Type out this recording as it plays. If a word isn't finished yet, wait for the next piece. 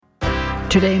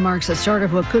Today marks the start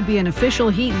of what could be an official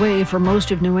heat wave for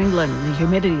most of New England. The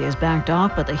humidity has backed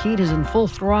off, but the heat is in full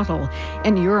throttle.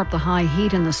 In Europe, the high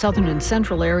heat in the southern and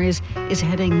central areas is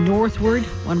heading northward.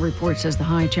 One report says the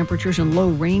high temperatures and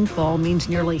low rainfall means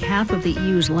nearly half of the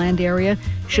EU's land area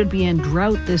should be in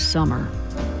drought this summer.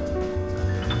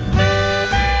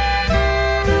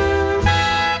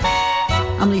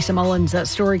 I'm Lisa Mullins. That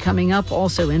story coming up.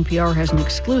 Also, NPR has an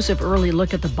exclusive early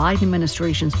look at the Biden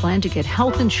administration's plan to get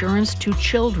health insurance to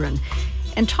children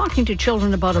and talking to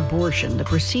children about abortion, the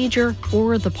procedure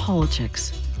or the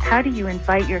politics. How do you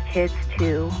invite your kids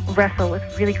to wrestle with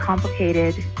really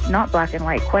complicated, not black and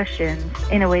white questions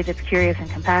in a way that's curious and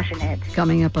compassionate?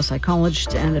 Coming up, a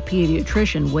psychologist and a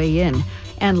pediatrician weigh in.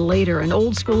 And later, an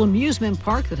old-school amusement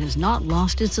park that has not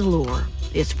lost its allure.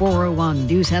 It's 4:01.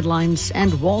 News headlines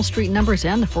and Wall Street numbers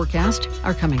and the forecast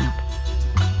are coming up.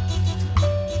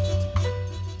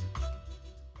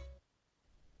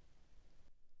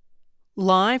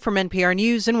 Live from NPR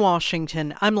News in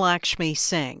Washington, I'm Lakshmi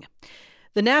Singh.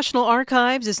 The National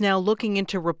Archives is now looking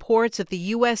into reports that the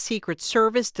U.S. Secret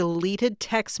Service deleted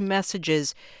text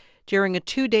messages during a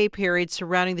 2-day period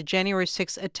surrounding the January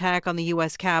 6th attack on the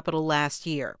U.S. Capitol last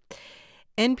year.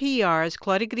 NPR's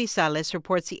Claudia Grisales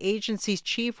reports the agency's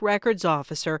chief records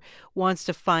officer wants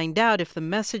to find out if the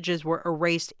messages were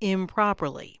erased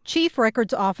improperly. Chief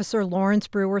Records Officer Lawrence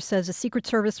Brewer says the Secret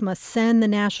Service must send the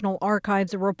National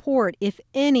Archives a report if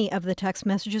any of the text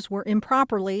messages were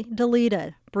improperly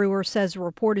deleted. Brewer says the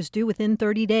report is due within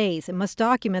 30 days. It must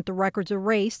document the records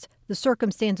erased, the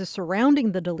circumstances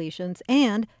surrounding the deletions,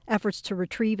 and efforts to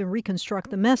retrieve and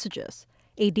reconstruct the messages.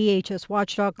 A DHS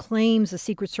watchdog claims the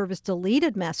Secret Service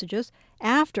deleted messages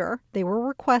after they were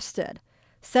requested.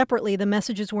 Separately, the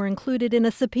messages were included in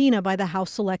a subpoena by the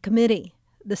House Select Committee.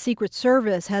 The Secret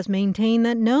Service has maintained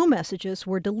that no messages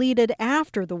were deleted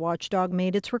after the watchdog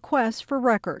made its request for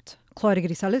records. Claudia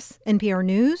Grisales, NPR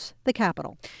News, the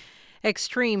Capitol.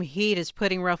 Extreme heat is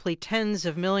putting roughly tens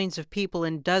of millions of people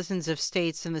in dozens of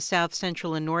states in the south,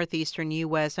 central, and northeastern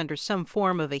U.S. under some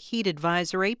form of a heat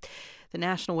advisory. The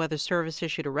National Weather Service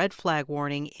issued a red flag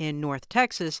warning in North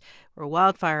Texas, where a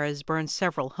wildfire has burned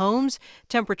several homes.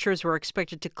 Temperatures were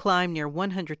expected to climb near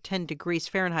 110 degrees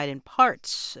Fahrenheit in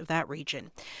parts of that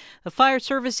region. The fire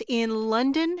service in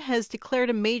London has declared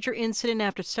a major incident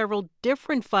after several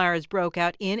different fires broke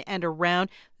out in and around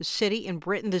the city in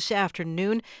Britain this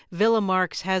afternoon. Villa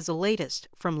Marks has the latest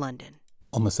from London.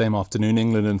 On the same afternoon,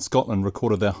 England and Scotland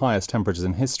recorded their highest temperatures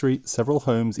in history. Several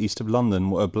homes east of London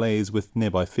were ablaze with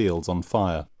nearby fields on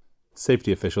fire.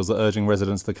 Safety officials are urging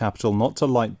residents of the capital not to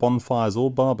light bonfires or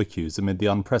barbecues amid the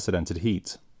unprecedented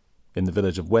heat. In the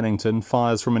village of Wennington,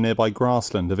 fires from a nearby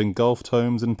grassland have engulfed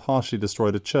homes and partially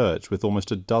destroyed a church, with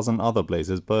almost a dozen other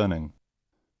blazes burning.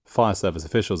 Fire service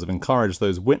officials have encouraged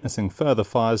those witnessing further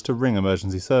fires to ring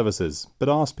emergency services, but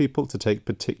asked people to take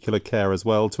particular care as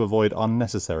well to avoid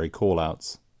unnecessary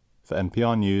call-outs. For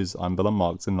NPR News, I'm Willem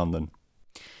Marks in London.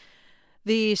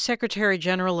 The Secretary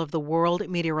General of the World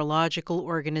Meteorological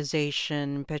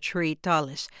Organization, Petri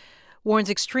Talis,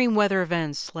 warns extreme weather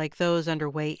events like those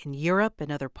underway in Europe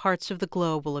and other parts of the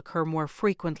globe will occur more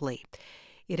frequently.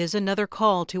 It is another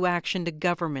call to action to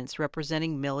governments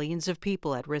representing millions of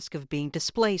people at risk of being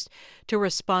displaced to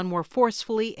respond more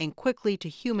forcefully and quickly to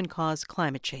human-caused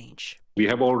climate change. We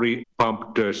have already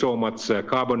pumped so much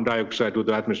carbon dioxide to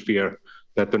the atmosphere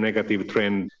that the negative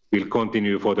trend will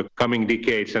continue for the coming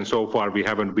decades, and so far we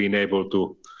haven't been able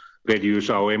to reduce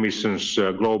our emissions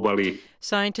globally.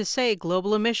 Scientists say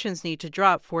global emissions need to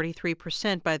drop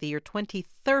 43% by the year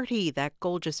 2030. That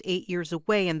goal just 8 years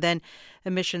away. And then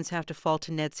emissions have to fall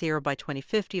to net zero by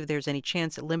 2050 if there's any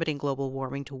chance at limiting global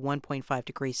warming to 1.5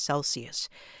 degrees Celsius.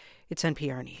 It's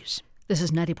NPR News. This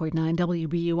is 90.9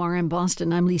 WBUR in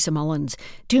Boston. I'm Lisa Mullins.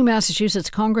 2 Massachusetts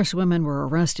congresswomen were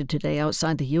arrested today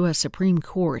outside the U.S. Supreme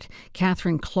Court.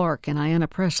 Catherine Clark and Ayanna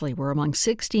Pressley were among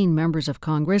 16 members of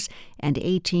Congress and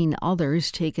 18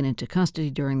 others taken into custody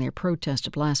during their protest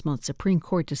of last month's Supreme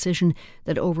Court decision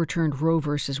that overturned Roe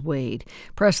v. Wade.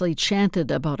 Pressley chanted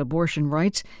about abortion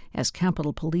rights as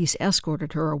Capitol Police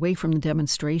escorted her away from the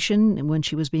demonstration when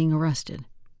she was being arrested.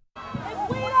 If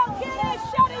we don't get it,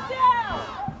 shut it down!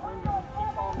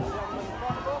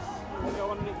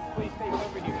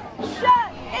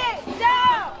 Shut it down!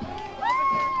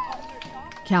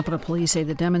 Capitol Police say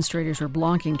the demonstrators were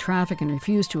blocking traffic and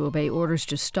refused to obey orders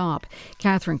to stop.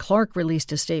 Catherine Clark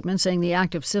released a statement saying the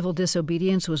act of civil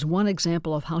disobedience was one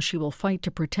example of how she will fight to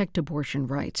protect abortion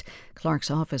rights. Clark's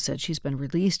office said she's been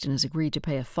released and has agreed to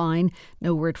pay a fine.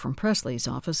 No word from Presley's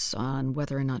office on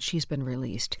whether or not she's been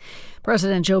released.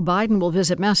 President Joe Biden will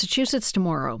visit Massachusetts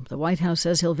tomorrow. The White House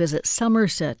says he'll visit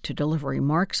Somerset to deliver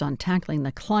remarks on tackling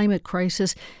the climate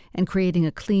crisis and creating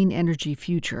a clean energy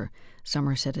future.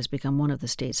 Somerset has become one of the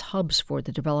state's hubs for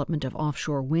the development of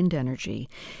offshore wind energy.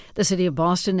 The city of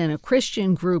Boston and a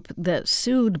Christian group that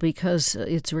sued because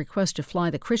its request to fly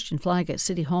the Christian flag at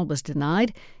City Hall was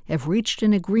denied have reached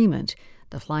an agreement.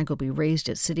 The flag will be raised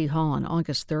at City Hall on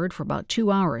August 3rd for about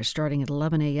 2 hours, starting at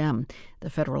 11 a.m. The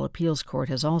Federal Appeals Court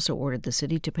has also ordered the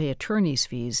city to pay attorney's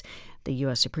fees. The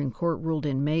U.S. Supreme Court ruled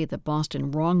in May that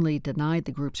Boston wrongly denied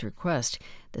the group's request.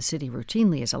 The city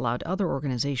routinely has allowed other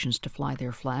organizations to fly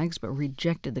their flags, but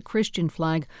rejected the Christian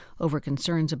flag over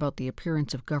concerns about the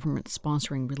appearance of government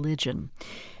sponsoring religion.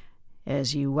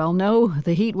 As you well know,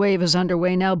 the heat wave is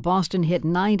underway now. Boston hit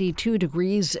 92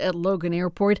 degrees at Logan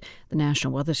Airport. The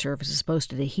National Weather Service has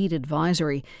posted a heat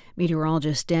advisory.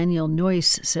 Meteorologist Danielle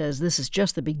Noyce says this is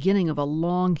just the beginning of a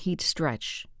long heat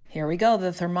stretch. Here we go.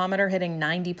 The thermometer hitting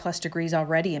 90-plus degrees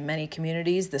already in many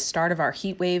communities. The start of our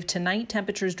heat wave tonight.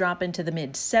 Temperatures drop into the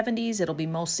mid-70s. It'll be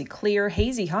mostly clear,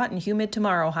 hazy, hot, and humid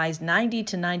tomorrow. Highs 90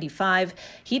 to 95.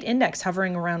 Heat index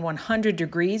hovering around 100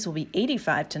 degrees. Will be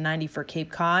 85 to 90 for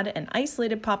Cape Cod. And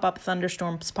isolated pop-up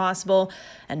thunderstorms possible.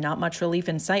 And not much relief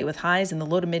in sight with highs in the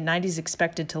low to mid-90s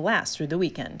expected to last through the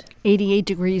weekend. 88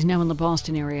 degrees now in the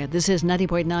Boston area. This is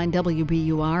 90.9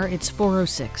 WBUR. It's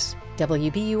 4:06.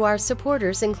 WBUR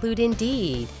supporters include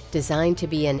Indeed, designed to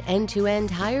be an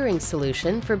end-to-end hiring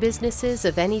solution for businesses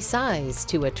of any size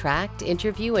to attract,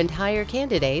 interview, and hire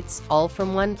candidates all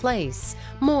from one place.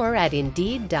 More at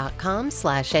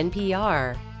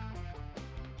Indeed.com/NPR.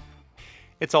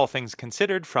 It's All Things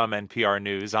Considered from NPR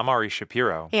News. I'm Ari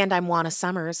Shapiro. And I'm Juana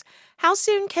Summers. How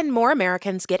soon can more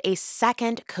Americans get a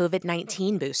second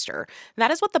COVID-19 booster?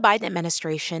 That is what the Biden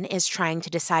administration is trying to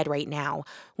decide right now,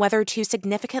 whether to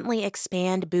significantly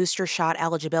expand booster shot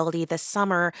eligibility this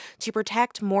summer to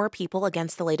protect more people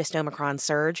against the latest Omicron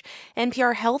surge.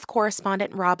 NPR health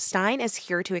correspondent Rob Stein is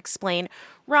here to explain.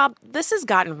 Rob, this has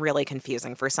gotten really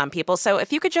confusing for some people, so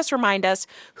if you could just remind us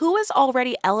who is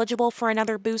already eligible for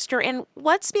another booster and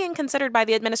what's being considered by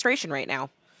the administration right now.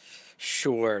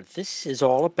 Sure. This is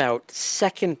all about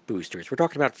second boosters. We're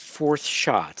talking about fourth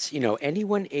shots.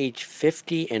 Anyone age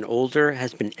 50 and older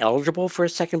has been eligible for a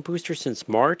second booster since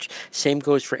March. Same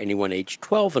goes for anyone age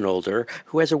 12 and older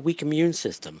who has a weak immune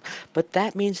system. But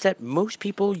that means that most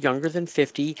people younger than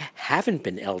 50 haven't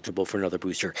been eligible for another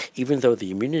booster, even though the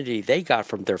immunity they got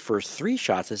from their first 3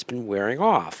 shots has been wearing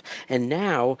off. And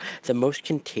now, the most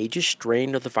contagious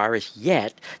strain of the virus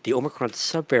yet, the Omicron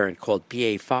subvariant called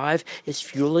BA.5, is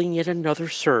fueling yet another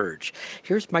surge.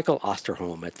 Here's Michael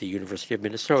Osterholm at the University of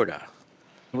Minnesota.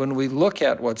 When we look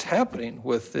at what's happening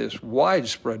with this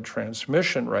widespread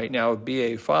transmission right now of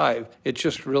BA.5, it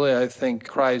just really, I think,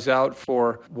 cries out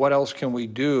for what else can we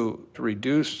do to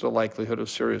reduce the likelihood of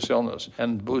serious illness?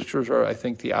 And boosters are, I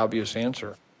think, the obvious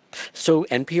answer. So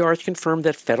NPR has confirmed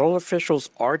that federal officials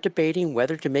are debating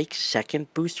whether to make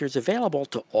second boosters available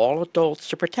to all adults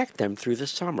to protect them through the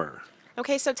summer.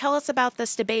 Okay, so tell us about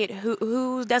this debate.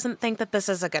 Who doesn't think that this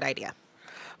is a good idea?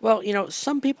 Well,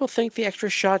 some people think the extra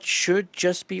shot should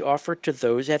just be offered to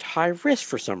those at high risk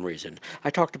for some reason. I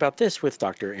talked about this with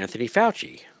Dr. Anthony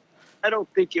Fauci. I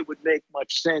don't think it would make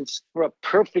much sense for a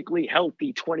perfectly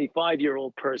healthy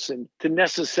 25-year-old person to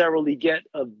necessarily get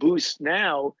a boost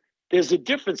now. There's a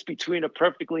difference between a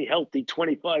perfectly healthy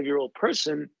 25-year-old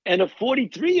person and a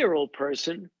 43-year-old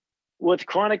person with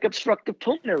chronic obstructive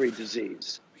pulmonary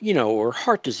disease. Or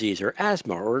heart disease or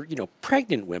asthma or,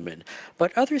 pregnant women.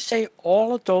 But others say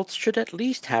all adults should at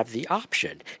least have the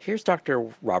option. Here's Dr.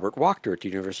 Robert Wachter at the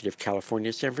University of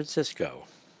California, San Francisco.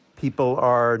 People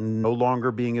are no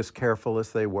longer being as careful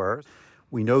as they were.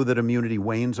 We know that immunity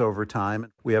wanes over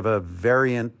time. We have a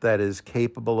variant that is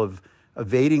capable of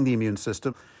evading the immune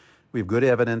system. We have good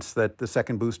evidence that the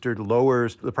second booster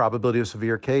lowers the probability of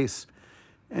severe case.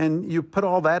 And you put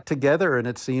all that together, and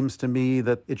it seems to me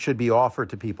that it should be offered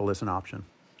to people as an option.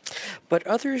 But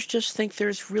others just think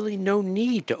there's really no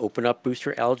need to open up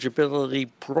booster eligibility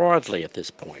broadly at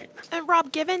this point. And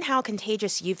Rob, given how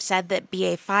contagious you've said that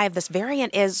BA.5, this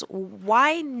variant is,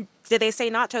 why did they say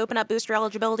not to open up booster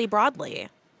eligibility broadly?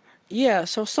 Yeah,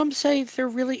 so some say there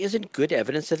really isn't good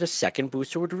evidence that a second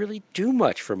booster would really do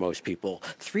much for most people.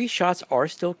 3 shots are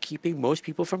still keeping most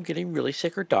people from getting really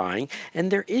sick or dying, and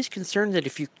there is concern that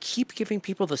if you keep giving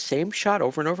people the same shot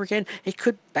over and over again, it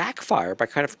could backfire by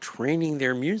kind of training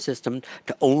their immune system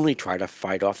to only try to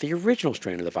fight off the original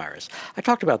strain of the virus. I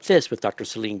talked about this with Dr.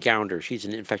 Celine Gounder. She's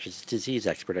an infectious disease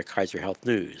expert at Kaiser Health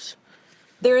News.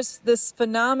 There's this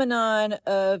phenomenon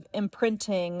of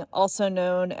imprinting, also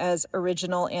known as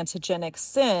original antigenic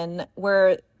sin,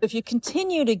 where if you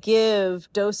continue to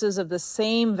give doses of the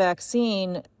same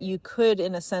vaccine, you could,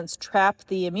 in a sense, trap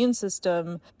the immune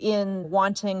system in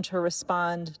wanting to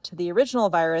respond to the original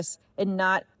virus and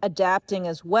not adapting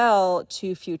as well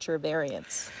to future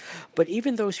variants. But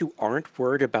even those who aren't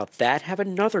worried about that have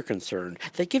another concern,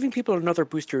 that giving people another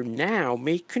booster now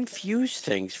may confuse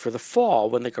things for the fall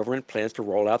when the government plans to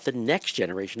roll out the next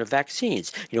generation of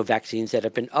vaccines. Vaccines that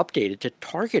have been updated to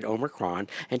target Omicron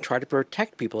and try to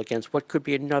protect people against what could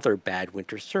be another bad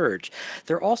winter surge.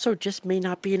 There also just may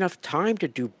not be enough time to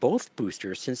do both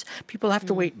boosters since people have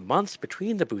to wait months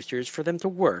between the boosters for them to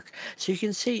work. So you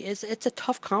can see it's a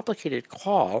tough, complicated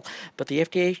call, but the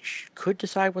FDA could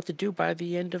decide what to do by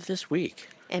the end of this week.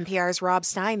 NPR's Rob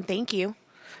Stein, thank you.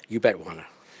 You bet, Juana.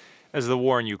 As the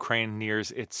war in Ukraine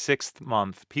nears its 6th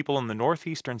month, people in the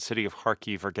northeastern city of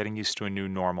Kharkiv are getting used to a new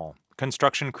normal.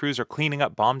 Construction crews are cleaning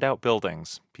up bombed-out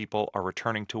buildings. People are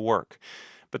returning to work.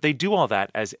 But they do all that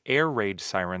as air raid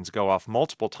sirens go off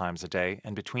multiple times a day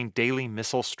and between daily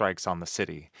missile strikes on the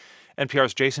city.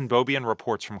 NPR's Jason Beaubien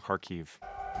reports from Kharkiv.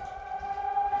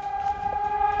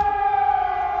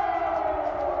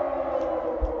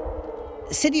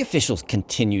 City officials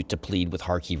continue to plead with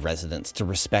Kharkiv residents to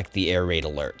respect the air raid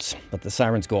alerts, but the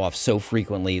sirens go off so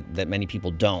frequently that many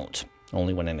people don't.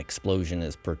 Only when an explosion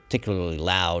is particularly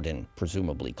loud and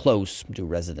presumably close do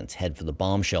residents head for the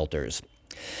bomb shelters.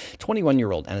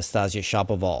 21-year-old Anastasia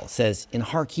Shapoval says in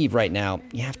Kharkiv right now,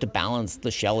 you have to balance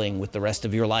the shelling with the rest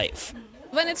of your life.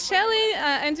 When it's shelling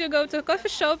and you go to a coffee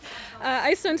shop,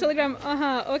 I saw on Telegram,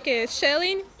 okay, it's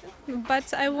shelling,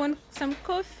 but I want some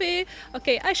coffee.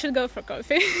 Okay, I should go for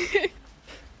coffee.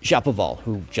 Shapoval,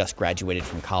 who just graduated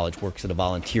from college, works at a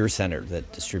volunteer center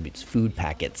that distributes food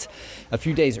packets. A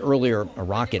few days earlier, a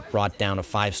rocket brought down a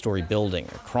 5-story building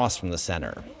across from the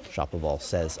center. Shapoval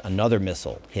says another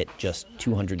missile hit just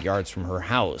 200 yards from her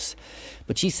house.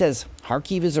 But she says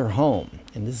Kharkiv is her home,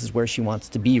 and this is where she wants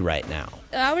to be right now.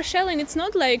 Our shelling, it's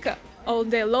not like all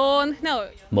day long, no.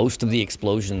 Most of the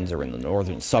explosions are in the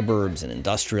northern suburbs and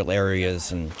industrial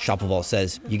areas, and Shapoval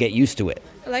says you get used to it.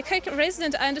 Like Kharkiv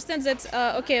resident, I understand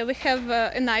that, we have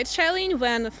a night shelling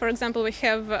when, for example, we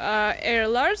have air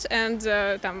alert and,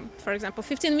 for example,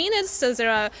 15 minutes, so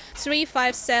there are 3,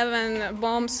 5, 7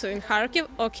 bombs in Kharkiv,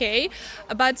 okay,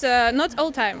 but not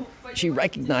all time. She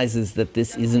recognizes that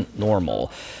this isn't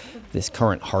normal. This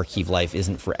current Kharkiv life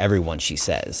isn't for everyone, she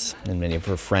says, and many of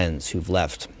her friends who've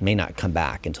left may not come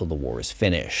back until the war is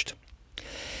finished.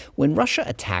 When Russia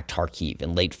attacked Kharkiv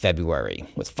in late February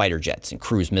with fighter jets and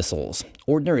cruise missiles,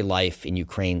 ordinary life in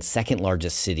Ukraine's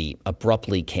second-largest city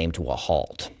abruptly came to a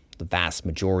halt. The vast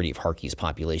majority of Kharkiv's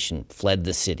population fled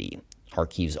the city.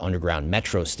 Kharkiv's underground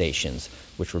metro stations,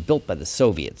 which were built by the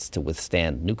Soviets to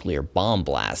withstand nuclear bomb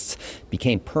blasts,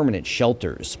 became permanent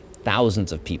shelters.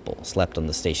 Thousands of people slept on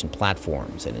the station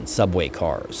platforms and in subway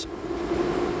cars.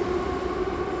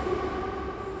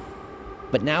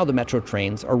 But now the metro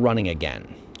trains are running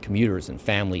again. Commuters and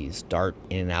families dart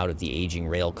in and out of the aging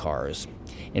rail cars.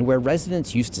 And where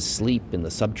residents used to sleep in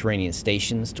the subterranean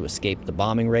stations to escape the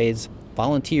bombing raids,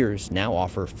 volunteers now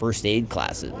offer first aid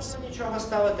classes.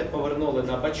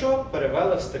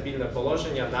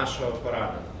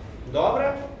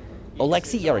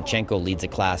 Oleksiy Yarochenko leads a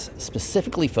class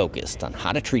specifically focused on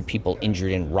how to treat people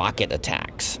injured in rocket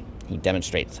attacks. He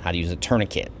demonstrates how to use a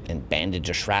tourniquet and bandage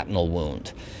a shrapnel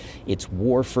wound. It's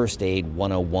War First Aid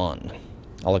 101.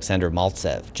 Alexander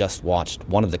Maltsev just watched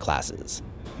one of the classes.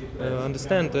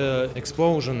 Understand the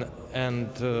explosion and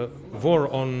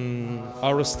war on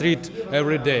our street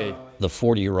every day. The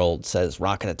 40-year-old says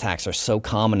rocket attacks are so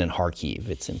common in Kharkiv,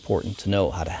 it's important to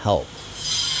know how to help.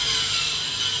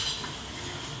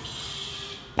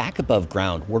 Back above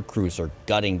ground, work crews are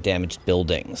gutting damaged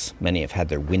buildings. Many have had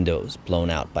their windows blown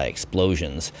out by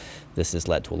explosions. This has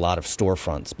led to a lot of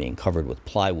storefronts being covered with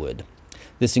plywood.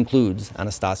 This includes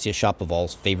Anastasia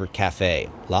Shapoval's favorite cafe,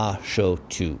 La Show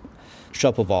 2.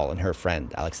 Shapoval and her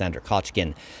friend, Alexander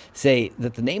Kochkin, say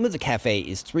that the name of the cafe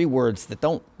is 3 words that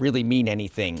don't really mean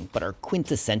anything, but are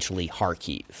quintessentially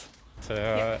Kharkiv.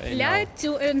 Ля,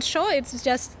 to and show, it's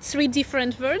just three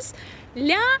different words.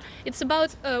 Ля, it's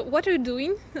about what are you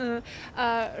doing?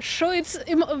 Show, it's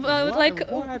like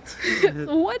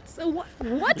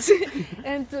what?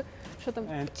 And что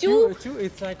там? Two,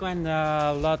 it's like when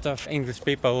a lot of English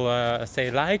people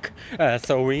say like,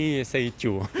 so we say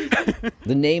two.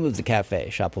 The name of the cafe,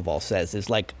 Shapoval says, is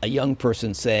like a young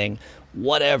person saying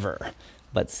whatever,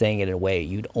 but saying it in a way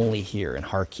you'd only hear in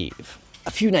Kharkiv.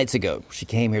 A few nights ago, she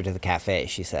came here to the cafe,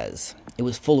 she says. It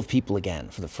was full of people again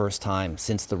for the first time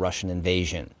since the Russian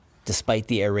invasion. Despite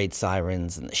the air raid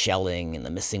sirens and the shelling and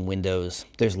the missing windows,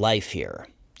 there's life here.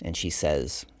 And she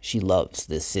says she loves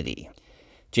this city.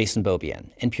 Jason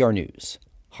Beaubien, NPR News,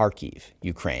 Kharkiv,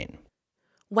 Ukraine.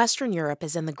 Western Europe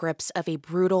is in the grips of a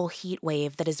brutal heat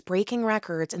wave that is breaking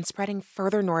records and spreading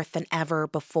further north than ever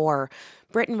before.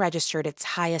 Britain registered its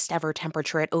highest ever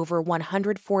temperature at over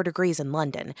 104 degrees in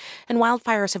London, and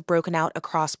wildfires have broken out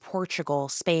across Portugal,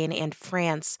 Spain, and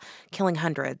France, killing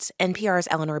hundreds. NPR's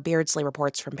Eleanor Beardsley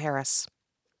reports from Paris.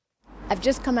 I've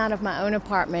just come out of my own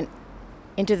apartment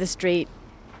into the street,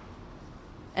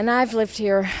 and I've lived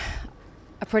here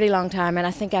a pretty long time, and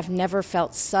I think I've never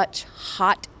felt such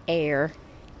hot air.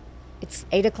 It's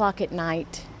 8 o'clock at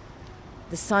night.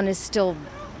 The sun is still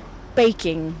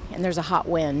baking, and there's a hot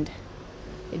wind.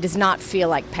 It does not feel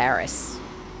like Paris.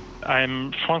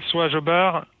 I'm François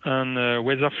Jobard, a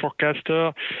weather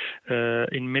forecaster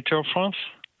in Météo France,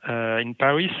 in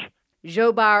Paris.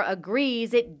 Jobard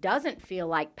agrees it doesn't feel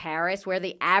like Paris, where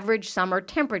the average summer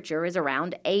temperature is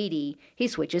around 80. He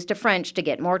switches to French to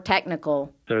get more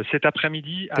technical.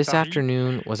 This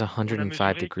afternoon was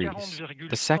 105 degrees,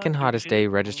 the second hottest day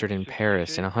registered in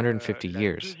Paris in 150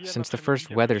 years, since the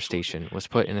first weather station was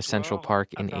put in a Central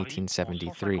Park in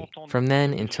 1873. From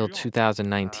then until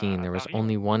 2019, there was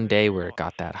only one day where it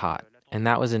got that hot, and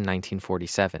that was in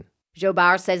 1947.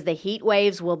 Jobard says the heat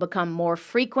waves will become more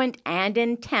frequent and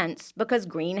intense because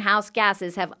greenhouse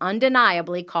gases have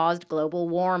undeniably caused global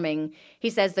warming. He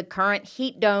says the current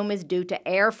heat dome is due to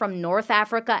air from North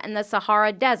Africa and the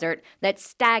Sahara Desert that's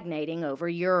stagnating over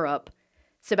Europe.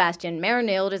 Sebastian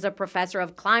Mernild is a professor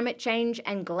of climate change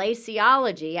and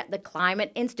glaciology at the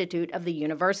Climate Institute of the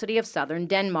University of Southern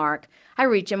Denmark. I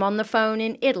reach him on the phone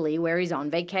in Italy, where he's on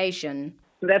vacation.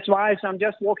 So that's why I'm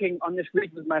just walking on the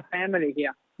street with my family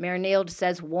here. Mernild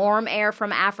says warm air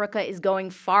from Africa is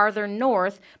going farther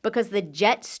north because the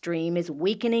jet stream is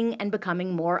weakening and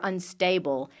becoming more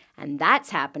unstable. And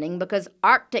that's happening because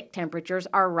Arctic temperatures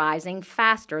are rising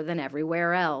faster than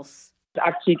everywhere else. The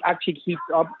Arctic heats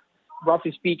up,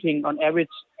 roughly speaking, on average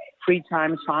 3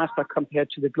 times faster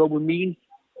compared to the global mean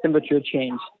temperature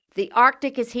change. The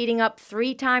Arctic is heating up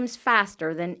 3 times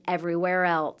faster than everywhere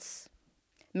else.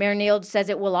 Mernild says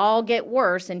it will all get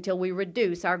worse until we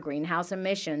reduce our greenhouse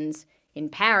emissions. In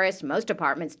Paris, most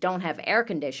apartments don't have air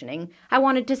conditioning. I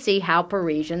wanted to see how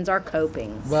Parisians are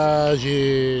coping.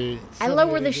 I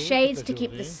lower the shades to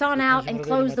keep the sun out and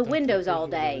close the windows all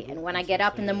day. And when I get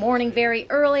up in the morning very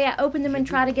early, I open them and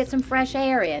try to get some fresh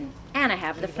air in. And I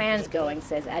have the fans going,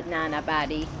 says Adnan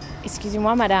Abadi.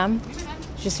 Excusez-moi, madame.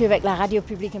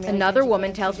 Another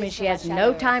woman tells me she has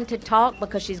no time to talk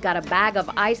because she's got a bag of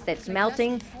ice that's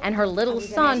melting, and her little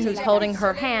son who's holding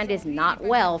her hand is not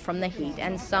well from the heat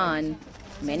and sun.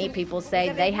 Many people say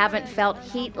they haven't felt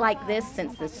heat like this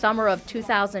since the summer of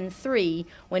 2003,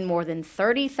 when more than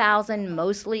 30,000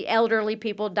 mostly elderly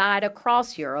people died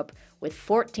across Europe, with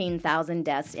 14,000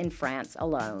 deaths in France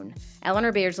alone.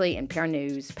 Eleanor Beardsley, NPR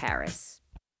News, Paris.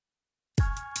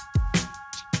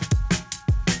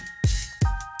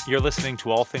 You're listening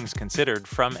to All Things Considered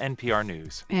from NPR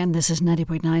News. And this is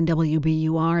 90.9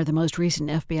 WBUR. The most recent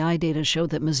FBI data show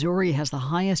that Missouri has the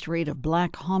highest rate of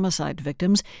black homicide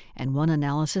victims, and one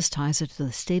analysis ties it to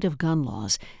the state of gun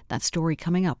laws. That story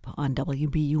coming up on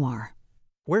WBUR.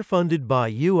 We're funded by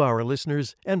you, our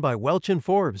listeners, and by Welch &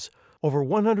 Forbes. Over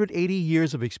 180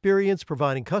 years of experience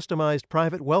providing customized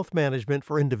private wealth management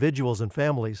for individuals and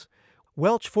families.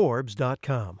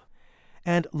 WelchForbes.com.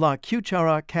 And La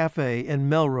Cuchara Cafe in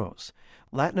Melrose,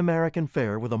 Latin American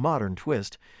fare with a modern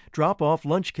twist. Drop-off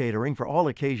lunch catering for all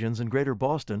occasions in Greater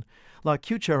Boston.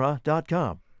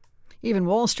 LaCuchara.com. Even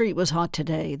Wall Street was hot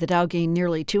today. The Dow gained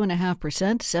nearly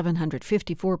 2.5%,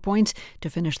 754 points, to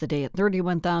finish the day at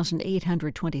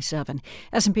 31,827.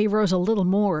 S&P rose a little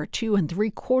more,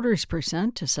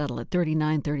 2.75%, to settle at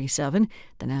 3937.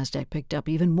 The Nasdaq picked up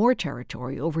even more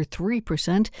territory, over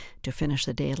 3%, to finish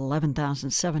the day at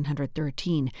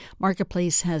 11,713.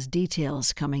 Marketplace has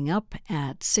details coming up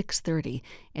at 6:30.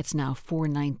 It's now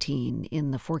 4:19 in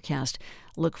the forecast.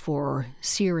 Look for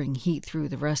searing heat through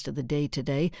the rest of the day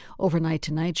today. Overnight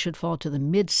tonight should fall to the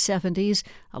mid-70s.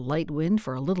 A light wind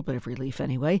for a little bit of relief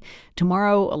anyway.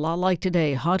 Tomorrow, a lot like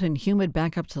today, hot and humid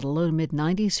back up to the low to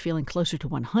mid-90s, feeling closer to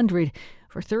 100.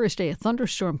 For Thursday, a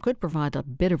thunderstorm could provide a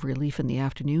bit of relief in the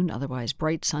afternoon. Otherwise,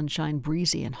 bright sunshine,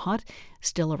 breezy and hot,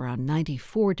 still around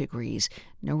 94 degrees.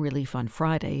 No relief on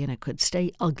Friday, and it could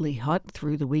stay ugly hot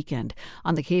through the weekend.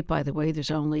 On the Cape, by the way,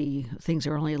 things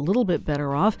are only a little bit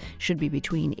better off. Should be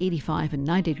between 85 and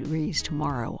 90 degrees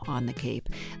tomorrow on the Cape.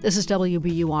 This is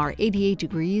WBUR 88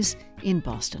 degrees in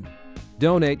Boston.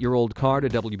 Donate your old car to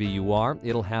WBUR.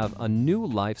 It'll have a new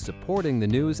life supporting the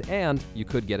news, and you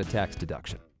could get a tax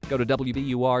deduction. Go to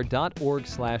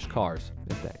WBUR.org/cars.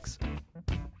 And thanks.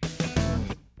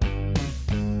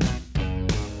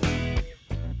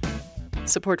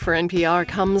 Support for NPR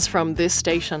comes from this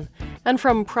station and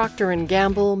from Procter &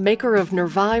 Gamble, maker of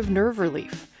Nervive Nerve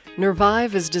Relief.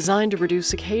 Nervive is designed to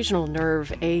reduce occasional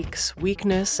nerve aches,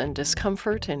 weakness, and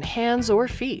discomfort in hands or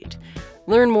feet.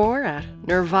 Learn more at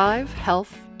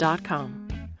nervivehealth.com.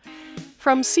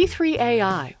 From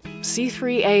C3AI.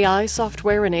 C3AI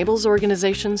software enables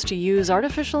organizations to use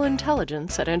artificial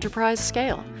intelligence at enterprise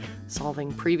scale,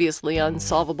 solving previously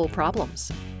unsolvable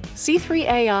problems.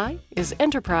 C3AI is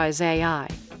enterprise AI.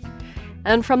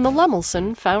 And from the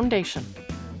Lemelson Foundation.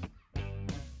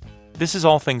 This is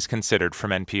All Things Considered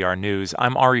from NPR News.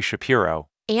 I'm Ari Shapiro.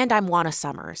 And I'm Juana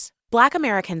Summers. Black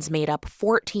Americans made up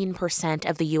 14%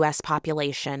 of the U.S.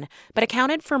 population, but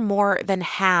accounted for more than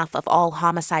half of all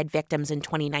homicide victims in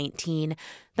 2019,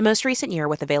 the most recent year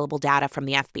with available data from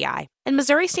the FBI. And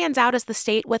Missouri stands out as the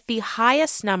state with the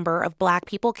highest number of Black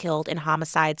people killed in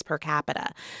homicides per capita.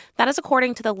 That is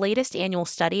according to the latest annual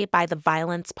study by the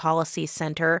Violence Policy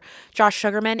Center. Josh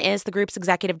Sugarman is the group's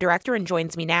executive director and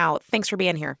joins me now. Thanks for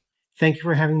being here. Thank you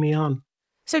for having me on.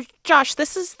 So, Josh,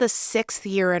 this is the 6th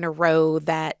year in a row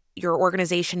that your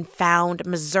organization found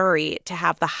Missouri to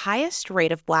have the highest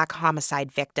rate of Black homicide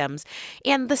victims,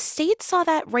 and the state saw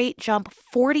that rate jump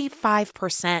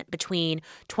 45% between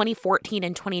 2014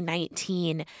 and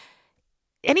 2019.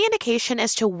 Any indication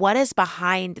as to what is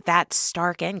behind that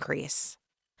stark increase?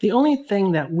 The only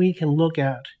thing that we can look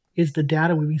at is the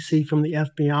data we receive from the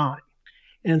FBI.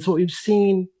 And so what we've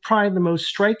seen, probably the most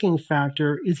striking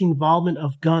factor is the involvement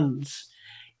of guns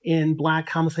in Black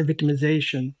homicide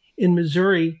victimization. In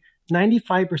Missouri,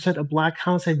 95% of Black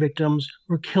homicide victims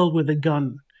were killed with a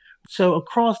gun. So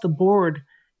across the board,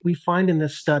 we find in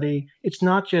this study, it's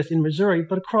not just in Missouri,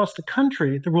 but across the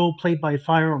country, the role played by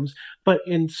firearms. But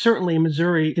certainly in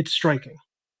Missouri, it's striking.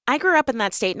 I grew up in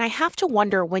that state, and I have to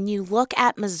wonder, when you look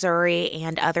at Missouri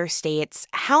and other states,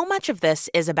 how much of this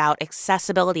is about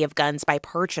accessibility of guns by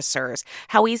purchasers,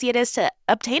 how easy it is to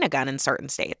obtain a gun in certain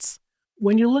states?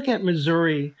 When you look at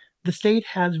Missouri, the state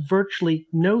has virtually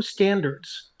no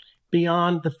standards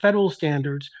beyond the federal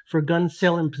standards for gun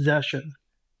sale and possession.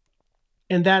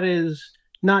 And that is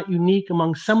not unique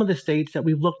among some of the states that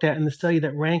we've looked at in the study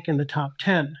that rank in the top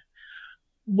 10.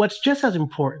 What's just as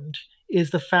important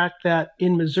is the fact that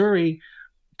in Missouri,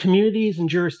 communities and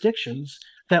jurisdictions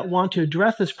that want to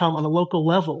address this problem on a local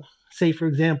level, say, for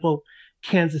example,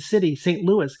 Kansas City, St.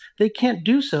 Louis, they can't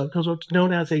do so because of what's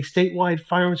known as a statewide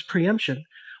firearms preemption,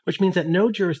 which means that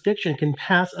no jurisdiction can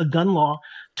pass a gun law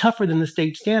tougher than the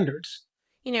state standards.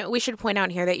 You know, we should point out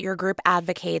here that your group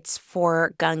advocates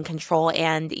for gun control,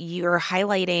 and you're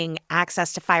highlighting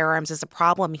access to firearms as a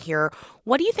problem here.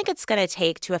 What do you think it's going to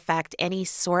take to affect any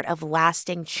sort of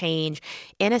lasting change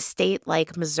in a state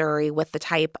like Missouri with the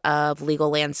type of legal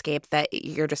landscape that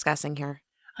you're discussing here?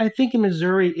 I think in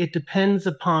Missouri, it depends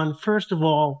upon, first of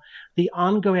all, the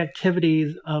ongoing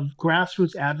activities of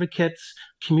grassroots advocates,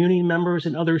 community members,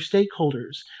 and other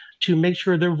stakeholders to make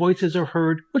sure their voices are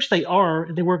heard, which they are,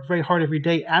 and they work very hard every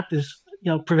day at this,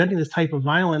 preventing this type of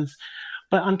violence.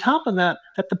 But on top of that,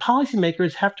 that the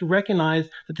policymakers have to recognize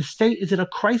that the state is in a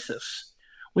crisis.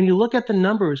 When you look at the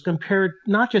numbers compared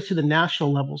not just to the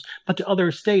national levels, but to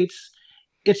other states,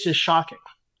 it's just shocking.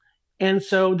 And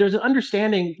so there's an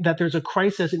understanding that there's a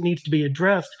crisis that needs to be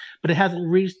addressed, but it hasn't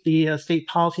reached the state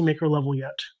policymaker level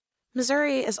yet.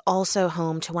 Missouri is also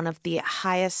home to one of the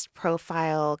highest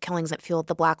profile killings that fueled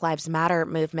the Black Lives Matter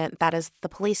movement. That is the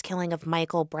police killing of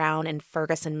Michael Brown in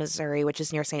Ferguson, Missouri, which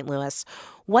is near St. Louis.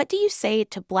 What do you say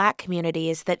to Black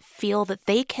communities that feel that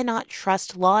they cannot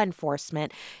trust law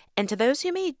enforcement, and to those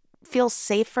who may feel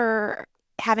safer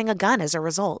having a gun as a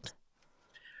result?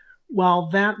 While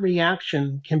that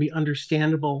reaction can be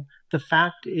understandable, the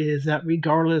fact is that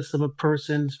regardless of a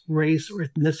person's race or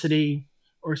ethnicity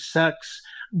or sex,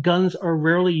 guns are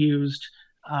rarely used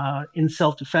in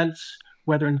self-defense,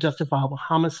 whether in justifiable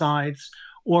homicides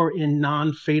or in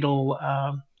non-fatal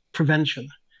prevention.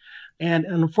 And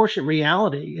an unfortunate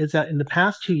reality is that in the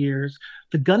past 2 years,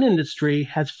 the gun industry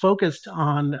has focused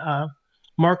on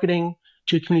marketing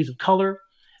to communities of color,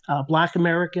 Black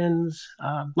Americans,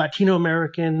 Latino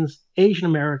Americans, Asian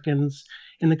Americans,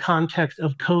 in the context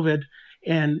of COVID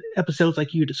and episodes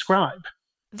like you describe.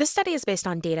 This study is based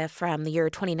on data from the year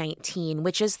 2019,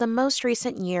 which is the most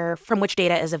recent year from which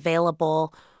data is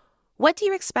available. What do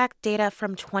you expect data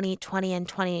from 2020 and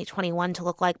 2021 to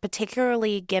look like,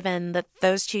 particularly given that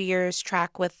those 2 years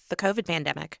track with the COVID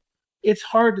pandemic? It's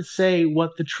hard to say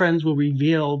what the trends will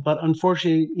reveal, but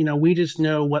unfortunately, we just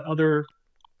know what other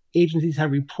agencies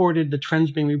have reported, the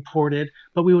trends being reported,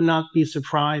 but we will not be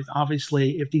surprised,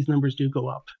 obviously, if these numbers do go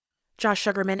up. Josh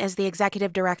Sugarman is the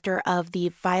executive director of the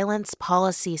Violence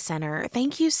Policy Center.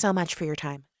 Thank you so much for your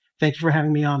time. Thank you for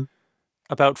having me on.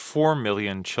 About 4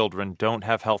 million children don't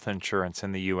have health insurance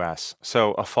in the U.S.,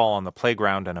 so a fall on the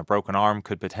playground and a broken arm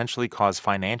could potentially cause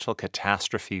financial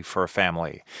catastrophe for a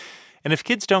family. And if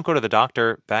kids don't go to the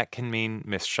doctor, that can mean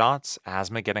missed shots,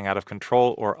 asthma getting out of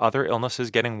control, or other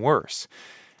illnesses getting worse.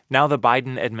 Now the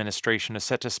Biden administration is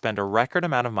set to spend a record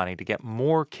amount of money to get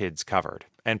more kids covered.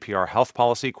 NPR health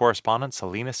policy correspondent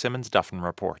Selena Simmons-Duffin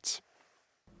reports.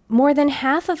 More than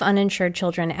half of uninsured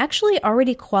children actually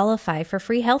already qualify for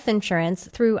free health insurance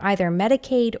through either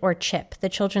Medicaid or CHIP, the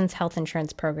Children's Health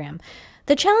Insurance Program.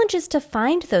 The challenge is to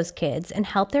find those kids and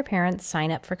help their parents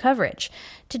sign up for coverage.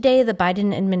 Today, the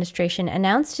Biden administration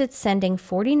announced it's sending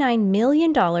 $49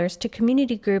 million to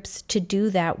community groups to do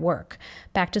that work.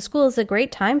 Back to school is a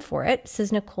great time for it,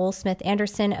 says Nicole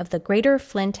Smith-Anderson of the Greater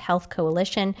Flint Health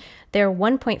Coalition. Their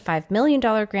 $1.5 million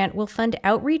grant will fund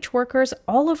outreach workers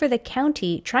all over the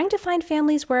county trying to find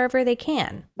families wherever they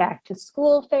can. Back to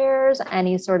school fairs,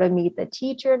 any sort of meet the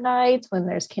teacher nights, when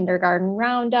there's kindergarten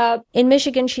roundup. In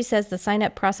Michigan, she says the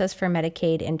sign-up process for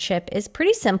Medicaid and CHIP is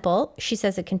pretty simple. She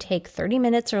says it can take 30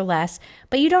 minutes or less,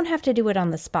 but you don't have to do it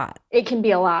on the spot. It can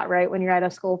be a lot, right? When you're at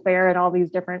a school fair and all these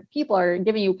different people are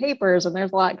giving you papers and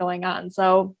there's a lot going on.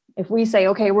 So if we say,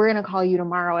 okay, we're going to call you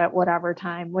tomorrow at whatever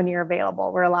time when you're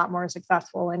available, we're a lot more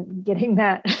successful in getting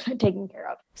that taken care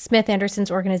of.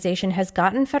 Smith-Anderson's organization has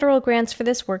gotten federal grants for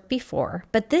this work before,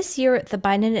 but this year the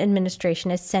Biden administration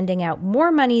is sending out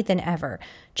more money than ever.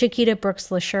 Chiquita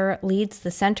Brooks-LaSure leads the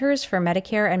Centers for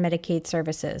Medicare and Medicaid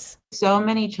Services. So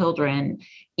many children,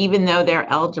 even though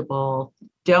they're eligible,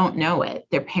 don't know it.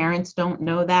 Their parents don't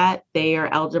know that they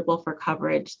are eligible for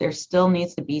coverage. There still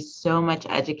needs to be so much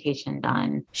education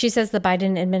done. She says the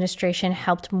Biden administration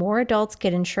helped more adults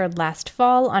get insured last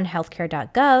fall on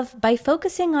healthcare.gov by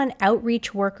focusing on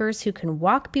outreach workers who can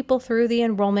walk people through the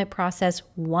enrollment process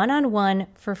one-on-one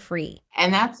for free.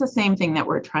 And that's the same thing that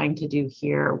we're trying to do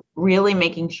here, really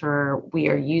making sure we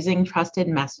are using trusted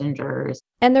messengers.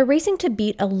 And they're racing to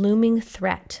beat a looming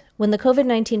threat. When the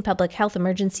COVID-19 public health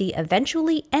emergency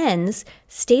eventually ends,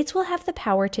 states will have the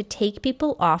power to take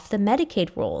people off the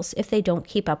Medicaid rolls if they don't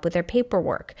keep up with their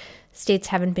paperwork. States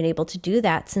haven't been able to do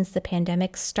that since the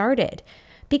pandemic started.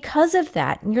 Because of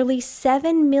that, nearly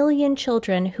 7 million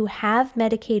children who have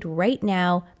Medicaid right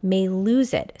now may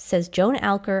lose it, says Joan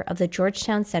Alker of the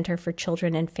Georgetown Center for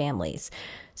Children and Families.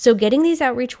 So getting these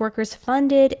outreach workers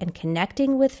funded and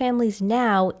connecting with families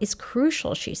now is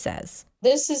crucial, she says.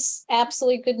 This is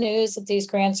absolutely good news that these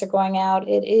grants are going out.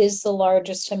 It is the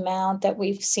largest amount that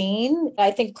we've seen.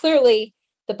 I think clearly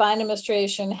the Biden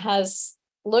administration has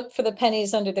looked for the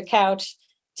pennies under the couch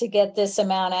to get this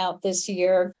amount out this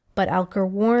year. But Alker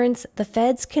warns the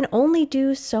feds can only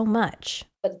do so much.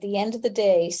 But at the end of the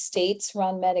day, states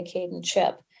run Medicaid and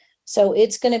CHIP. So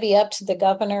it's going to be up to the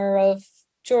governor of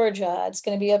Georgia. It's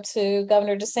going to be up to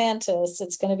Governor DeSantis.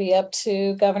 It's going to be up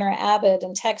to Governor Abbott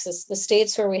in Texas, the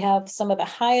states where we have some of the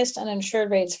highest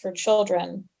uninsured rates for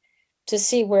children, to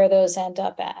see where those end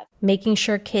up at. Making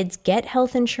sure kids get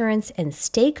health insurance and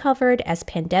stay covered as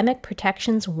pandemic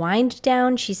protections wind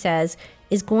down, she says,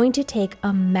 is going to take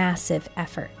a massive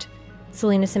effort.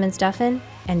 Selena Simmons-Duffin,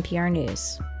 NPR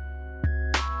News.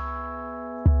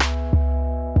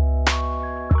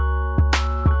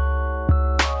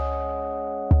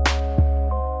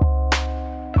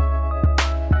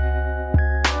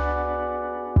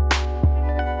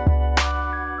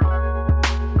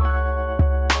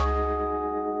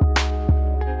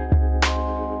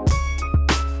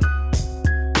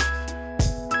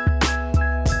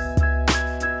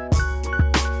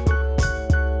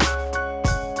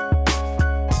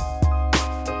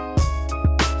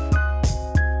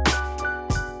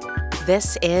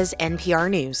 This is NPR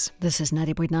News. This is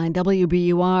 90.9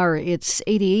 WBUR. It's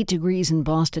 88 degrees in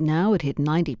Boston now. It hit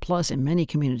 90 plus in many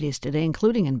communities today,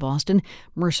 including in Boston.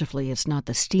 Mercifully, it's not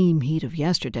the steam heat of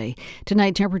yesterday.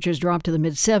 Tonight, temperatures drop to the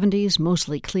mid-70s,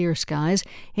 mostly clear skies.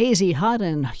 Hazy, hot,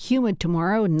 and humid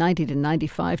tomorrow, 90 to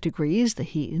 95 degrees. The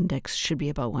heat index should be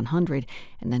about 100,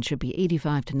 and then should be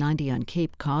 85 to 90 on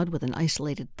Cape Cod with an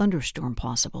isolated thunderstorm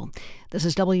possible. This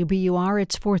is WBUR.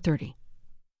 It's 4:30.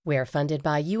 We're funded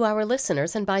by you, our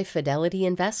listeners, and by Fidelity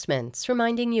Investments,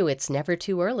 reminding you it's never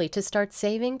too early to start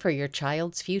saving for your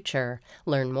child's future.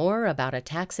 Learn more about a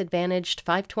tax-advantaged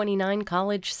 529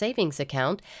 college savings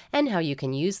account and how you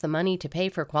can use the money to pay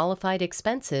for qualified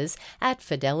expenses at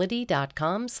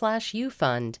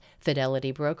fidelity.com/ufund.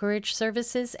 Fidelity Brokerage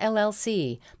Services,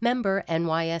 LLC, member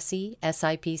NYSE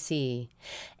SIPC.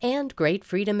 And Great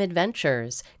Freedom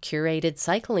Adventures, curated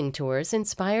cycling tours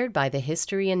inspired by the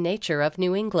history and nature of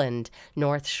New England.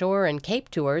 North Shore and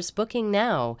Cape tours booking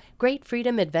now.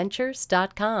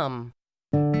 GreatFreedomAdventures.com.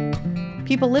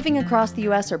 People living across the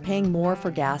U.S. are paying more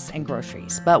for gas and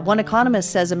groceries. But one economist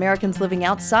says Americans living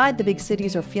outside the big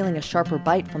cities are feeling a sharper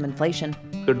bite from inflation.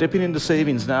 They're dipping into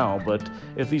savings now, but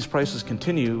if these prices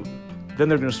continue, then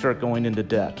they're going to start going into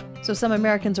debt. So some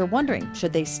Americans are wondering,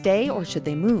 should they stay or should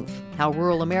they move? How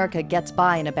rural America gets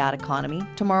by in a bad economy.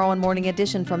 Tomorrow on Morning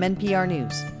Edition from NPR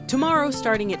News. Tomorrow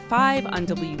starting at 5 on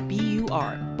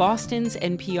WBUR, Boston's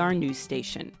NPR news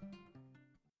station.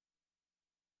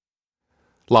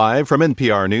 Live from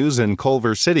NPR News in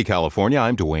Culver City, California,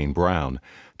 I'm Dwayne Brown.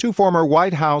 Two former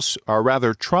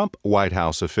Trump White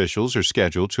House officials are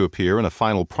scheduled to appear in a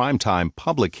final primetime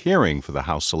public hearing for the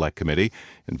House Select Committee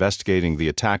investigating the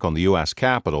attack on the U.S.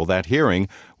 Capitol. That hearing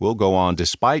will go on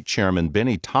despite Chairman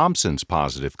Benny Thompson's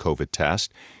positive COVID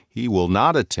test. He will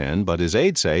not attend, but his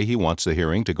aides say he wants the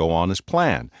hearing to go on as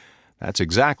planned. That's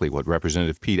exactly what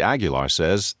Representative Pete Aguilar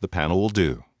says the panel will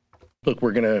do. Look,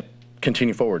 we're going to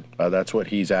continue forward. That's what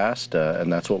he's asked,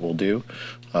 and that's what we'll do.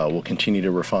 We'll continue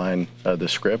to refine the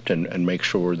script and make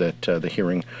sure that the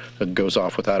hearing goes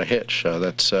off without a hitch.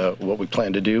 That's what we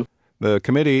plan to do. The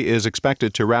committee is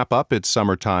expected to wrap up its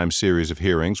summertime series of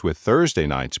hearings with Thursday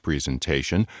night's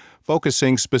presentation,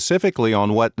 focusing specifically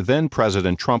on what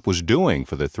then-President Trump was doing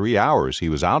for the 3 hours he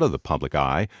was out of the public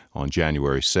eye on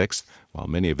January 6th, while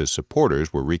many of his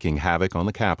supporters were wreaking havoc on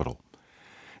the Capitol.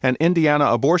 An Indiana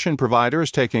abortion provider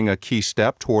is taking a key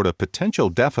step toward a potential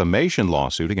defamation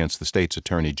lawsuit against the state's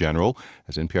attorney general.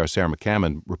 As NPR's Sarah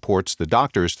McCammon reports, the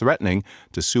doctor is threatening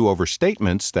to sue over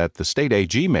statements that the state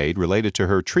AG made related to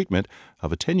her treatment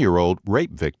of a 10-year-old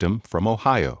rape victim from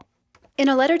Ohio. In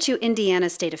a letter to Indiana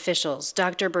state officials,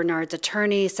 Dr. Bernard's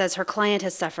attorney says her client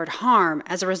has suffered harm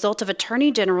as a result of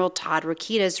Attorney General Todd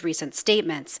Rokita's recent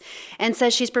statements and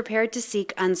says she's prepared to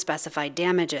seek unspecified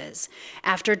damages.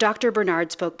 After Dr.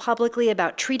 Bernard spoke publicly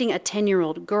about treating a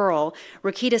 10-year-old girl,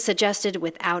 Rokita suggested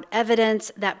without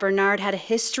evidence that Bernard had a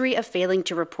history of failing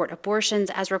to report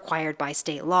abortions as required by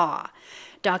state law.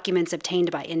 Documents obtained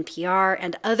by NPR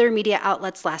and other media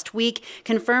outlets last week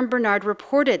confirmed Bernard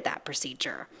reported that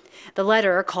procedure. The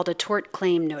letter, called a tort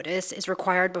claim notice, is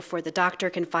required before the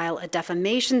doctor can file a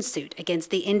defamation suit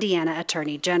against the Indiana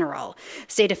Attorney General.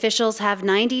 State officials have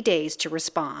 90 days to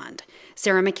respond.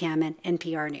 Sarah McCammon,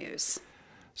 NPR News.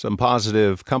 Some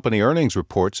positive company earnings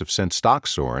reports have sent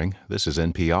stocks soaring. This is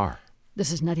NPR.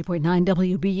 This is 90.9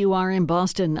 WBUR in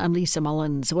Boston. I'm Lisa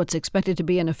Mullins. What's expected to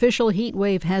be an official heat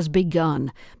wave has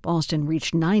begun. Boston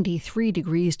reached 93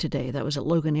 degrees today. That was at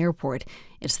Logan Airport.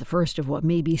 It's the first of what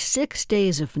may be 6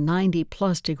 days of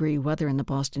 90-plus degree weather in the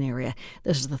Boston area.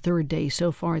 This is the third day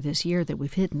so far this year that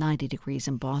we've hit 90 degrees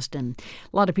in Boston.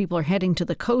 A lot of people are heading to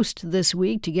the coast this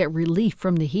week to get relief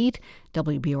from the heat.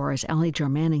 WBUR's Allie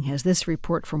Jarmanning has this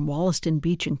report from Wollaston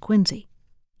Beach in Quincy.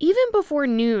 Even before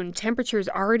noon, temperatures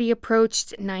already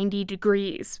approached 90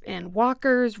 degrees, and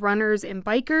walkers, runners, and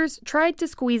bikers tried to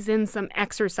squeeze in some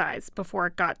exercise before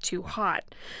it got too hot.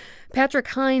 Patrick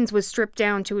Hines was stripped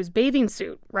down to his bathing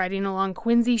suit, riding along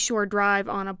Quincy Shore Drive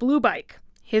on a blue bike.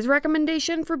 His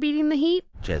recommendation for beating the heat?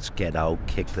 Just get out,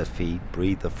 kick the feet,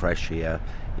 breathe the fresh air.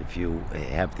 If you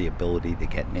have the ability to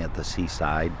get near the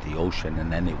seaside, the ocean,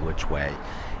 in any which way,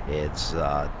 it's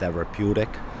therapeutic,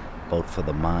 both for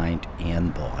the mind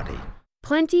and body.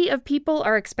 Plenty of people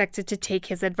are expected to take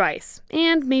his advice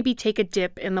and maybe take a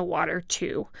dip in the water,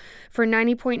 too. For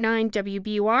 90.9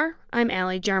 WBUR, I'm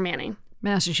Allie Jarmanning.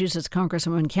 Massachusetts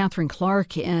Congresswoman Catherine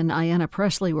Clark and Ayanna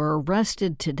Pressley were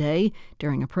arrested today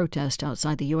during a protest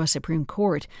outside the U.S. Supreme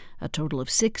Court. A total of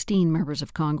 16 members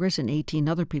of Congress and 18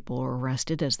 other people were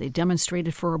arrested as they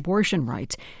demonstrated for abortion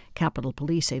rights. Capitol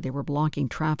Police say they were blocking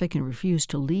traffic and refused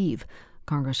to leave.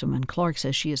 Congresswoman Clark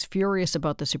says she is furious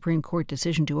about the Supreme Court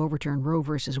decision to overturn Roe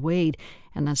v. Wade,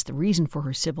 and that's the reason for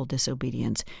her civil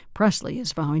disobedience. Presley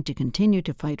is vowing to continue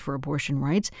to fight for abortion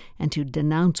rights and to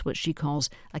denounce what she calls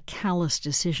a callous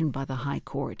decision by the High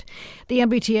Court. The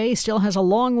MBTA still has a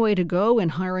long way to go in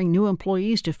hiring new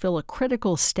employees to fill a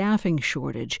critical staffing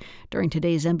shortage. During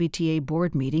today's MBTA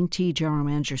board meeting, T General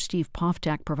Manager Steve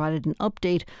Poftak provided an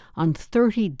update on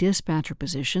 30 dispatcher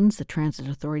positions the Transit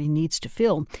Authority needs to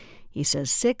fill. He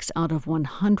says 6 out of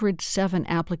 107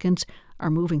 applicants are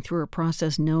moving through a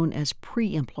process known as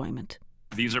pre-employment.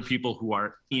 These are people who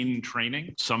are in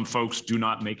training. Some folks do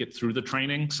not make it through the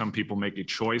training. Some people make a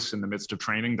choice in the midst of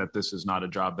training that this is not a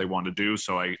job they want to do.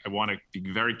 So I want to be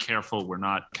very careful. We're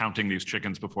not counting these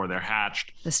chickens before they're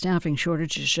hatched. The staffing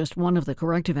shortage is just one of the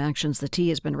corrective actions the T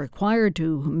has been required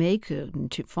to make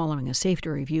following a safety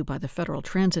review by the Federal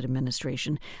Transit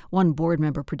Administration. One board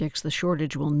member predicts the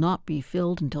shortage will not be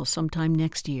filled until sometime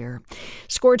next year.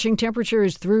 Scorching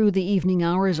temperatures through the evening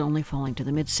hours, only falling to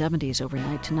the mid-70s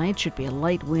overnight tonight. Should be a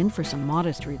light wind for some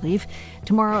modest relief.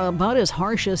 Tomorrow, about as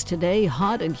harsh as today,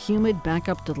 hot and humid, back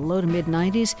up to the low to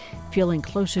mid-90s, feeling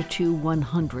closer to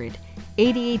 100.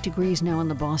 88 degrees now in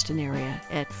the Boston area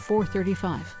at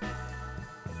 4:35.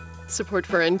 Support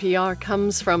for NPR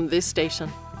comes from this station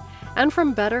and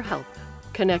from BetterHelp,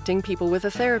 connecting people with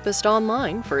a therapist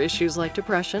online for issues like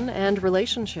depression and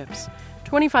relationships.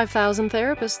 25,000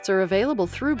 therapists are available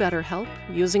through BetterHelp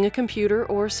using a computer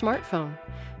or smartphone.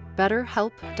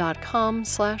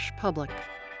 BetterHelp.com/public.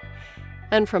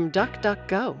 And from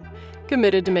DuckDuckGo,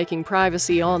 committed to making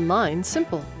privacy online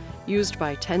simple. Used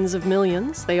by tens of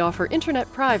millions, they offer internet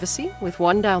privacy with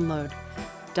one download.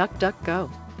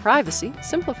 DuckDuckGo. Privacy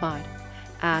simplified.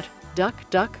 At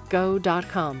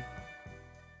DuckDuckGo.com.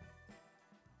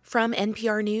 From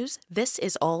NPR News, this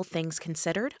is All Things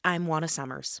Considered. I'm Juana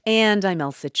Summers. And I'm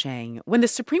Elsa Chang. When the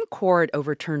Supreme Court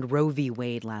overturned Roe v.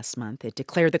 Wade last month, it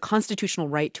declared the constitutional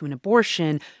right to an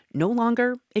abortion no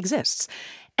longer exists.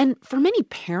 And for many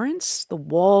parents, the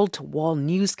wall-to-wall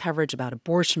news coverage about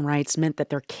abortion rights meant that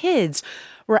their kids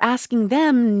were asking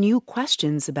them new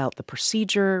questions about the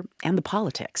procedure and the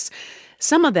politics.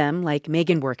 Some of them, like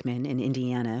Megan Workman in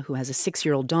Indiana, who has a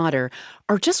 6-year-old daughter,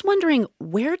 are just wondering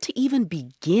where to even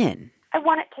begin. I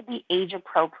want it to be age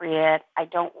appropriate. I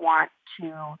don't want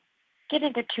to get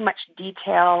into too much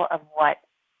detail of what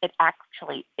it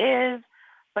actually is,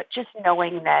 but just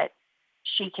knowing that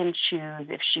she can choose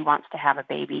if she wants to have a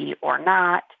baby or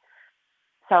not.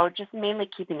 So just mainly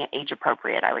keeping it age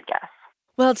appropriate, I would guess.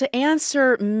 Well, to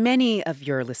answer many of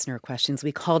your listener questions,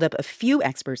 we called up a few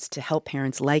experts to help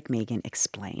parents like Megan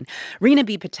explain. Reena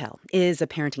B. Patel is a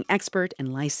parenting expert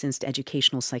and licensed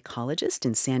educational psychologist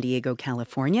in San Diego,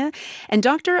 California. And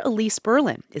Dr. Elise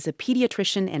Berlin is a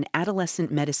pediatrician and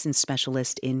adolescent medicine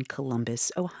specialist in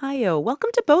Columbus, Ohio.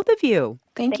 Welcome to both of you.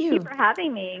 Thank you for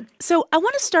having me. So I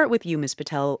want to start with you, Ms.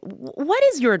 Patel. What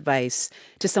is your advice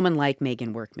to someone like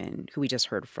Megan Workman, who we just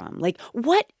heard from? Like,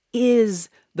 what is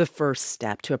the first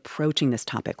step to approaching this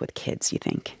topic with kids, you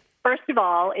think? First of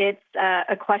all, it's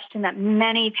a question that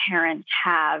many parents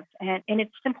have, and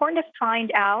it's important to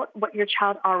find out what your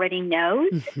child already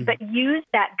knows, but use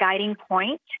that guiding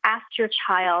point. Ask your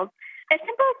child as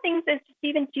simple things as just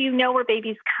even, do you know where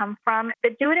babies come from?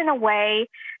 But do it in a way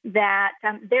that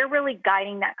they're really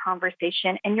guiding that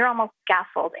conversation, and you're almost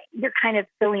scaffolding. You're kind of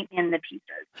filling in the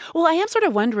pieces. Well, I am sort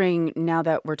of wondering, now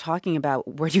that we're talking about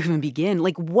where do you even begin,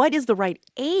 like what is the right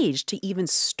age to even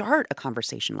start a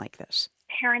conversation like this?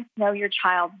 Parents know your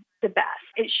child the best.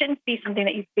 It shouldn't be something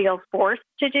that you feel forced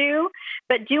to do,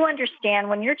 but do understand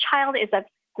when your child is of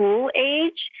school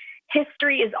age,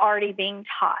 history is already being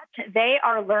taught. They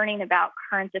are learning about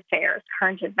current affairs,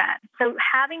 current events. So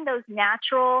having those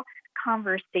natural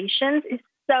conversations is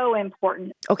so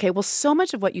important. Okay, well, so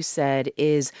much of what you said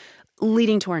is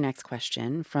leading to our next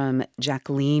question from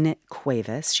Jacqueline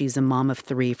Cuevas. She's a mom of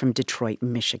 3 from Detroit,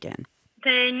 Michigan. The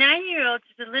 9-year-old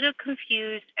is a little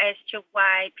confused as to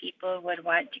why people would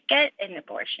want to get an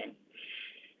abortion.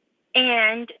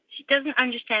 And she doesn't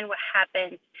understand what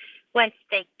happens once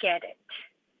they get it.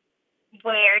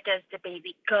 Where does the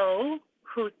baby go?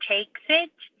 Who takes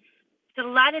it? There's a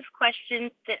lot of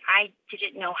questions that I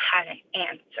didn't know how to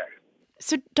answer.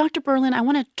 So, Dr. Berlin, I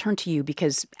want to turn to you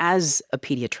because as a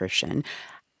pediatrician,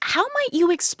 how might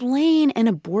you explain an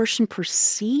abortion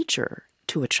procedure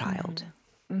to a child?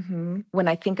 When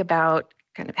I think about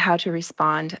kind of how to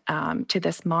respond to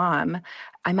this mom,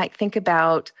 I might think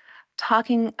about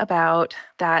talking about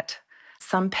that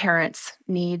some parents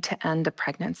need to end a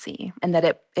pregnancy and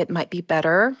that it might be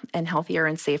better and healthier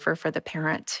and safer for the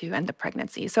parent to end the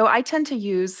pregnancy. So I tend to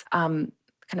use kind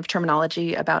kind of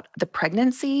terminology about the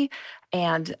pregnancy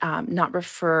and not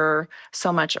refer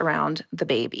so much around the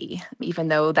baby, even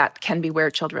though that can be where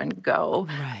children go.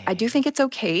 Right. I do think it's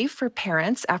okay for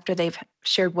parents, after they've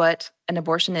shared what an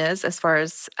abortion is, as far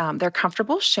as they're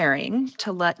comfortable sharing,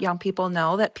 to let young people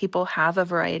know that people have a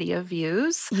variety of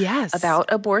views Yes.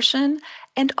 about abortion.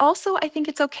 And also, I think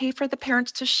it's okay for the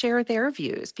parents to share their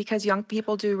views, because young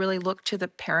people do really look to the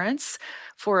parents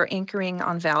for anchoring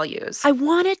on values. I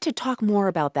wanted to talk more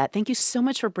about that. Thank you so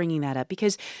much for bringing that up,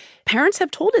 because parents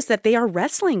have told us that they are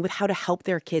wrestling with how to help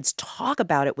their kids talk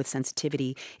about it with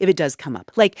sensitivity if it does come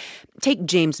up. Like, take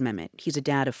James Memmott. He's a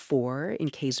dad of 4 in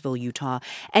Kaysville, Utah,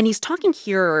 and he's talking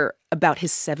here about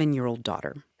his 7-year-old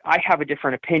daughter. I have a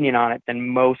different opinion on it than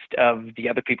most of the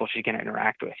other people she's going to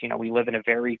interact with. You know, we live in a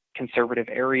very conservative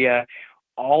area.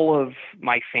 All of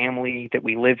my family that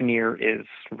we live near is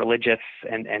religious,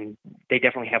 and they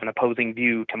definitely have an opposing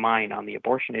view to mine on the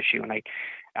abortion issue. And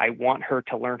I want her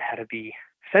to learn how to be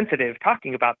sensitive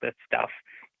talking about this stuff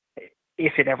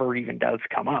if it ever even does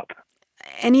come up.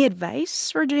 Any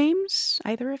advice for James,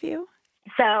 either of you?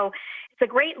 So it's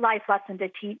a great life lesson to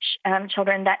teach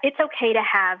children that it's okay to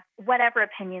have whatever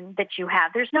opinion that you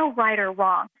have. There's no right or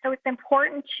wrong. So it's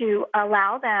important to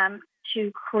allow them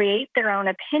to create their own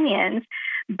opinions,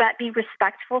 but be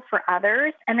respectful for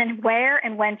others, and then where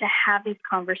and when to have these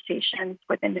conversations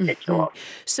with individuals.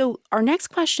 So our next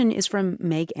question is from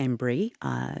Meg Embry.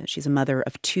 She's a mother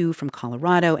of 2 from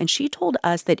Colorado, and she told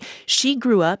us that she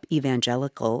grew up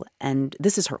evangelical, and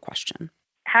this is her question.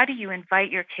 How do you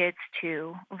invite your kids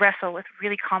to wrestle with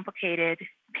really complicated,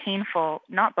 painful,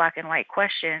 not black and white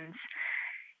questions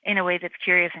in a way that's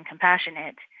curious and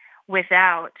compassionate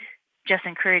without just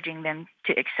encouraging them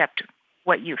to accept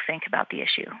what you think about the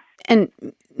issue? And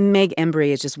Meg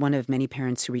Embry is just one of many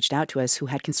parents who reached out to us who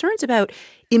had concerns about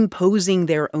imposing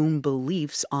their own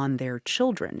beliefs on their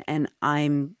children. And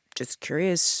I'm just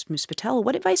curious, Ms. Patel,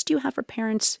 what advice do you have for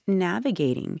parents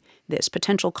navigating this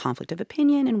potential conflict of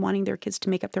opinion and wanting their kids to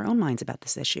make up their own minds about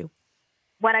this issue?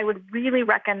 What I would really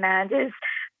recommend is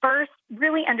first,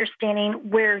 really understanding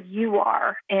where you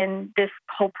are in this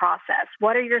whole process.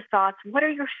 What are your thoughts? What are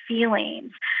your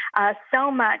feelings? So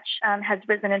much has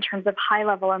risen in terms of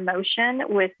high-level emotion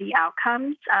with the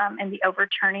outcomes and the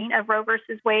overturning of Roe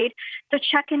versus Wade. So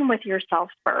check in with yourself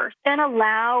first. Then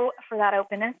allow for that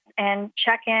openness and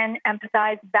check in,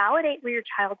 empathize, validate what your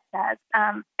child says.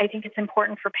 I think it's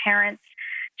important for parents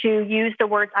to use the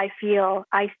words I feel,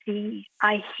 I see,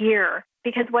 I hear.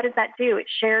 Because what does that do? It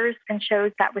shares and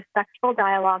shows that respectful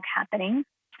dialogue happening,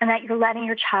 and that you're letting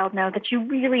your child know that you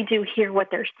really do hear what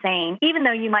they're saying, even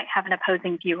though you might have an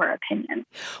opposing view or opinion.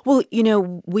 Well, you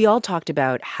know, we all talked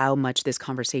about how much this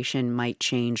conversation might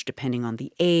change depending on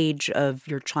the age of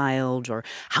your child or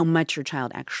how much your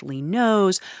child actually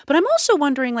knows. But I'm also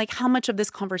wondering, like, how much of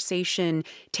this conversation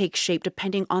takes shape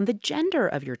depending on the gender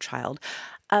of your child.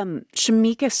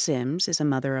 Shamika Sims is a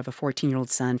mother of a 14-year-old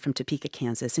son from Topeka,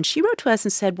 Kansas, and she wrote to us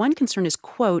and said one concern is,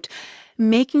 quote,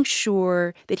 making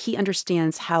sure that he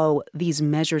understands how these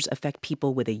measures affect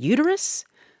people with a uterus,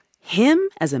 him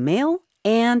as a male,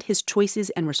 and his choices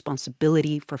and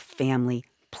responsibility for family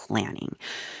planning.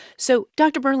 So,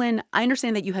 Dr. Berlin, I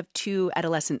understand that you have 2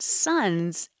 adolescent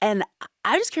sons, and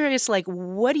I'm just curious, like,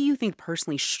 what do you think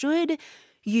personally? Should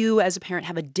you, as a parent,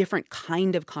 have a different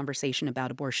kind of conversation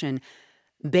about abortion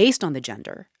based on the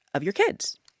gender of your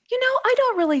kids? You know, I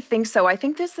don't really think so. I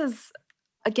think this is,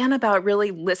 again, about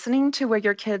really listening to where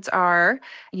your kids are.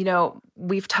 You know,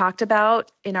 we've talked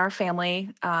about in our family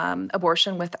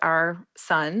abortion with our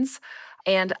sons.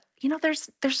 And, you know, there's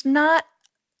not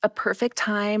a perfect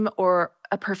time or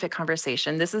a perfect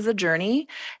conversation. This is a journey.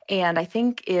 And I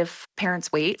think if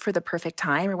parents wait for the perfect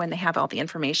time or when they have all the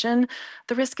information,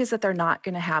 the risk is that they're not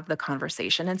going to have the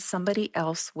conversation and somebody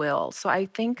else will. So I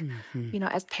think, you know,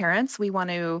 as parents, we want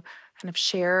to kind of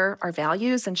share our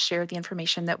values and share the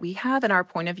information that we have and our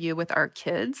point of view with our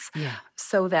kids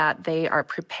so that they are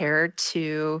prepared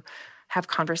to have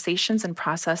conversations and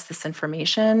process this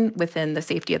information within the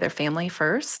safety of their family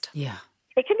first. Yeah.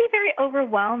 It can be very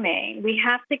overwhelming. We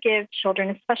have to give children,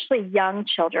 especially young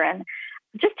children,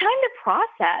 just time to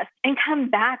process and come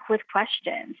back with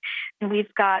questions. And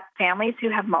we've got families who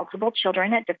have multiple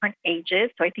children at different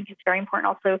ages. So I think it's very important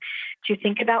also to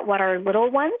think about what our little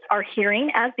ones are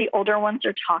hearing as the older ones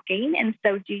are talking. And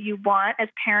so do you want, as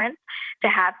parents, to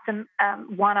have some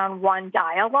one-on-one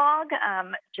dialogue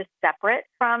just separate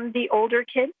from the older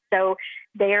kids so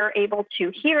they're able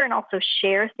to hear and also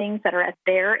share things that are at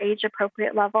their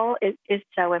age-appropriate level is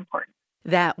so important.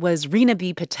 That was Reena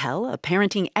B. Patel, a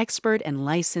parenting expert and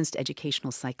licensed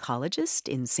educational psychologist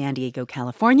in San Diego,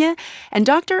 California, and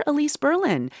Dr. Elise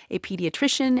Berlin, a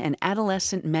pediatrician and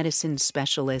adolescent medicine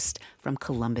specialist from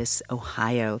Columbus,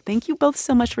 Ohio. Thank you both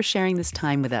so much for sharing this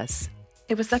time with us.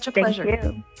 It was such a pleasure. Thank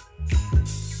you.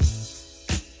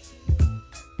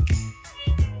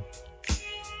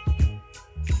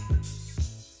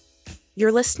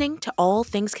 You're listening to All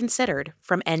Things Considered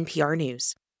from NPR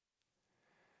News.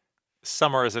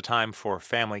 Summer is a time for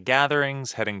family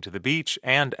gatherings, heading to the beach,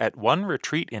 and at one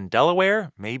retreat in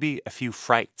Delaware, maybe a few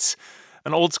frights.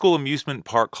 An old-school amusement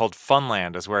park called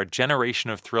Funland is where a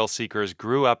generation of thrill-seekers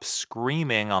grew up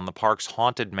screaming on the park's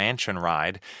Haunted Mansion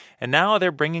ride, and now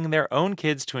they're bringing their own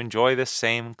kids to enjoy the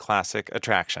same classic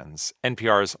attractions.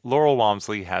 NPR's Laurel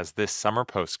Walmsley has this summer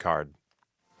postcard.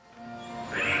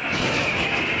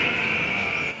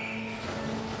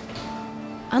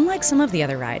 Unlike some of the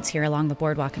other rides here along the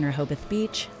boardwalk in Rehoboth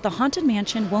Beach, the Haunted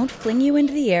Mansion won't fling you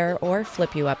into the air or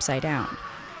flip you upside down.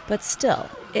 But still,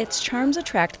 its charms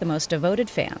attract the most devoted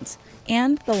fans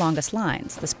and the longest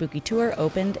lines. The spooky tour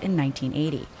opened in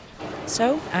 1980.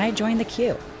 So I joined the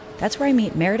queue. That's where I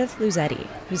meet Meredith Luzetti,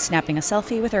 who's snapping a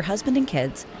selfie with her husband and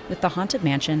kids with the Haunted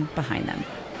Mansion behind them.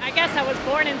 I guess I was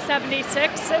born in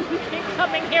 76 and been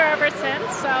coming here ever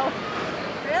since, so...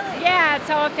 Really? Yeah, it's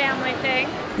all a family thing.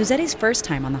 Luzetti's first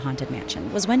time on the Haunted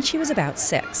Mansion was when she was about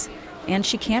 6, and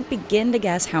she can't begin to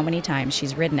guess how many times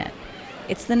she's ridden it.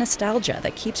 It's the nostalgia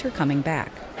that keeps her coming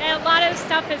back. And a lot of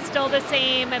stuff is still the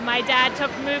same, and my dad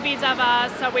took movies of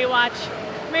us, so we watch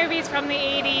movies from the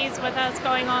 80s with us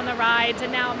going on the rides,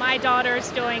 and now my daughter's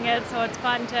doing it, so it's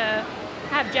fun to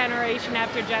have generation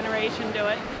after generation do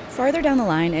it. Farther down the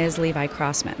line is Levi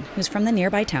Crossman, who's from the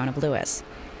nearby town of Lewis.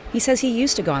 He says he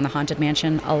used to go on the Haunted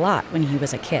Mansion a lot when he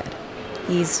was a kid.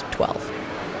 He's 12.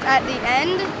 At the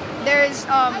end, there's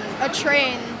a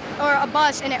train or a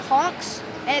bus, and it honks,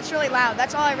 and it's really loud.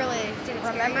 That's all I really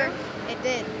remember. It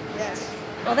did, yes.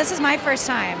 Well, this is my first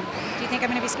time. Do you think I'm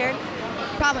going to be scared?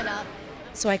 Probably not.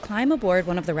 So I climb aboard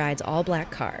one of the ride's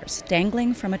all-black cars,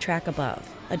 dangling from a track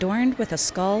above, adorned with a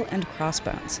skull and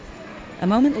crossbones. A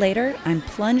moment later, I'm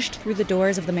plunged through the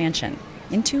doors of the mansion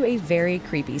into a very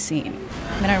creepy scene.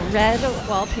 I'm in a red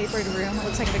wallpapered room. It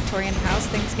looks like a Victorian house.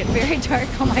 Things get very dark.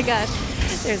 Oh my gosh.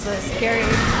 There's a scary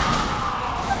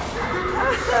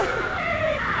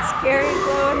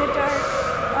glow-in-the-dark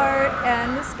art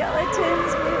and the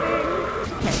skeletons moving.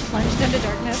 Okay, plunged into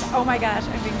darkness. Oh my gosh,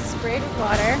 I'm being sprayed with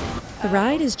water. The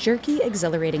ride is jerky,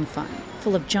 exhilarating fun,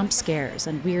 full of jump scares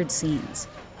and weird scenes.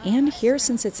 And here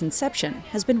since its inception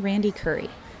has been Randy Curry,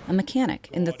 a mechanic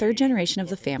in the third generation of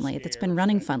the family that's been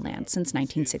running Funland since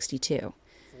 1962.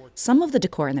 Some of the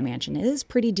decor in the mansion is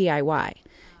pretty DIY.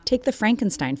 Take the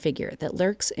Frankenstein figure that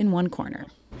lurks in one corner.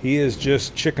 He is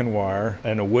just chicken wire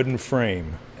and a wooden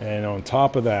frame. And on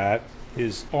top of that,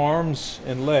 his arms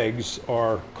and legs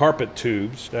are carpet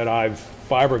tubes that I've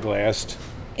fiberglassed.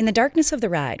 In the darkness of the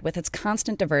ride, with its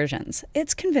constant diversions,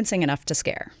 it's convincing enough to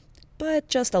scare. But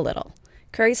just a little.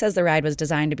 Curry says the ride was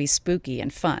designed to be spooky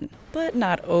and fun, but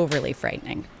not overly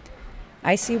frightening.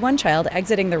 I see one child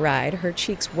exiting the ride, her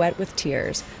cheeks wet with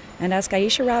tears, and ask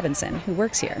Aisha Robinson, who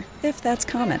works here, if that's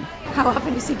common. How often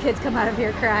do you see kids come out of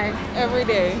here crying? Every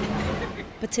day.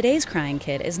 But today's crying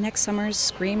kid is next summer's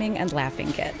screaming and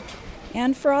laughing kid.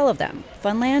 And for all of them,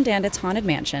 Funland and its Haunted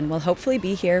Mansion will hopefully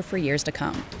be here for years to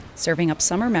come, serving up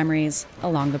summer memories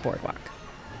along the boardwalk.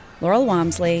 Laurel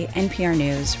Walmsley, NPR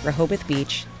News, Rehoboth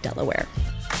Beach, Delaware.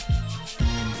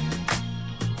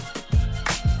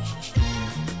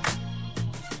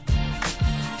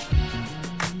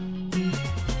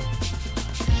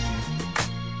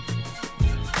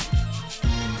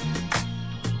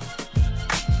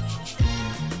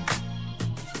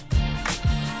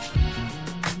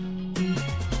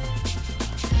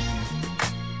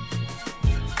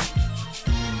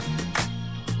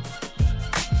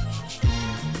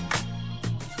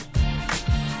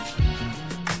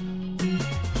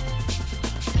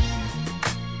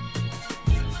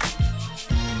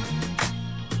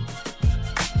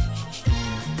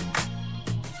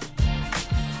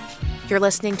 You're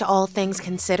listening to All Things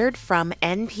Considered from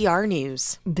NPR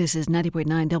News. This is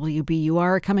 90.9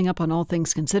 WBUR. Coming up on All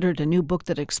Things Considered, a new book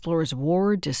that explores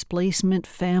war, displacement,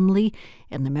 family,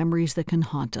 and the memories that can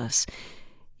haunt us.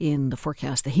 In the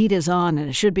forecast, the heat is on, and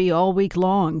it should be all week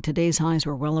long. Today's highs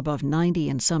were well above 90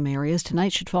 in some areas.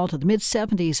 Tonight should fall to the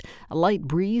mid-70s, a light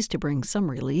breeze to bring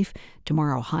some relief.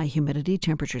 Tomorrow, high humidity,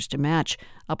 temperatures to match,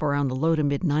 up around the low to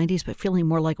mid-90s, but feeling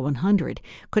more like 100.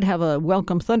 Could have a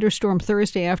welcome thunderstorm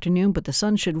Thursday afternoon, but the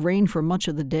sun should reign for much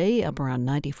of the day, up around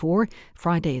 94.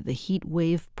 Friday, the heat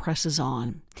wave presses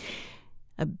on.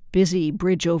 A busy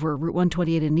bridge over Route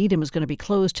 128 in Needham is going to be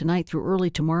closed tonight through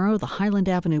early tomorrow. The Highland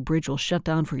Avenue Bridge will shut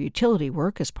down for utility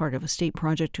work as part of a state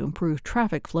project to improve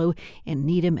traffic flow in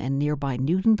Needham and nearby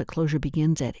Newton. The closure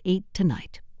begins at 8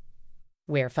 tonight.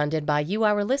 We're funded by you,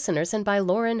 our listeners, and by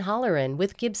Lauren Holleran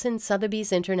with Gibson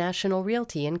Sotheby's International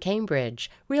Realty in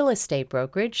Cambridge, real estate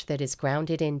brokerage that is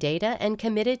grounded in data and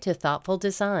committed to thoughtful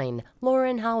design.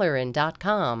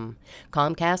 LaurenHolleran.com.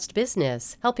 Comcast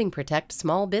Business, helping protect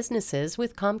small businesses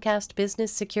with Comcast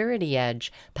Business Security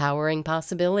Edge, powering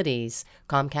possibilities.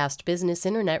 Comcast Business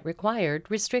Internet required,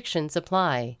 restrictions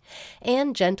apply.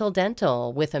 And Gentle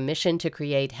Dental, with a mission to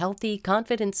create healthy,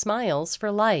 confident smiles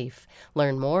for life.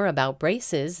 Learn more about braces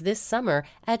this summer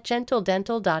at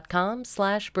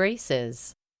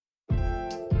gentledental.com/braces.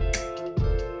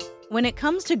 When it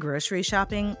comes to grocery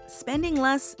shopping, spending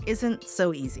less isn't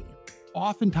so easy.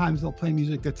 Oftentimes they'll play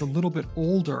music that's a little bit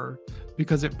older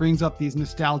because it brings up these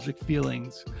nostalgic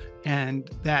feelings, and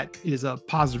that is a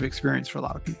positive experience for a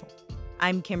lot of people.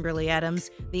 I'm Kimberly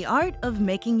Adams, the art of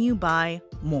making you buy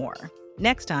more.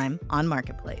 Next time on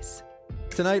Marketplace.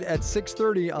 Tonight at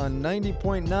 6:30 on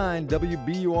 90.9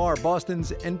 WBUR,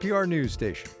 Boston's NPR news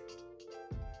station.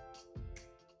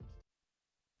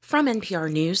 From NPR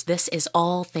News, this is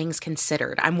All Things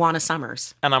Considered. I'm Juana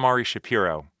Summers. And I'm Ari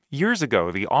Shapiro. Years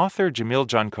ago, the author Jamil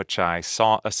Jankochai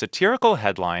saw a satirical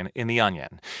headline in The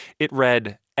Onion. It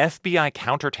read, FBI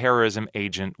counterterrorism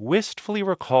agent wistfully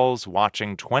recalls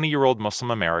watching 20-year-old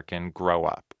Muslim American grow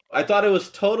up. I thought it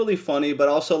was totally funny, but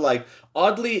also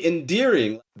oddly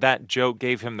endearing. That joke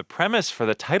gave him the premise for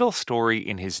the title story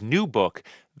in his new book,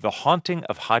 The Haunting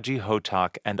of Haji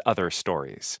Hotak and Other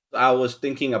Stories. I was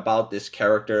thinking about this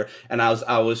character, and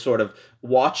I was sort of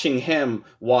watching him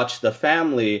watch the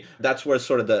family. That's where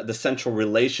sort of the central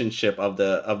relationship of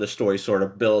the story sort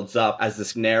of builds up as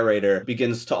this narrator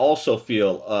begins to also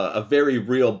feel a very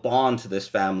real bond to this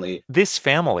family. This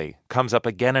family comes up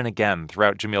again and again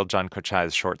throughout Jamil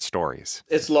Jankochai's short stories.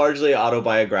 It's largely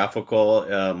autobiographical.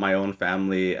 My own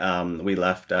family, we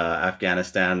left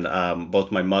Afghanistan.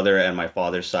 Both my mother and my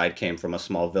father's side came from a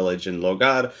small village in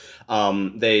Logar.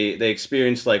 They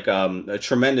experienced a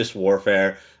tremendous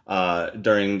warfare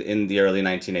in the early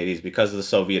 1980s because of the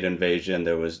Soviet invasion.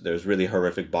 There was really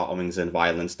horrific bombings and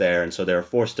violence there, and so they were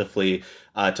forced to flee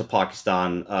to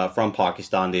Pakistan. From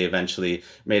Pakistan, they eventually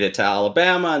made it to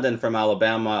Alabama, and then from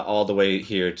Alabama all the way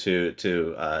here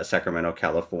to Sacramento,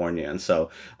 California. And so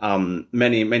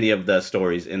many of the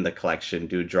stories in the collection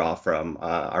do draw from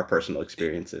our personal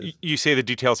experiences. You say the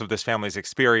details of this family's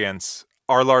experience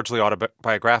are largely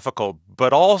autobiographical,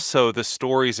 but also the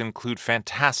stories include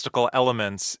fantastical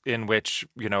elements in which,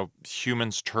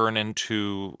 humans turn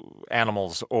into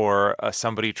animals or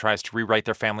somebody tries to rewrite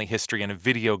their family history in a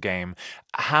video game.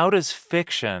 How does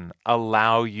fiction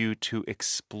allow you to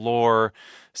explore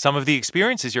some of the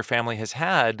experiences your family has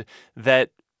had that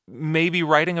maybe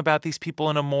writing about these people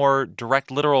in a more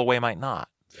direct, literal way might not?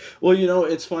 Well,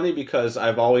 it's funny because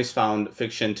I've always found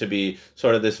fiction to be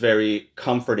sort of this very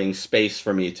comforting space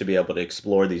for me to be able to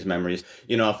explore these memories.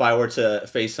 If I were to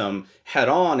face them head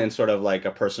on in sort of like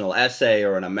a personal essay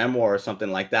or in a memoir or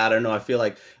something like that, I don't know. I feel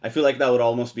like that would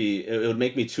almost it would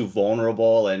make me too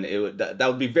vulnerable, and that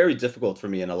would be very difficult for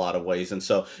me in a lot of ways. And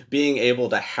so being able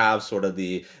to have sort of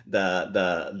the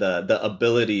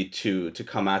ability to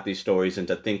come at these stories and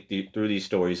to think through these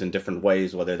stories in different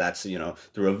ways, whether that's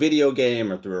through a video game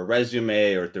or through a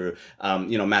resume or through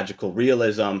magical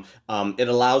realism, it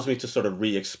allows me to sort of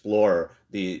re-explore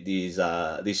these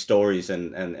stories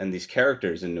and these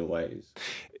characters in new ways.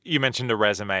 You mentioned a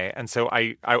resume, and so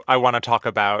I want to talk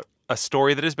about a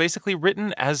story that is basically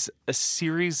written as a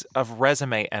series of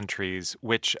resume entries,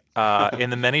 which in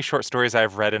the many short stories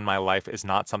I've read in my life is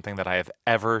not something that I have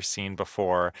ever seen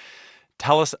before.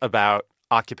 Tell us about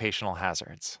Occupational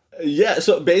Hazards. Yeah,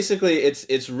 so basically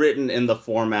it's written in the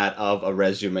format of a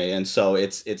resume, and so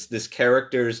it's this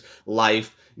character's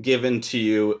life given to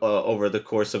you over the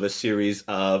course of a series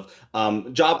of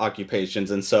job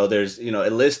occupations. And so there's,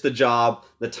 it lists the job,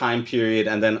 the time period,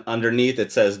 and then underneath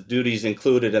it says duties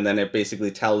included, and then it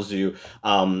basically tells you,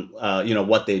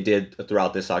 what they did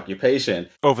throughout this occupation.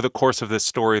 Over the course of this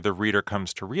story, the reader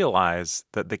comes to realize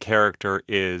that the character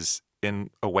is, in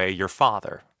a way, your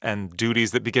father. And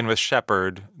duties that begin with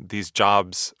shepherd, these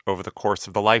jobs over the course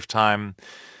of the lifetime,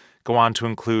 go on to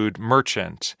include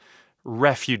merchant,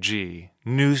 refugee,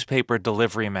 newspaper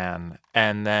delivery man,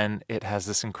 and then it has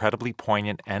this incredibly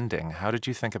poignant ending. How did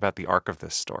you think about the arc of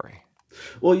this story?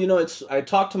 Well, I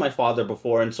talked to my father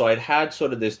before, and so I'd had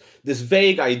sort of this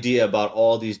vague idea about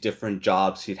all these different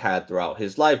jobs he'd had throughout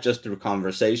his life just through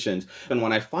conversations. And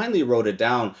when I finally wrote it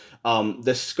down,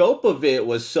 the scope of it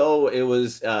was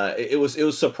it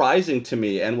was surprising to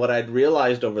me. And what I'd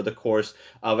realized over the course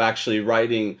of actually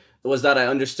writing was that I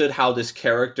understood how this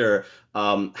character,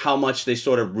 how much they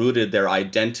sort of rooted their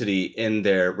identity in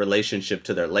their relationship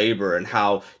to their labor, and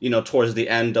how, towards the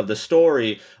end of the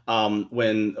story,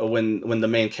 when the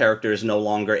main character is no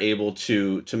longer able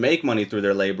to make money through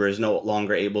their labor, is no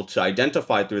longer able to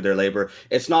identify through their labor,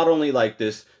 it's not only like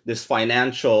this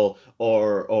financial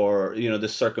or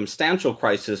this circumstantial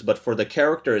crisis, but for the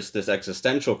character it's this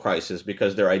existential crisis,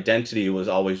 because their identity was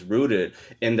always rooted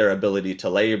in their ability to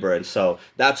labor. And so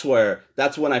that's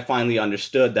when I finally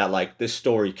understood that, like, this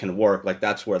story can work. Like,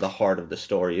 that's where the heart of the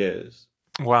story is.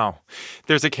 Wow.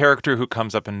 There's a character who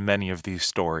comes up in many of these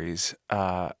stories,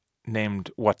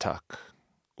 named Watak.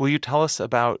 Will you tell us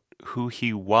about who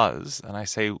he was? And I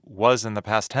say was in the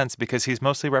past tense because he's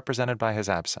mostly represented by his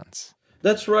absence.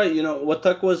 That's right.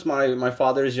 Watak was my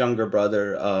father's younger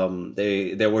brother.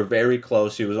 They were very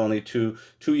close. He was only two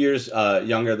years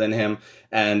younger than him,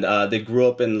 and they grew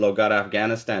up in Logar,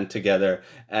 Afghanistan together.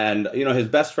 And his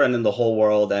best friend in the whole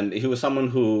world. And he was someone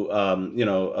who,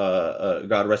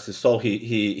 God rest his soul,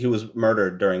 he was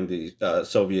murdered during the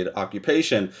Soviet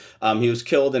occupation. He was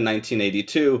killed in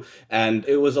 1982, and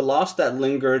it was a loss that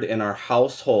lingered in our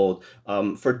household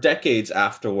for decades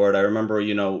afterward. I remember,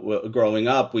 growing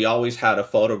up, we always had a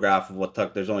photograph of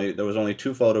Watak. There was only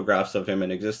 2 photographs of him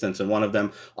in existence, and one of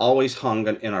them always hung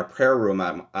in our prayer room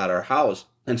at our house.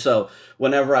 And so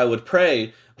whenever I would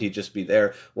pray, he'd just be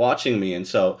there watching me. And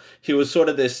so he was sort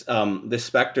of this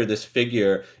specter, this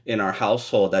figure in our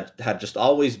household that had just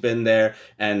always been there.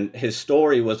 And his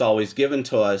story was always given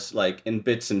to us like in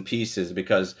bits and pieces,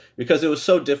 because it was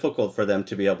so difficult for them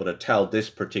to be able to tell this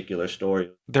particular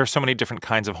story. There are so many different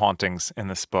kinds of hauntings in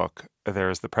this book.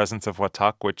 There's the presence of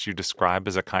Watak, which you describe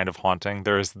as a kind of haunting.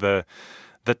 There's the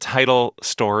title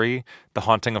story, The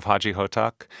Haunting of Haji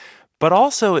Hotak. But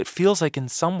also it feels like in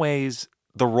some ways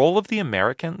the role of the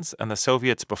Americans and the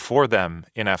Soviets before them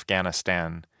in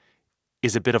Afghanistan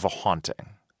is a bit of a haunting.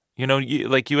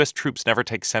 Like U.S. troops never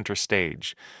take center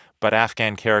stage, but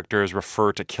Afghan characters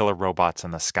refer to killer robots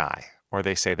in the sky, or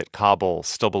they say that Kabul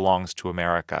still belongs to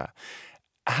America.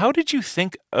 How did you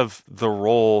think of the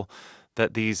role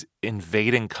that these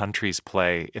invading countries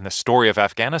play in the story of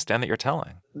Afghanistan that you're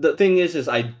telling? The thing is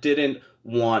I didn't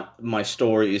want my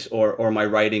stories or my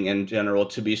writing in general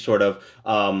to be sort of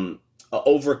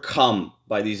overcome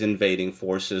by these invading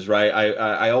forces, right?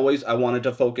 I wanted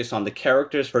to focus on the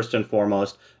characters first and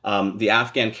foremost. The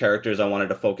Afghan characters, I wanted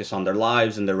to focus on their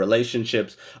lives and their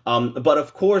relationships. But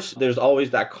of course, there's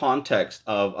always that context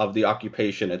of the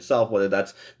occupation itself, whether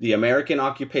that's the American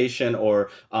occupation or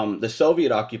the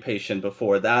Soviet occupation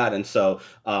before that. And so,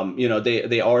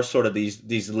 they are sort of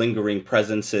these lingering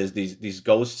presences, these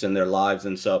ghosts in their lives.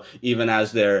 And so even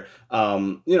as they're,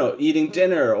 eating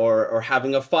dinner or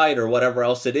having a fight or whatever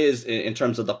else it is in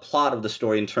terms of the plot of the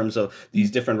story, in terms of these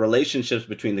different relationships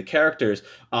between the characters,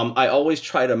 I always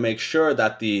try to make sure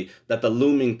that the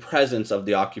looming presence of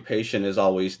the occupation is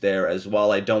always there as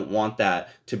well. I don't want that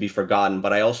to be forgotten,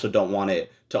 but I also don't want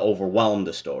it to overwhelm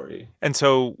the story. And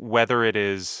so whether it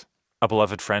is a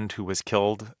beloved friend who was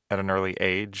killed at an early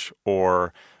age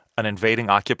or an invading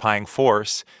occupying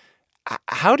force,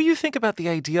 how do you think about the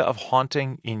idea of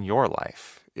haunting in your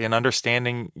life, in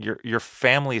understanding your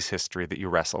family's history that you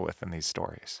wrestle with in these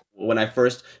stories? When I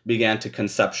first began to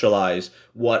conceptualize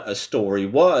what a story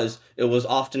was, it was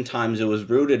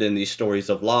rooted in these stories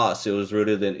of loss. It was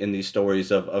rooted in these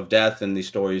stories of death and these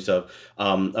stories of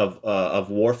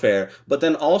warfare. But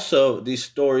then also these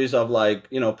stories of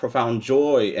profound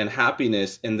joy and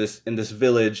happiness in this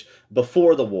village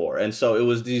before the war. And so it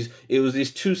was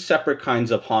these 2 separate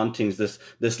kinds of hauntings,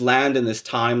 this land and this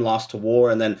time lost to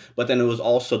war, but then it was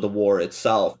also the war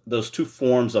itself. Those 2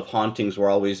 forms of hauntings were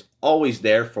always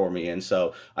there for me. And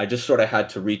so I just sort of had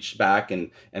to reach back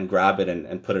and grab it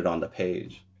and put it on the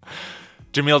page.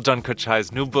 Jamil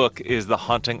Jankuchai's new book is The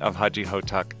Haunting of Haji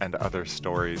Hotak and Other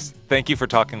Stories. Thank you for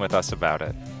talking with us about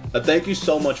it. Thank you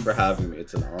so much for having me.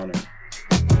 It's an honor.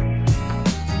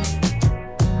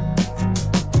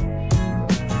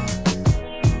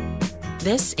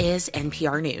 This is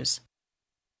NPR News.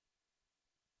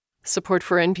 Support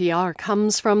for NPR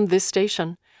comes from this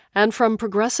station and from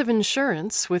Progressive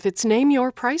Insurance with its Name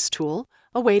Your Price tool,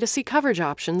 a way to see coverage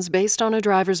options based on a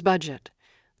driver's budget.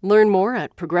 Learn more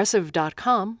at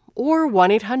progressive.com or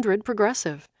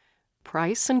 1-800-PROGRESSIVE.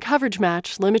 Price and coverage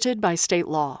match limited by state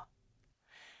law.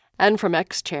 And from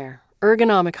X-Chair,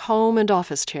 ergonomic home and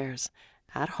office chairs.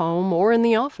 At home or in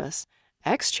the office,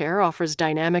 X-Chair offers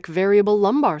dynamic variable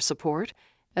lumbar support,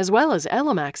 as well as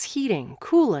Elemax heating,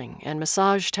 cooling, and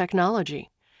massage technology.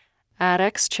 At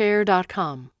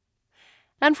xchair.com.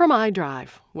 And from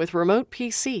iDrive with Remote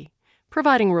PC,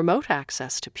 providing remote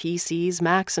access to PCs,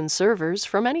 Macs, and servers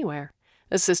from anywhere,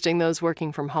 assisting those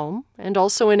working from home and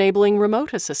also enabling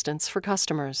remote assistance for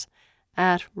customers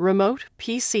at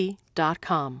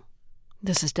remotepc.com.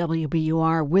 This is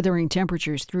WBUR. Withering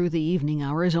temperatures through the evening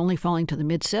hours, only falling to the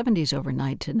mid-70s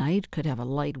overnight tonight. Could have a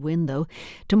light wind, though.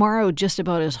 Tomorrow, just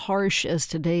about as harsh as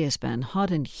today has been. Hot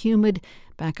and humid,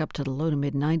 back up to the low to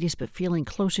mid-90s, but feeling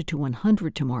closer to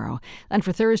 100 tomorrow. And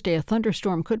for Thursday, a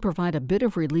thunderstorm could provide a bit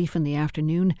of relief in the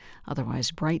afternoon.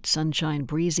 Otherwise, bright sunshine,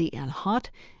 breezy and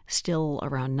hot. Still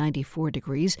around 94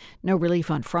 degrees. No relief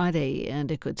on Friday,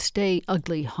 and it could stay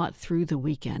ugly hot through the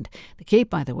weekend. The Cape,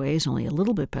 by the way, is only a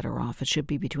little bit better off. It should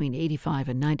be between 85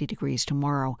 and 90 degrees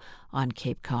tomorrow on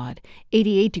Cape Cod.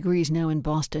 88 degrees now in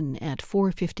Boston at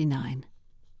 4:59.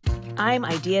 I'm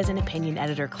Ideas and Opinion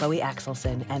Editor Chloe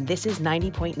Axelson, and this is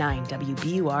 90.9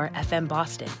 WBUR FM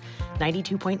Boston,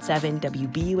 92.7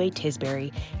 WBUA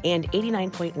Tisbury, and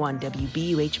 89.1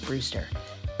 WBUH Brewster.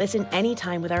 Listen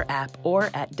anytime with our app or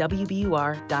at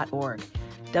WBUR.org.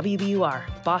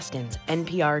 WBUR, Boston's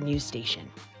NPR news station.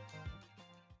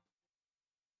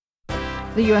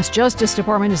 The U.S. Justice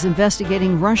Department is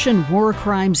investigating Russian war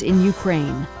crimes in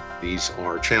Ukraine. These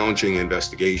are challenging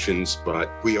investigations,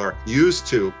 but we are used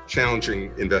to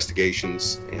challenging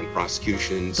investigations and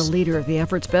prosecutions. The leader of the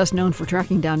effort's best known for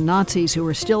tracking down Nazis who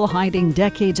are still hiding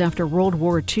decades after World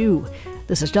War II.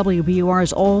 This is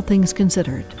WBUR's All Things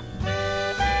Considered.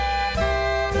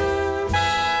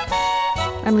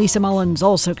 I'm Lisa Mullins.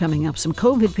 Also coming up, some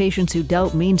COVID patients who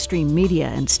doubt mainstream media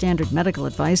and standard medical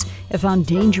advice have found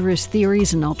dangerous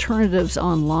theories and alternatives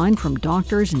online from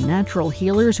doctors and natural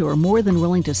healers who are more than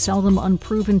willing to sell them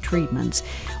unproven treatments.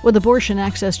 With abortion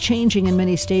access changing in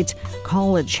many states,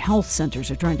 college health centers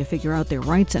are trying to figure out their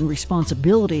rights and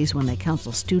responsibilities when they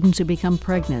counsel students who become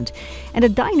pregnant. And a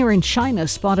diner in China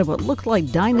spotted what looked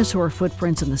like dinosaur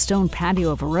footprints in the stone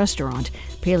patio of a restaurant.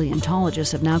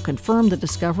 Paleontologists have now confirmed the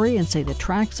discovery and say the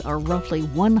tracks are roughly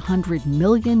 100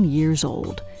 million years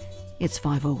old. It's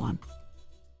 5:01.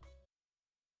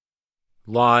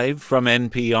 Live from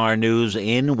NPR News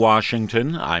in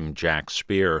Washington, I'm Jack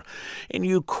Speer. In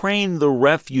Ukraine, the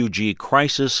refugee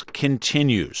crisis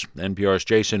continues. NPR's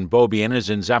Jason Beaubien is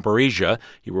in Zaporizhia.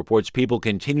 He reports people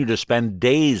continue to spend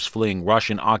days fleeing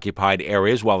Russian-occupied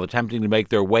areas while attempting to make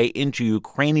their way into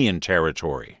Ukrainian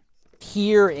territory.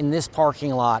 Here in this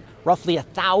parking lot, roughly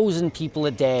 1,000 people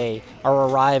a day are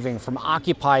arriving from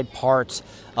occupied parts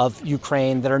of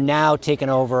Ukraine that are now taken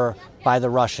over by the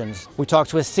Russians. We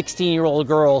talked to a 16-year-old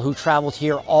girl who traveled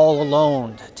here all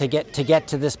alone to get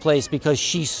to this place because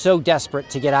she's so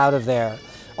desperate to get out of there.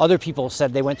 Other people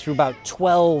said they went through about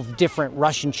 12 different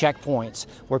Russian checkpoints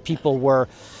where people were,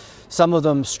 some of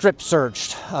them strip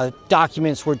searched,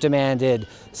 documents were demanded.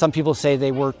 Some people say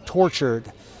they were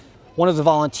tortured. One of the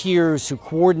volunteers who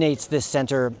coordinates this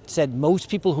center said most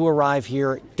people who arrive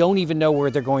here don't even know where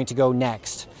they're going to go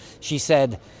next. She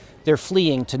said they're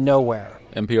fleeing to nowhere.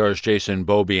 NPR's Jason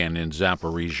Beaubien in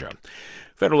Zaporizhia.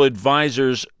 Federal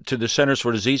advisors to the Centers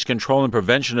for Disease Control and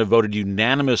Prevention have voted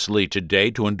unanimously today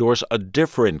to endorse a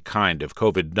different kind of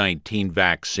COVID-19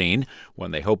 vaccine,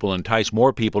 one they hope will entice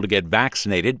more people to get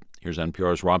vaccinated. Here's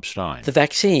NPR's Rob Stein. The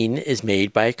vaccine is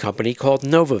made by a company called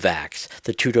Novavax.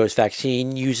 The two-dose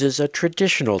vaccine uses a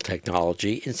traditional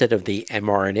technology instead of the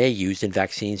mRNA used in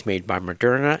vaccines made by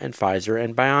Moderna and Pfizer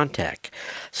and BioNTech.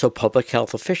 So public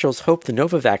health officials hope the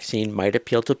Novavax might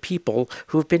appeal to people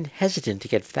who have been hesitant to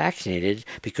get vaccinated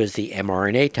because the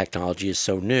mRNA technology is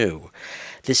so new.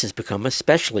 This has become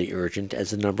especially urgent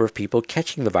as the number of people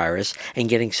catching the virus and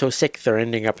getting so sick they're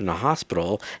ending up in the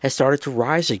hospital has started to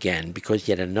rise again because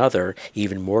yet another,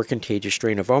 even more contagious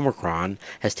strain of Omicron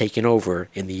has taken over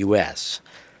in the U.S.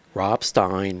 Rob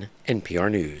Stein,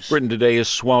 NPR News. Britain today is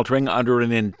sweltering under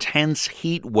an intense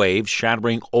heat wave,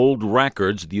 shattering old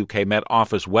records. The UK Met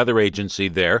Office weather agency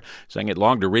there saying it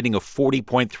logged a reading of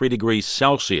 40.3 degrees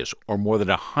Celsius, or more than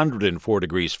 104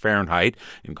 degrees Fahrenheit.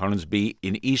 In Coningsby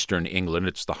in eastern England,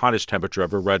 it's the hottest temperature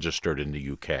ever registered in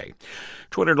the UK.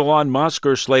 Twitter and Elon Musk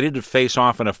are slated to face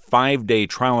off in a 5-day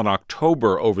trial in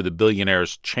October over the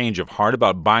billionaire's change of heart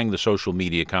about buying the social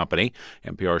media company.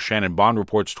 NPR's Shannon Bond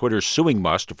reports Twitter's suing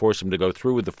Musk to force him to go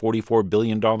through with the $44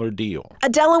 billion deal. A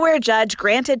Delaware judge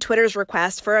granted Twitter's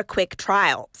request for a quick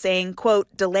trial, saying, quote,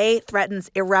 delay threatens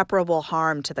irreparable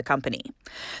harm to the company.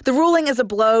 The ruling is a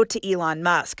blow to Elon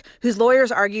Musk, whose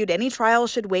lawyers argued any trial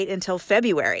should wait until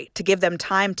February to give them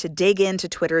time to dig into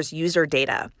Twitter's user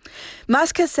data.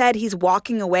 Musk has said he's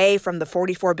walking away from the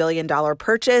 $44 billion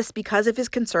purchase because of his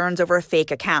concerns over fake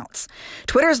accounts.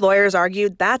 Twitter's lawyers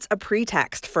argued that's a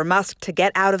pretext for Musk to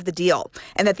get out of the deal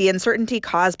and that the uncertainty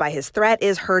caused by his threat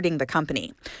is hurting the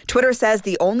company. Twitter says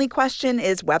the only question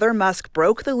is whether Musk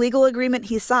broke the legal agreement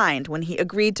he signed when he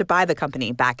agreed to buy the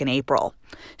company back in April.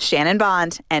 Shannon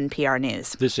Bond, NPR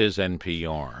News. This is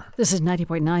NPR. This is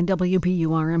 90.9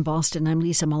 WBUR in Boston. I'm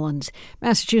Lisa Mullins.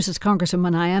 Massachusetts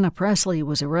Congresswoman Ayanna Pressley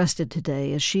was arrested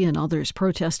today as she and others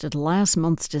protested last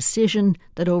month's decision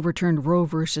that overturned Roe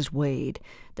v. Wade.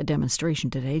 The demonstration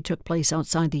today took place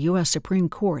outside the U.S. Supreme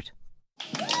Court.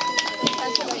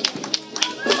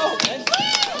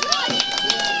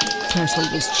 Pressley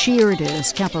was cheered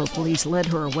as Capitol Police led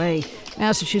her away.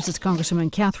 Massachusetts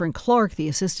Congresswoman Catherine Clark, the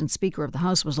Assistant Speaker of the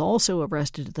House, was also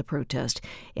arrested at the protest.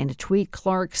 In a tweet,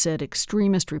 Clark said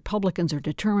extremist Republicans are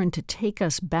determined to take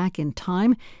us back in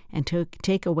time and to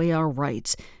take away our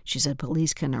rights. She said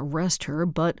police can arrest her,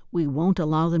 but we won't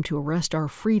allow them to arrest our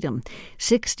freedom.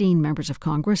 16 members of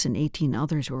Congress and 18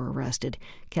 others were arrested.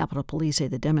 Capitol Police say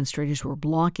the demonstrators were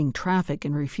blocking traffic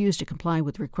and refused to comply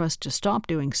with requests to stop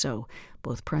doing so.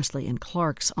 Both Pressley and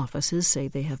Clark's offices say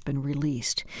they have been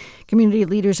released. Community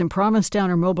leaders in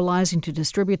Provincetown are mobilizing to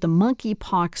distribute the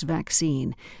monkeypox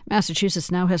vaccine.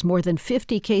 Massachusetts now has more than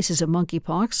 50 cases of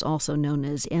monkeypox, also known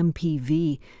as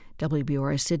MPV.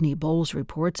 WBUR's Sydney Bowles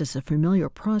reports it's a familiar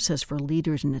process for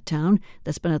leaders in a town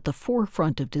that's been at the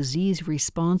forefront of disease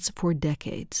response for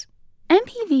decades.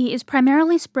 MPV is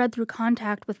primarily spread through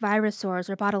contact with virus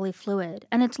sores or bodily fluid,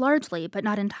 and it's largely, but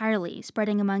not entirely,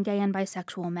 spreading among gay and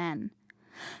bisexual men.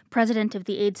 President of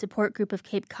the AIDS Support Group of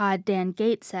Cape Cod, Dan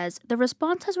Gates, says the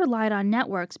response has relied on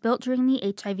networks built during the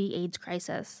HIV/AIDS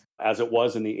crisis. As it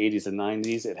was in the 80s and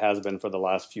 90s, it has been for the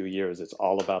last few years. It's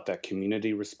all about that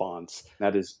community response.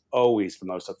 That is always the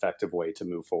most effective way to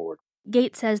move forward.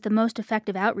 Gates says the most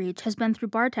effective outreach has been through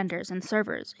bartenders and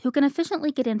servers, who can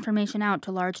efficiently get information out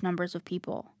to large numbers of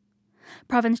people.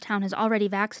 Provincetown has already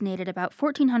vaccinated about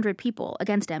 1,400 people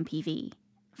against MPV.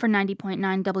 For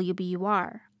 90.9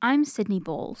 WBUR, I'm Sydney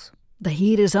Bowles. The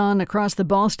heat is on across the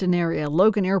Boston area.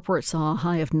 Logan Airport saw a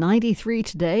high of 93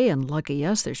 today, and lucky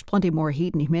us, there's plenty more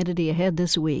heat and humidity ahead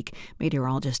this week.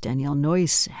 Meteorologist Danielle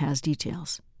Noyce has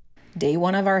details. Day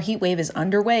one of our heat wave is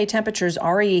underway. Temperatures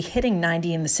already hitting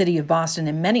 90 in the city of Boston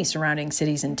and many surrounding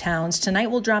cities and towns.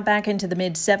 Tonight we'll drop back into the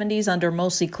mid-70s under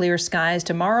mostly clear skies.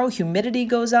 Tomorrow, humidity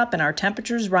goes up and our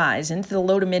temperatures rise into the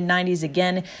low to mid-90s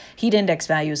again. Heat index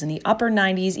values in the upper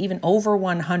 90s, even over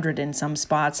 100 in some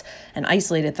spots. An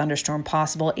isolated thunderstorm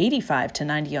possible, 85 to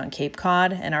 90 on Cape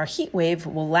Cod. And our heat wave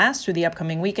will last through the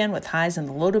upcoming weekend with highs in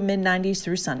the low to mid-90s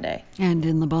through Sunday. And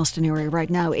in the Boston area right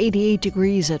now, 88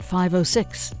 degrees at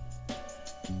 5:06.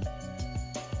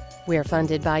 We're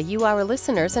funded by you, our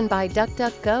listeners, and by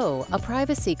DuckDuckGo, a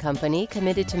privacy company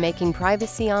committed to making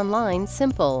privacy online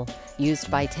simple.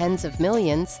 Used by tens of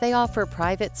millions, they offer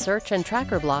private search and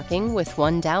tracker blocking with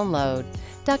one download.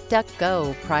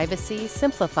 DuckDuckGo, privacy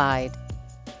simplified.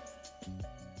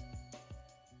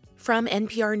 From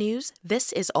NPR News,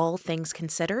 this is All Things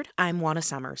Considered. I'm Juana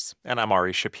Summers. And I'm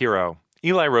Ari Shapiro.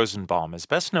 Eli Rosenbaum is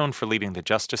best known for leading the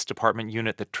Justice Department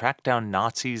unit that tracked down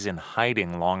Nazis in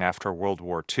hiding long after World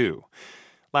War II.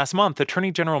 Last month, Attorney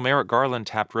General Merrick Garland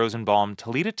tapped Rosenbaum to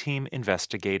lead a team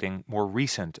investigating more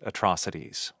recent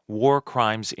atrocities, war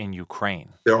crimes in Ukraine.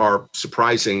 There are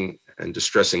surprising and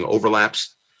distressing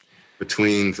overlaps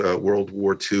between the World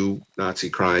War II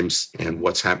Nazi crimes and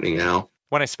what's happening now.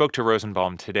 When I spoke to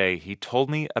Rosenbaum today, he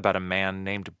told me about a man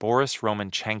named Boris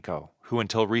Romanchenko, who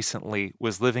until recently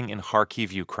was living in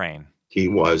Kharkiv, Ukraine. He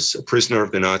was a prisoner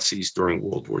of the Nazis during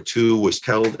World War II, was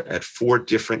held at 4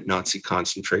 different Nazi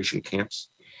concentration camps.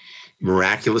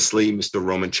 Miraculously, Mr.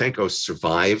 Romanchenko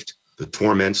survived the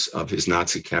torments of his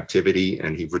Nazi captivity,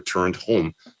 and he returned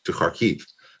home to Kharkiv.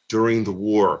 During the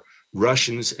war,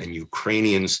 Russians and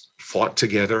Ukrainians fought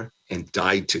together and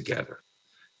died together.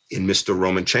 In Mr.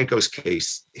 Romanchenko's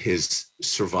case, his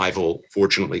survival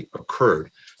fortunately occurred,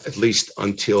 at least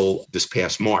until this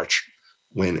past March,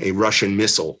 when a Russian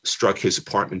missile struck his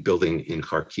apartment building in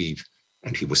Kharkiv,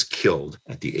 and he was killed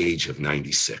at the age of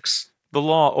 96. The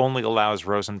law only allows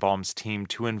Rosenbaum's team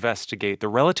to investigate the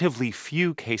relatively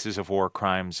few cases of war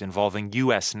crimes involving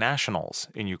U.S. nationals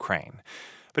in Ukraine.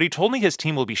 But he told me his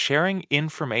team will be sharing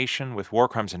information with war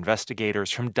crimes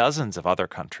investigators from dozens of other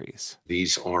countries.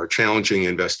 These are challenging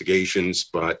investigations,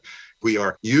 but we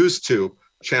are used to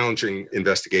challenging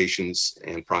investigations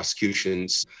and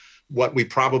prosecutions. What we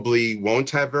probably won't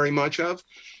have very much of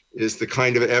is the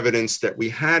kind of evidence that we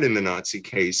had in the Nazi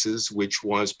cases, which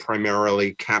was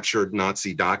primarily captured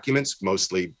Nazi documents,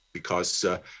 mostly because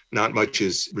not much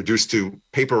is reduced to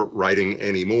paper writing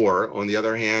anymore. On the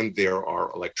other hand, there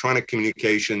are electronic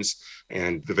communications,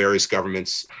 and the various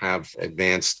governments have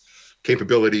advanced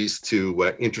capabilities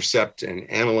to intercept and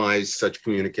analyze such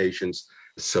communications.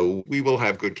 So we will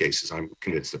have good cases, I'm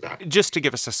convinced of that. Just to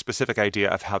give us a specific idea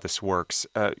of how this works,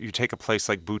 you take a place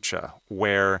like Bucha,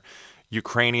 where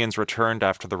Ukrainians returned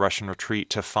after the Russian retreat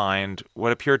to find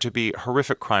what appeared to be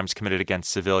horrific crimes committed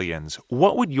against civilians.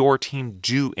 What would your team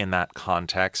do in that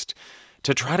context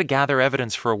to try to gather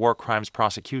evidence for a war crimes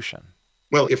prosecution?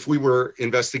 Well, if we were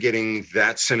investigating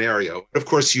that scenario, of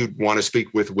course, you'd want to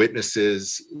speak with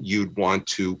witnesses. You'd want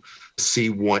to see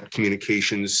what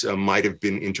communications might have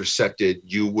been intercepted.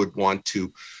 You would want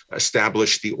to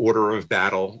establish the order of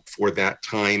battle for that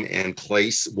time and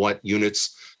place, what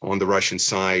units on the Russian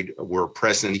side were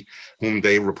present, whom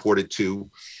they reported to.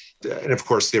 And of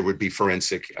course, there would be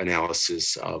forensic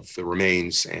analysis of the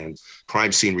remains and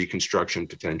crime scene reconstruction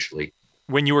potentially.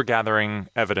 When you were gathering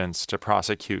evidence to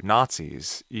prosecute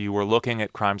Nazis, you were looking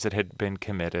at crimes that had been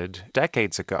committed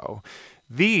decades ago.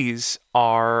 These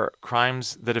are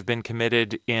crimes that have been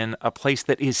committed in a place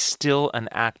that is still an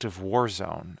active war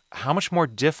zone. How much more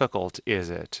difficult is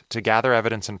it to gather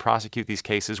evidence and prosecute these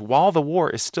cases while the war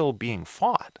is still being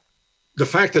fought? The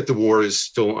fact that the war is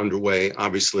still underway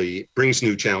obviously brings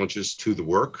new challenges to the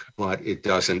work, but it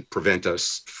doesn't prevent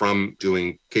us from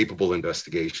doing capable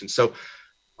investigations. So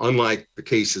unlike the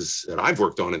cases that I've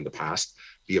worked on in the past,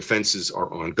 the offenses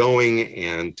are ongoing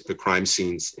and the crime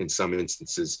scenes in some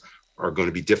instances are going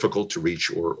to be difficult to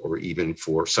reach or even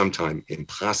for some time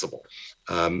impossible.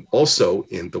 Also,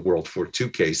 in the World War II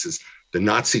cases, the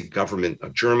Nazi government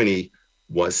of Germany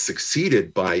was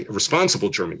succeeded by a responsible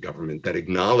German government that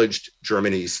acknowledged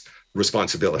Germany's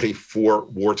responsibility for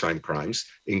wartime crimes,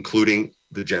 including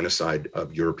the genocide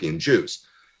of European Jews.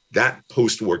 That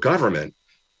post-war government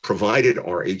provided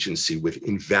our agency with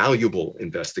invaluable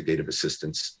investigative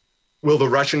assistance. Will the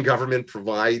Russian government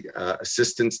provide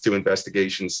assistance to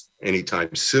investigations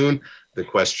anytime soon? The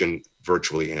question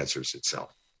virtually answers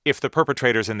itself. If the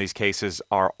perpetrators in these cases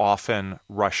are often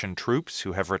Russian troops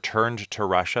who have returned to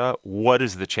Russia, what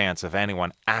is the chance of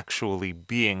anyone actually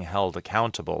being held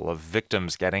accountable, of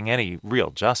victims getting any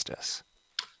real justice?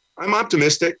 I'm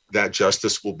optimistic that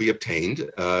justice will be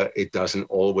obtained. It doesn't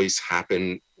always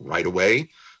happen right away.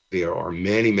 There are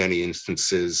many, many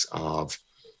instances of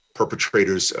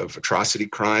perpetrators of atrocity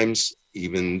crimes,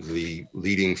 even the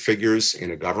leading figures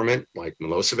in a government like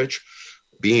Milosevic,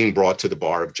 being brought to the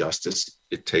bar of justice.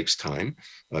 It takes time.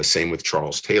 Same with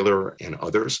Charles Taylor and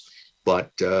others.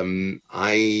 But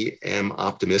I am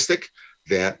optimistic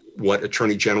that what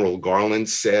Attorney General Garland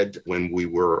said when we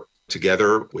were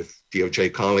together with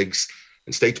DOJ colleagues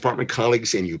and State Department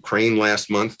colleagues in Ukraine last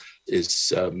month is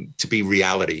to be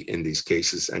reality in these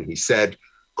cases. And he said,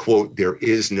 quote, "There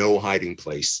is no hiding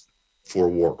place for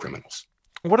war criminals."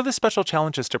 What are the special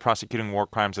challenges to prosecuting war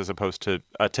crimes as opposed to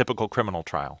a typical criminal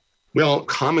trial? Well,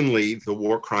 commonly, the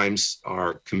war crimes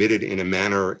are committed in a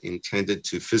manner intended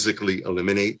to physically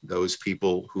eliminate those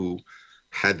people who,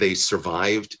 had they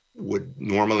survived, would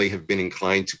normally have been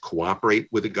inclined to cooperate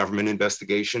with a government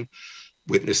investigation.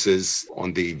 Witnesses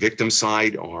on the victim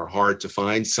side are hard to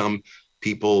find. Some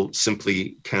people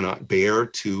simply cannot bear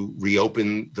to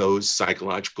reopen those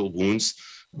psychological wounds.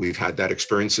 We've had that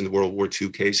experience in the World War II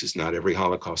cases. Not every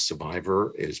Holocaust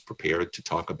survivor is prepared to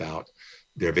talk about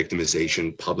their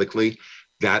victimization publicly.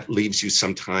 That leaves you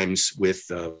sometimes with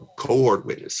cohort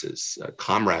witnesses,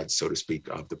 comrades, so to speak,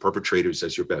 of the perpetrators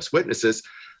as your best witnesses.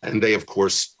 And they, of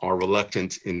course, are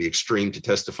reluctant in the extreme to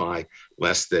testify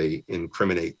lest they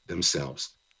incriminate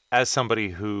themselves. As somebody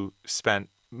who spent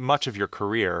much of your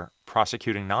career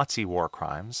prosecuting Nazi war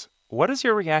crimes, what is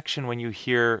your reaction when you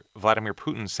hear Vladimir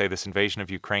Putin say this invasion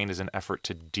of Ukraine is an effort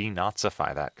to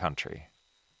denazify that country?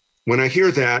 When I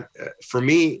hear that, for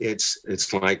me, it's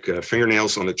like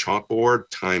fingernails on a chalkboard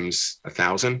times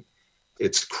 1,000.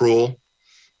 It's cruel.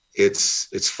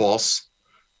 It's false.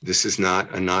 This is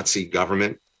not a Nazi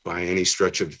government by any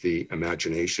stretch of the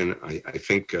imagination. I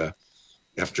think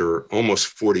after almost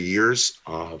 40 years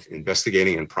of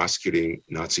investigating and prosecuting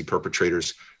Nazi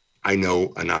perpetrators, I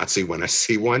know a Nazi when I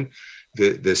see one.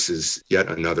 This is yet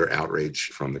another outrage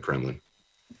from the Kremlin.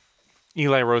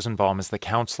 Eli Rosenbaum is the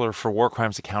counselor for war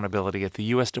crimes accountability at the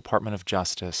U.S. Department of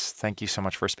Justice. Thank you so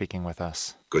much for speaking with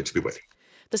us. Good to be with you.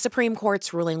 The Supreme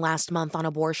Court's ruling last month on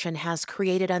abortion has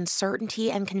created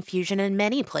uncertainty and confusion in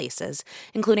many places,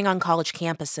 including on college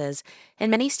campuses. In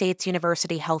many states,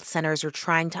 university health centers are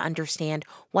trying to understand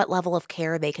what level of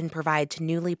care they can provide to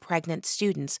newly pregnant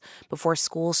students before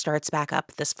school starts back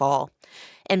up this fall.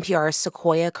 NPR's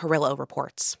Sequoia Carrillo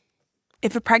reports.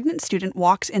 If a pregnant student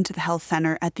walks into the health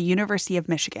center at the University of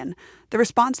Michigan, the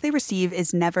response they receive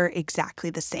is never exactly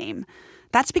the same.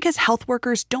 That's because health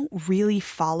workers don't really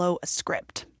follow a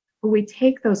script. We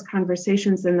take those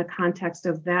conversations in the context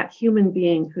of that human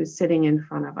being who's sitting in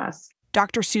front of us.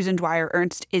 Dr. Susan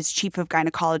Dwyer-Ernst is chief of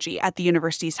gynecology at the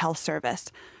university's health service.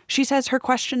 She says her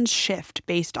questions shift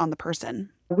based on the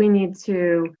person. We need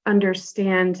to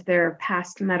understand their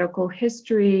past medical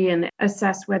history and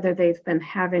assess whether they've been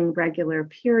having regular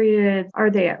periods. Are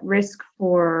they at risk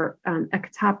for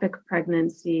ectopic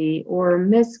pregnancy or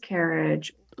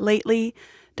miscarriage? Lately,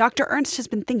 Dr. Ernst has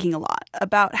been thinking a lot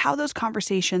about how those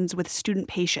conversations with student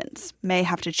patients may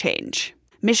have to change.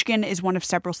 Michigan is one of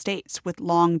several states with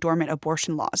long dormant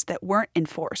abortion laws that weren't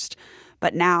enforced.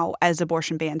 But now, as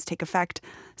abortion bans take effect,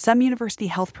 some university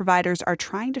health providers are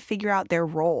trying to figure out their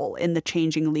role in the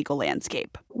changing legal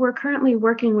landscape. We're currently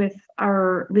working with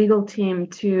our legal team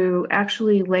to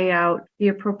actually lay out the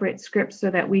appropriate scripts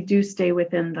so that we do stay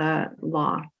within the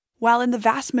law. While in the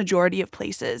vast majority of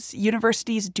places,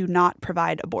 universities do not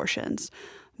provide abortions,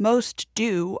 most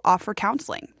do offer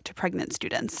counseling to pregnant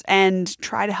students and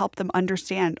try to help them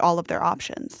understand all of their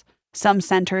options. Some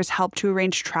centers help to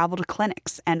arrange travel to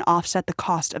clinics and offset the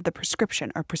cost of the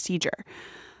prescription or procedure.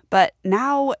 But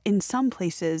now, in some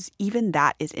places, even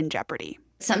that is in jeopardy.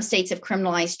 Some states have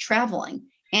criminalized traveling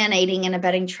and aiding and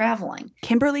abetting traveling.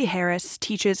 Kimberly Harris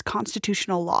teaches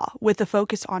constitutional law with a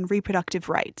focus on reproductive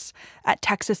rights at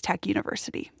Texas Tech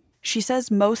University. She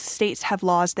says most states have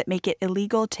laws that make it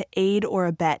illegal to aid or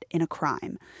abet in a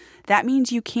crime. That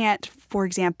means you can't, for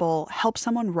example, help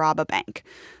someone rob a bank.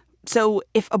 So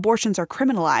if abortions are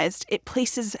criminalized, it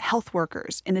places health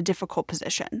workers in a difficult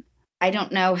position. I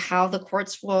don't know how the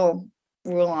courts will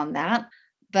rule on that,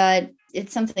 but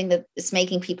it's something that is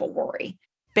making people worry.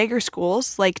 Bigger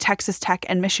schools like Texas Tech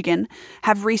and Michigan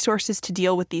have resources to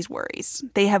deal with these worries.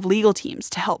 They have legal teams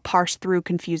to help parse through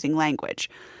confusing language.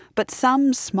 But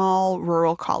some small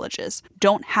rural colleges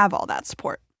don't have all that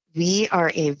support. We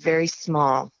are a very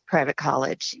small private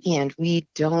college, and we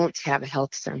don't have a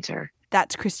health center.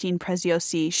 That's Christine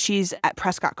Preziosi. She's at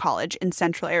Prescott College in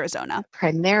central Arizona.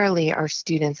 Primarily, our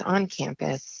students on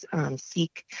campus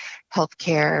seek health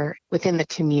care within the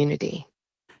community.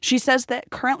 She says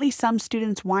that currently some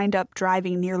students wind up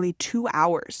driving nearly 2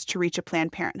 hours to reach a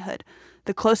Planned Parenthood.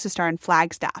 The closest are in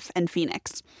Flagstaff and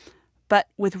Phoenix. But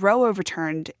with Roe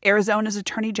overturned, Arizona's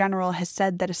Attorney General has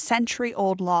said that a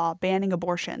century-old law banning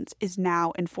abortions is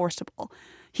now enforceable.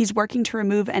 He's working to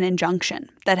remove an injunction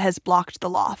that has blocked the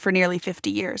law for nearly 50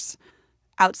 years.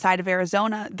 Outside of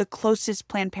Arizona, the closest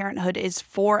Planned Parenthood is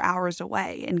 4 hours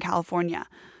away in California.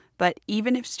 But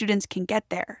even if students can get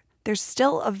there, there's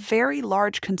still a very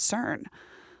large concern: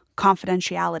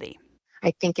 confidentiality.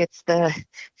 I think it's the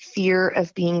fear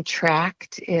of being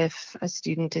tracked if a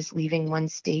student is leaving one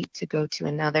state to go to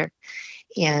another.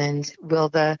 And will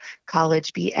the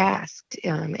college be asked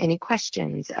any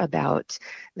questions about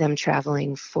them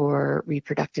traveling for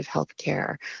reproductive health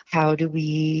care? How do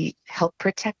we help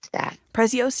protect that?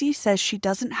 Preziosi says she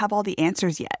doesn't have all the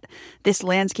answers yet. This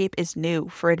landscape is new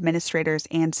for administrators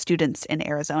and students in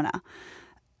Arizona.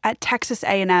 At Texas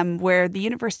A&M, where the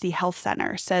University Health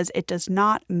Center says it does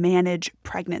not manage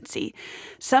pregnancy,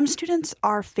 some students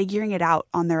are figuring it out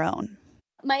on their own.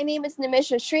 My name is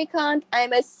Nimisha Shrikant.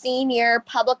 I'm a senior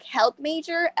public health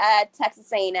major at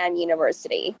Texas A&M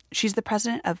University. She's the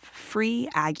president of Free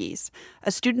Aggies, a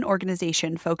student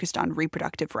organization focused on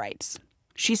reproductive rights.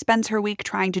 She spends her week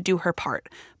trying to do her part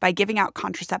by giving out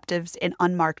contraceptives in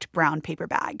unmarked brown paper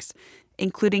bags,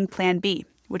 including Plan B,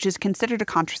 which is considered a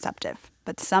contraceptive,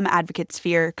 but some advocates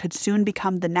fear could soon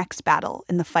become the next battle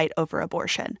in the fight over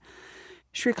abortion.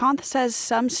 Shrikant says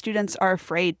some students are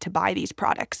afraid to buy these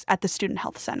products at the Student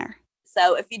Health Center.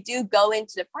 So if you do go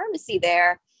into the pharmacy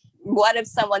there, what if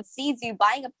someone sees you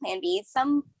buying a Plan B?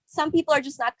 Some people are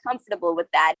just not comfortable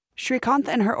with that. Shrikant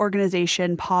and her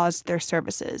organization paused their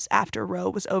services after Roe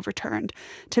was overturned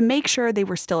to make sure they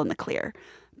were still in the clear.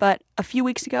 But a few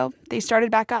weeks ago, they started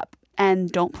back up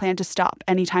and don't plan to stop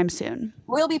anytime soon.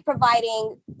 We'll be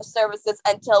providing services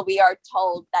until we are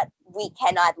told that we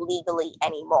cannot legally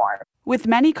anymore. With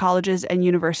many colleges and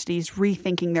universities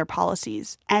rethinking their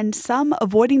policies, and some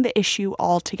avoiding the issue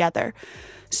altogether,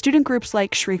 student groups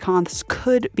like Srikanth's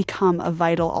could become a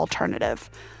vital alternative.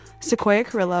 Sequoia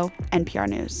Carrillo, NPR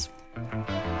News.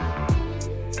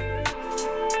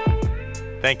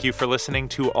 Thank you for listening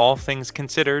to All Things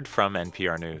Considered from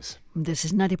NPR News. This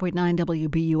is 90.9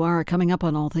 WBUR. Coming up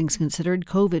on All Things Considered,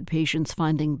 COVID patients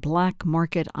finding black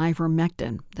market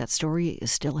ivermectin. That story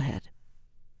is still ahead.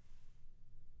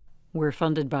 We're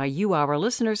funded by you, our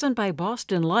listeners, and by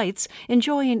Boston Lights.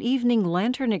 Enjoy an evening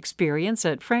lantern experience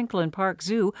at Franklin Park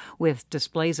Zoo with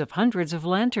displays of hundreds of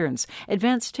lanterns.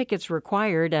 Advance tickets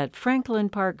required at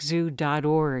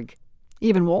franklinparkzoo.org.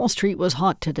 Even Wall Street was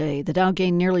hot today. The Dow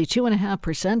gained nearly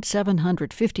 2.5%,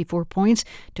 754 points,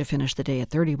 to finish the day at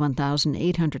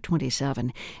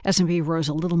 31,827. S&P rose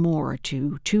a little more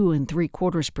to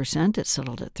 2.75%. It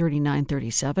settled at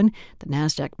 3937. The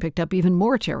Nasdaq picked up even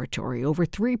more territory, over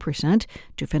 3%,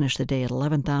 to finish the day at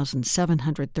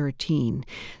 11,713.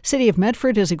 City of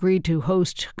Medford has agreed to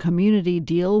host community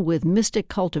deal with Mystic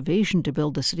Cultivation to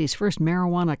build the city's first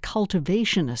marijuana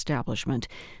cultivation establishment.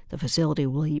 The facility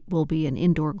will be an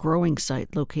indoor growing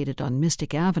site located on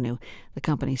Mystic Avenue. The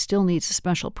company still needs a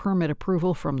special permit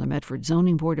approval from the Medford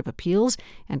Zoning Board of Appeals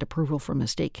and approval from the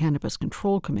State Cannabis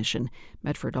Control Commission.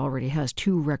 Medford already has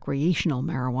 2 recreational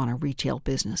marijuana retail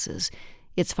businesses.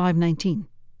 It's 5:19.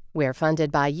 We're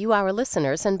funded by you, our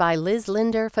listeners, and by Liz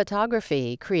Linder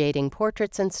Photography, creating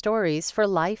portraits and stories for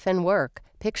life and work.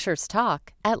 Pictures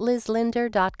talk at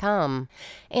lizlinder.com.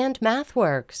 And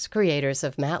MathWorks, creators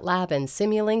of MATLAB and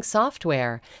Simulink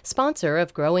software, sponsor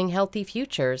of Growing Healthy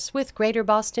Futures with Greater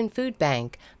Boston Food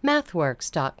Bank.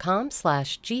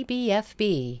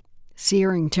 MathWorks.com/GBFB.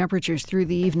 Searing temperatures through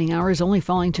the evening hours, only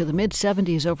falling to the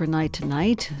mid-70s overnight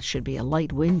tonight. Should be a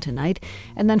light wind tonight.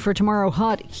 And then for tomorrow,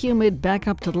 hot, humid, back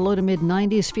up to the low to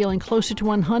mid-90s, feeling closer to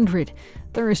 100.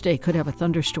 Thursday could have a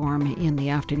thunderstorm in the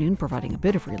afternoon, providing a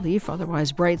bit of relief.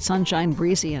 Otherwise, bright sunshine,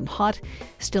 breezy and hot,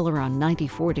 still around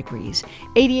 94 degrees.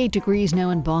 88 degrees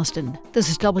now in Boston. This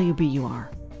is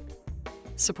WBUR.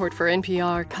 Support for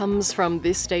NPR comes from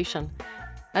this station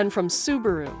and from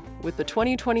Subaru with the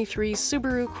 2023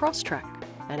 Subaru Crosstrek,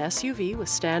 an SUV with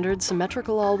standard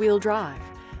symmetrical all-wheel drive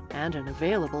and an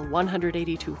available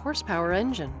 182 horsepower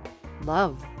engine.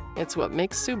 Love, it's what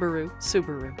makes Subaru,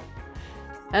 Subaru.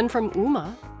 And from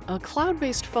Ooma, a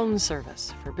cloud-based phone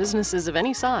service for businesses of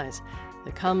any size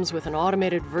that comes with an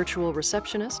automated virtual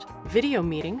receptionist, video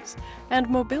meetings, and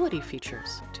mobility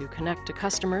features to connect to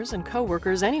customers and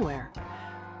coworkers anywhere.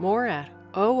 More at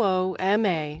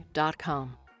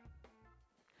ooma.com.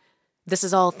 This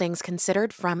is All Things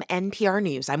Considered from NPR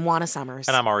News. I'm Juana Summers.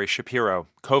 And I'm Ari Shapiro.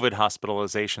 COVID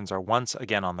hospitalizations are once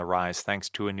again on the rise thanks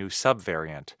to a new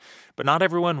subvariant. But not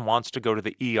everyone wants to go to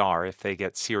the ER if they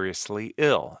get seriously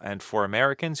ill. And for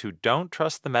Americans who don't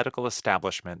trust the medical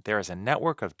establishment, there is a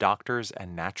network of doctors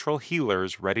and natural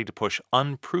healers ready to push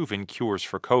unproven cures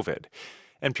for COVID.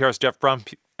 NPR's Jeff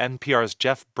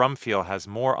Brumfiel has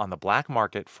more on the black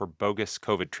market for bogus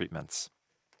COVID treatments.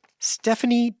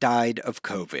 Stephanie died of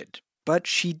COVID. But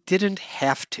she didn't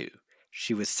have to.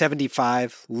 She was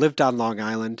 75, lived on Long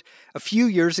Island. A few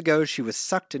years ago, she was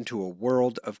sucked into a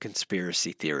world of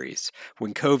conspiracy theories.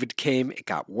 When COVID came, it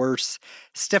got worse.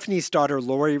 Stephanie's daughter,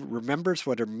 Lori, remembers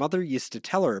what her mother used to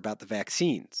tell her about the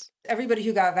vaccines. Everybody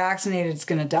who got vaccinated is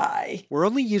going to die. We're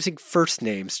only using first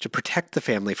names to protect the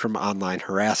family from online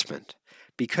harassment.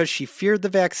 Because she feared the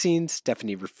vaccines,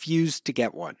 Stephanie refused to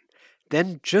get one.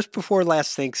 Then, just before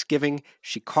last Thanksgiving,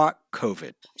 she caught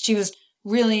COVID. She was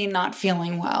really not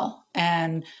feeling well.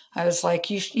 And I was like,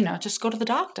 you know, just go to the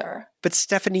doctor. But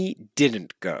Stephanie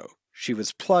didn't go. She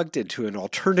was plugged into an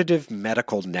alternative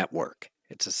medical network.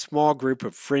 It's a small group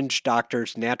of fringe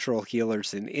doctors, natural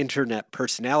healers, and internet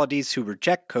personalities who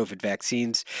reject COVID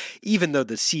vaccines, even though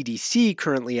the CDC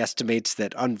currently estimates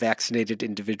that unvaccinated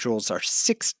individuals are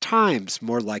 6 times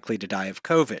more likely to die of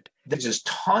COVID. There's just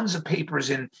tons of papers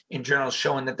in journals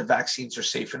showing that the vaccines are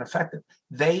safe and effective.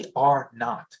 They are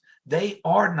not. They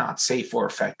are not safe or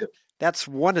effective. That's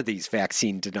one of these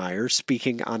vaccine deniers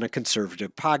speaking on a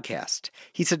conservative podcast.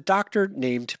 He's a doctor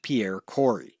named Pierre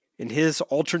Corey. In his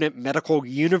alternate medical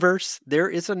universe, there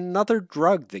is another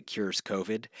drug that cures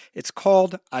COVID. It's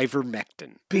called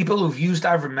ivermectin. People who've used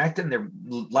ivermectin, their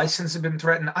license has been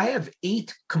threatened. I have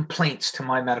 8 complaints to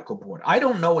my medical board. I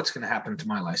don't know what's going to happen to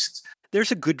my license.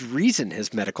 There's a good reason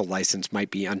his medical license might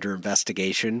be under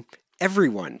investigation.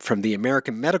 Everyone from the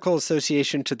American Medical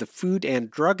Association to the Food and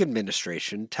Drug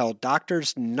Administration tell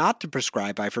doctors not to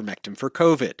prescribe ivermectin for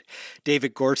COVID.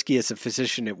 David Gorski is a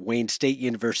physician at Wayne State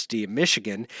University in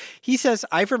Michigan. He says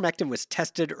ivermectin was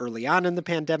tested early on in the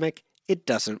pandemic. It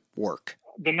doesn't work.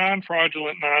 The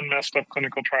non-fraudulent, non-messed up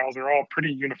clinical trials are all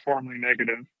pretty uniformly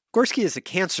negative. Gorski is a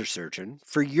cancer surgeon.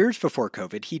 For years before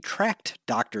COVID, he tracked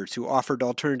doctors who offered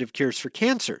alternative cures for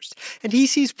cancers, and he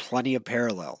sees plenty of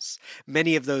parallels.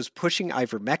 Many of those pushing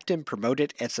ivermectin promote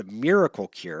it as a miracle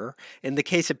cure. In the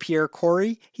case of Pierre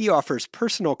Corey, he offers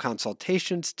personal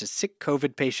consultations to sick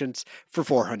COVID patients for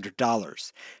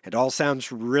 $400. It all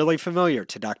sounds really familiar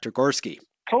to Dr. Gorski.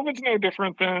 COVID's no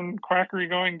different than quackery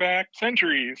going back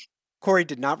centuries. Corey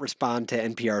did not respond to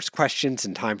NPR's questions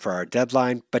in time for our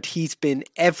deadline, but he's been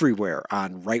everywhere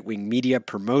on right-wing media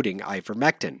promoting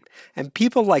ivermectin. And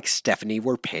people like Stephanie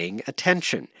were paying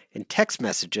attention. In text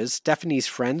messages, Stephanie's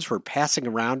friends were passing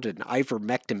around an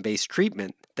ivermectin-based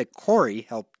treatment that Corey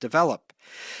helped develop.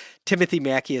 Timothy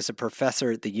Mackey is a professor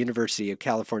at the University of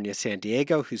California, San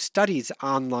Diego, who studies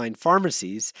online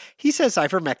pharmacies. He says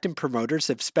ivermectin promoters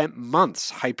have spent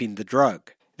months hyping the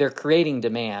drug. They're creating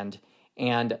demand.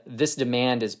 And this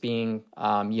demand is being,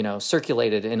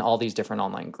 circulated in all these different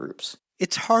online groups.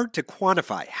 It's hard to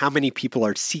quantify how many people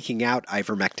are seeking out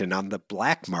ivermectin on the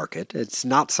black market. It's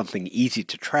not something easy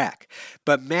to track.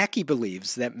 But Mackey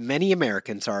believes that many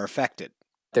Americans are affected.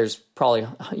 There's probably,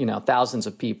 thousands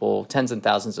of people, tens and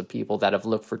thousands of people that have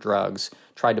looked for drugs,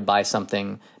 tried to buy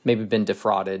something, maybe been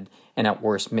defrauded, and at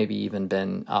worst, maybe even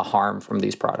been harmed from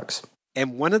these products.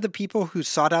 And one of the people who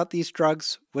sought out these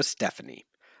drugs was Stephanie.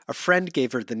 A friend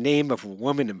gave her the name of a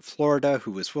woman in Florida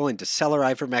who was willing to sell her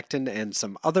ivermectin and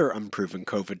some other unproven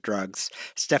COVID drugs.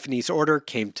 Stephanie's order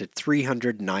came to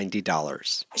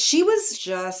 $390. She was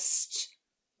just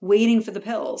waiting for the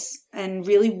pills and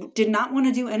really did not want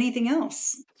to do anything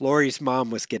else. Lori's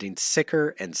mom was getting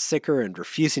sicker and sicker and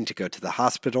refusing to go to the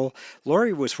hospital.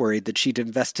 Lori was worried that she'd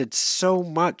invested so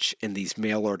much in these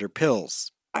mail-order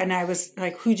pills. And I was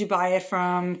like, who'd you buy it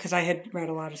from? Because I had read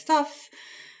a lot of stuff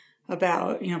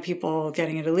about, people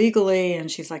getting it illegally.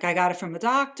 And she's like, I got it from a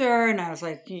doctor. And I was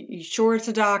like, you sure it's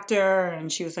a doctor?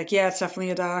 And she was like, yeah, it's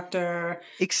definitely a doctor.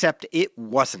 Except it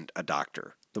wasn't a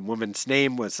doctor. The woman's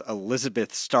name was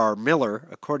Elizabeth Starr Miller.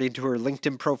 According to her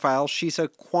LinkedIn profile, she's a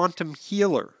quantum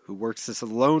healer who works as a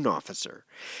loan officer.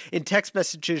 In text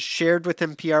messages shared with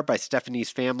NPR by Stephanie's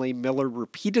family, Miller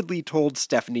repeatedly told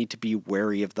Stephanie to be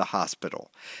wary of the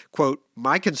hospital. Quote,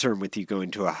 my concern with you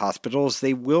going to a hospital is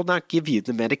they will not give you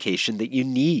the medication that you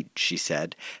need, she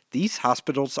said. These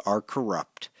hospitals are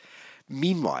corrupt.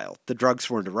 Meanwhile, the drugs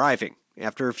weren't arriving.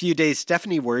 After a few days,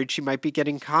 Stephanie worried she might be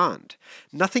getting conned.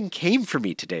 Nothing came for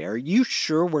me today. Are you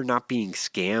sure we're not being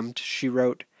scammed? She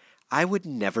wrote. I would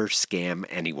never scam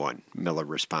anyone, Miller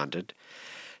responded.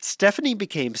 Stephanie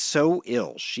became so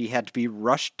ill she had to be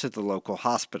rushed to the local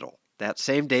hospital. That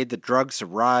same day, the drugs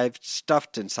arrived,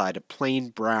 stuffed inside a plain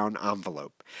brown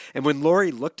envelope. And when Lori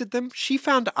looked at them, she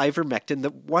found ivermectin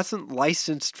that wasn't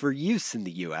licensed for use in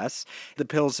the U.S. The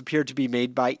pills appeared to be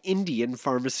made by Indian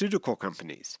pharmaceutical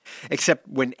companies. Except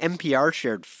when NPR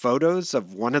shared photos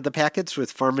of one of the packets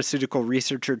with pharmaceutical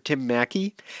researcher Tim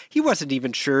Mackey, he wasn't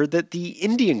even sure that the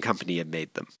Indian company had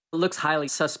made them. It looks highly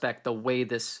suspect the way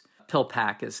this pill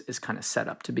pack is kind of set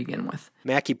up to begin with.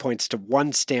 Mackey points to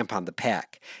one stamp on the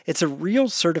pack. It's a real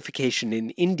certification in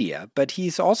India, but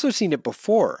he's also seen it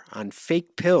before on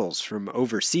fake pills from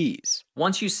overseas.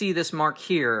 Once you see this mark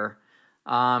here,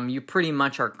 you pretty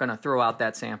much are going to throw out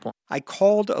that sample. I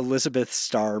called Elizabeth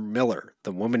Starr Miller,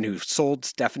 the woman who sold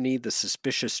Stephanie the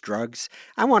suspicious drugs.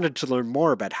 I wanted to learn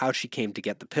more about how she came to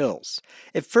get the pills.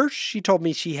 At first, she told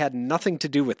me she had nothing to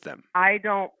do with them. I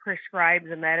don't prescribe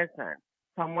the medicine.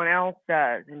 Someone else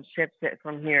does and ships it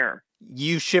from here.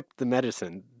 You shipped the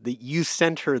medicine. You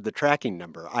sent her the tracking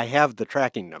number. I have the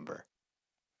tracking number.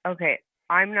 Okay,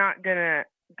 I'm not going to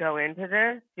go into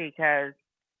this because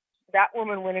that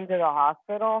woman went into the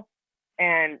hospital,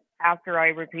 and after I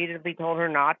repeatedly told her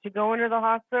not to go into the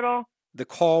hospital... The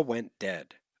call went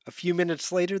dead. A few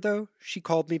minutes later, though, she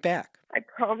called me back. I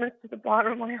promised to the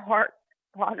bottom of my heart,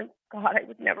 bottom of God, I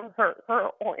would never hurt her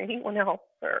or anyone else,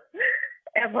 sir,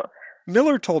 ever.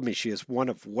 Miller told me she is one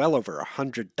of well over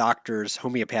 100 doctors,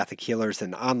 homeopathic healers,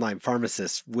 and online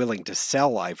pharmacists willing to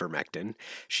sell ivermectin.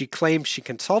 She claims she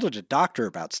consulted a doctor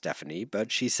about Stephanie,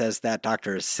 but she says that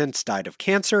doctor has since died of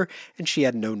cancer, and she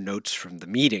had no notes from the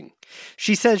meeting.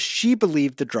 She says she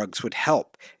believed the drugs would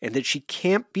help, and that she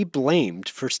can't be blamed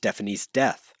for Stephanie's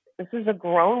death. This is a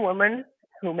grown woman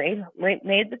who made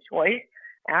the choice,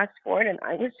 asked for it, and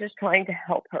I was just trying to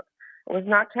help her. I was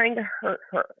not trying to hurt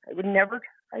her. I would never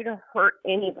try to hurt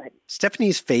anybody.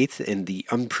 Stephanie's faith in the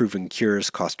unproven cures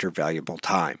cost her valuable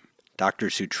time.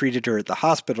 Doctors who treated her at the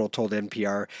hospital told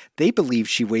NPR they believe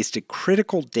she wasted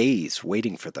critical days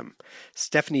waiting for them.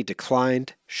 Stephanie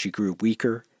declined, she grew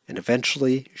weaker, and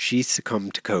eventually she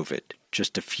succumbed to COVID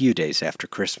just a few days after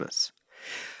Christmas.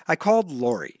 I called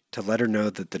Lori to let her know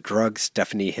that the drugs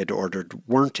Stephanie had ordered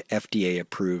weren't FDA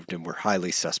approved and were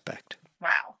highly suspect.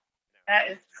 Wow,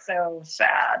 that is so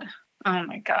sad. Oh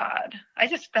my God. I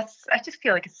just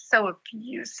feel like it's so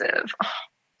abusive. Oh,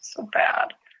 so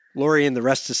bad. Lori and the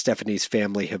rest of Stephanie's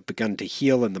family have begun to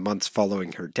heal in the months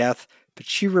following her death, but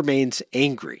she remains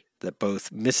angry that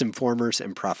both misinformers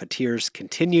and profiteers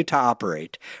continue to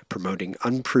operate, promoting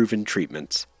unproven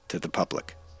treatments to the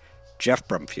public. Jeff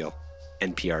Brumfield,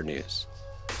 NPR News.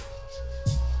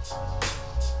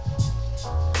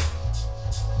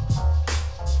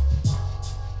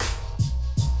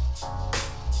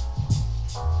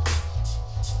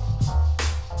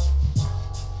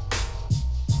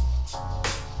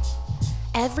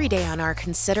 Every day on our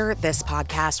Consider This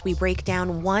podcast, we break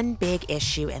down one big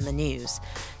issue in the news.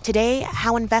 Today,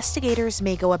 how investigators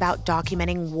may go about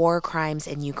documenting war crimes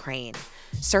in Ukraine.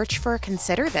 Search for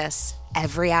Consider This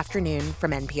every afternoon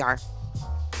from NPR.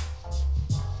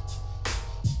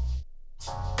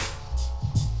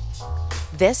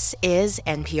 This is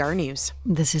NPR News.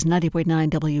 This is 90.9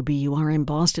 WBUR in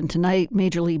Boston. Tonight,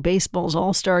 Major League Baseball's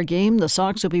All-Star Game. The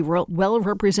Sox will be well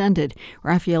represented.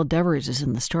 Rafael Devers is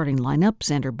in the starting lineup.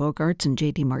 Xander Bogaerts and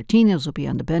J.D. Martinez will be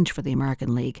on the bench for the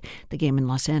American League. The game in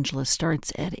Los Angeles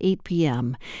starts at 8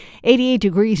 p.m. 88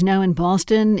 degrees now in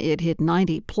Boston. It hit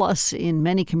 90-plus in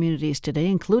many communities today,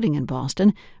 including in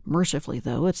Boston. Mercifully,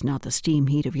 though, it's not the steam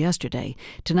heat of yesterday.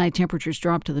 Tonight, temperatures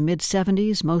drop to the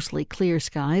mid-70s, mostly clear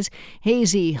skies.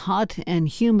 Hazy, hot, and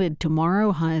humid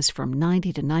tomorrow, highs from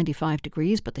 90 to 95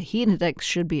 degrees, but the heat index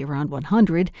should be around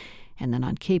 100. And then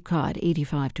on Cape Cod,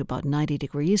 85 to about 90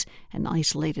 degrees, an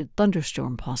isolated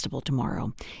thunderstorm possible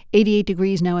tomorrow. 88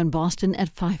 degrees now in Boston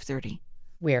at 5:30.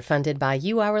 We're funded by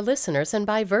you, our listeners, and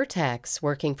by Vertex,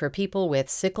 working for people with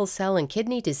sickle cell and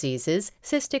kidney diseases,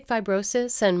 cystic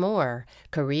fibrosis, and more.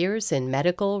 Careers in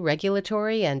medical,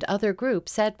 regulatory, and other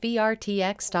groups at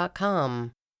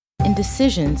vrtx.com. In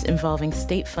decisions involving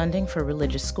state funding for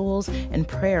religious schools and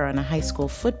prayer on a high school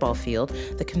football field,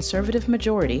 the conservative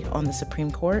majority on the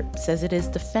Supreme Court says it is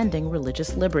defending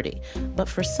religious liberty. But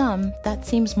for some, that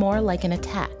seems more like an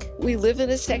attack. We live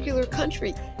in a secular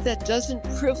country that doesn't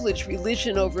privilege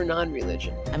religion over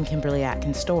non-religion. I'm Kimberly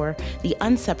Atkins-Storr, the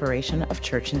unseparation of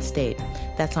church and state.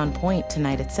 That's On Point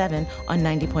tonight at 7 on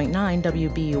 90.9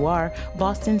 WBUR,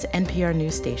 Boston's NPR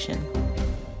news station.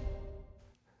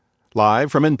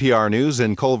 Live from NPR News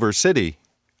in Culver City,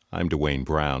 I'm Dwayne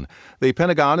Brown. The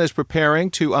Pentagon is preparing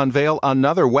to unveil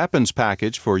another weapons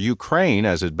package for Ukraine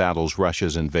as it battles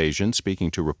Russia's invasion.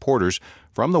 Speaking to reporters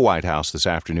from the White House this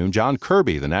afternoon, John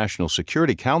Kirby, the National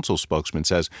Security Council spokesman,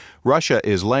 says Russia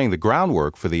is laying the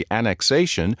groundwork for the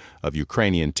annexation of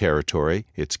Ukrainian territory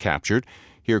it's captured.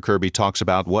 Here Kirby talks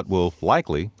about what will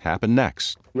likely happen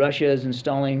next. Russia is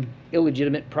installing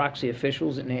illegitimate proxy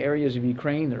officials in the areas of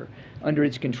Ukraine that are under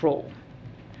its control.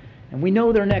 And we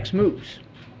know their next moves.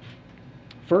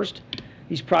 First,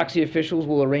 these proxy officials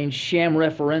will arrange sham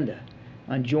referenda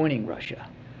on joining Russia.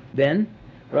 Then,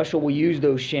 Russia will use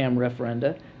those sham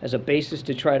referenda as a basis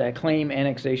to try to claim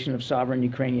annexation of sovereign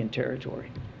Ukrainian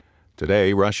territory.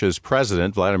 Today, Russia's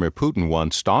President Vladimir Putin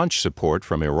won staunch support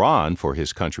from Iran for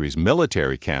his country's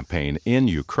military campaign in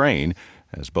Ukraine,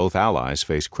 as both allies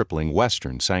face crippling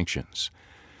Western sanctions.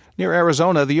 Near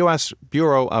Arizona, the U.S.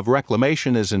 Bureau of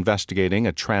Reclamation is investigating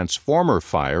a transformer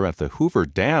fire at the Hoover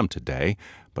Dam today,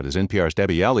 but as NPR's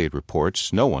Debbie Elliott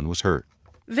reports, no one was hurt.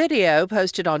 Video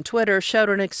posted on Twitter showed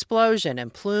an explosion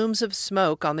and plumes of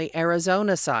smoke on the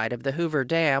Arizona side of the Hoover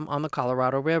Dam on the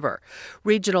Colorado River.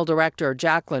 Regional Director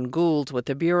Jacqueline Gould with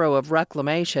the Bureau of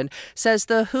Reclamation says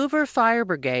the Hoover Fire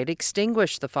Brigade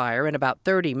extinguished the fire in about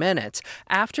 30 minutes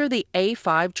after the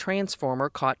A5 transformer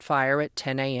caught fire at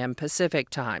 10 a.m. Pacific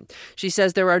time. She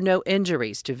says there are no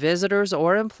injuries to visitors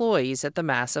or employees at the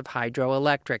massive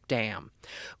hydroelectric dam.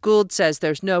 Gould says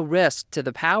there's no risk to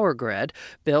the power grid.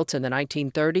 Built in the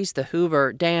 1930s, the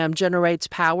Hoover Dam generates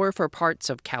power for parts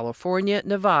of California,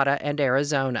 Nevada, and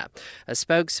Arizona. A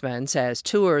spokesman says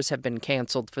tours have been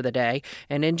canceled for the day,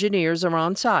 and engineers are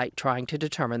on site trying to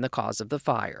determine the cause of the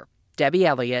fire. Debbie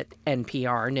Elliott,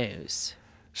 NPR News.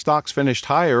 Stocks finished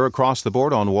higher across the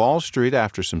board on Wall Street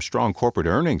after some strong corporate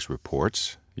earnings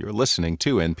reports. You're listening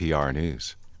to NPR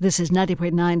News. This is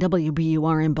 90.9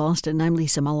 WBUR in Boston. I'm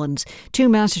Lisa Mullins. 2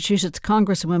 Massachusetts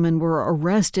congresswomen were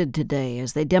arrested today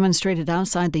as they demonstrated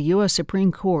outside the U.S.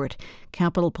 Supreme Court.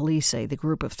 Capitol Police say the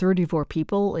group of 34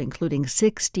 people, including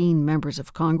 16 members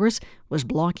of Congress, was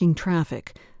blocking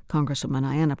traffic. Congresswoman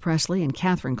Ayanna Pressley and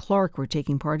Catherine Clark were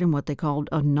taking part in what they called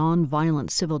a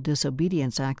nonviolent civil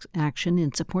disobedience action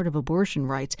in support of abortion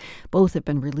rights. Both have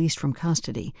been released from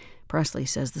custody. Presley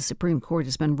says the Supreme Court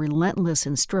has been relentless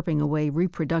in stripping away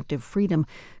reproductive freedom.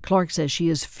 Clark says she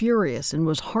is furious and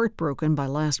was heartbroken by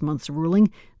last month's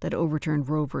ruling that overturned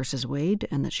Roe v. Wade,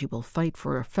 and that she will fight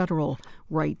for a federal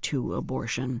right to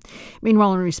abortion.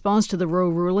 Meanwhile, in response to the Roe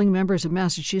ruling, members of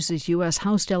Massachusetts' U.S.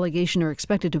 House delegation are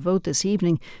expected to vote this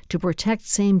evening to protect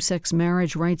same-sex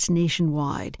marriage rights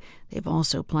nationwide. They have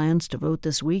also plans to vote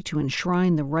this week to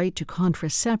enshrine the right to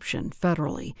contraception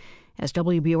federally. As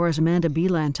WBOR's Amanda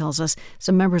Beeland tells us,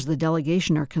 some members of the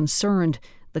delegation are concerned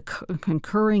the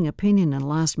concurring opinion in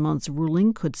last month's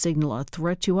ruling could signal a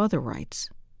threat to other rights.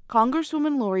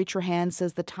 Congresswoman Lori Trahan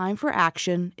says the time for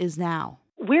action is now.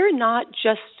 We're not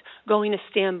just going to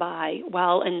stand by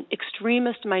while an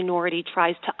extremist minority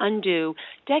tries to undo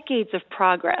decades of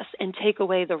progress and take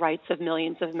away the rights of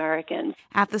millions of Americans.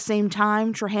 At the same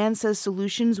time, Trahan says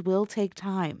solutions will take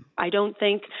time. I don't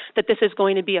think that this is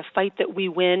going to be a fight that we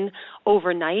win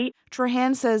overnight.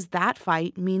 Trahan says that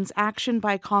fight means action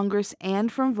by Congress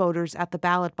and from voters at the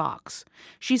ballot box.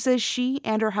 She says she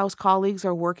and her House colleagues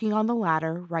are working on the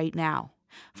latter right now.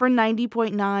 For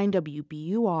 90.9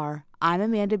 WBUR, I'm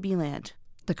Amanda Beeland.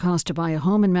 The cost to buy a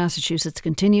home in Massachusetts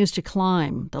continues to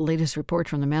climb. The latest report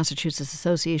from the Massachusetts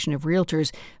Association of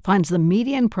Realtors finds the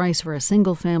median price for a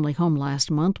single-family home last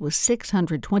month was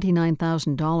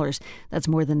 $629,000. That's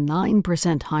more than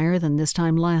 9% higher than this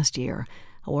time last year.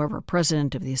 However,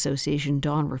 president of the association,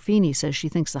 Dawn Ruffini, says she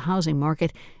thinks the housing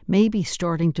market may be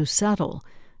starting to settle.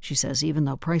 She says even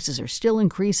though prices are still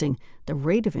increasing, the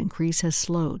rate of increase has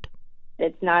slowed.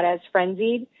 It's not as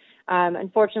frenzied.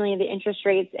 Unfortunately, the interest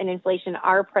rates and inflation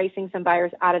are pricing some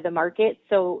buyers out of the market,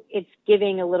 so it's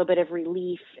giving a little bit of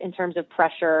relief in terms of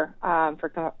pressure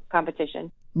for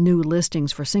competition. New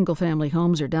listings for single-family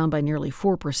homes are down by nearly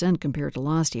 4% compared to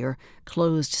last year.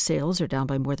 Closed sales are down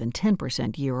by more than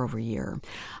 10% year over year.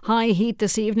 High heat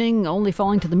this evening, only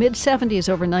falling to the mid-70s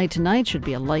overnight tonight. Should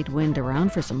be a light wind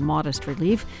around for some modest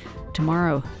relief.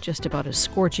 Tomorrow, just about as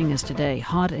scorching as today.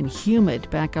 Hot and humid,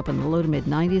 back up in the low to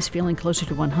mid-90s, feeling closer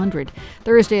to 100.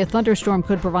 Thursday, a thunderstorm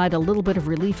could provide a little bit of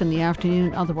relief in the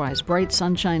afternoon. Otherwise, bright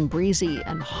sunshine, breezy,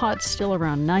 and hot, still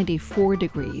around 94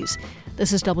 degrees.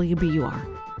 This is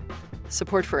WBUR.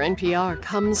 Support for NPR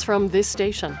comes from this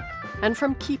station and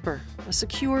from Keeper, a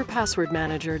secure password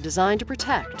manager designed to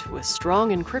protect with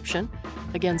strong encryption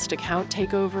against account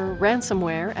takeover,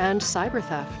 ransomware, and cyber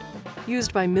theft.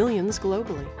 Used by millions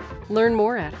globally. Learn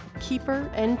more at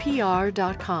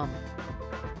keepernpr.com.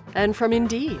 And from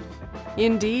Indeed.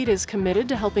 Indeed is committed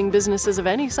to helping businesses of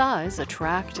any size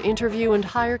attract, interview, and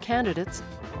hire candidates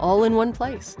all in one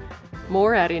place.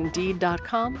 More at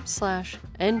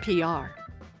Indeed.com/NPR.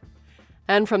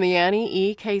 And from the Annie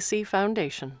E. Casey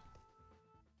Foundation.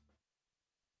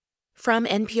 From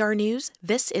NPR News,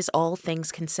 this is All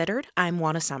Things Considered. I'm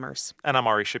Juana Summers. And I'm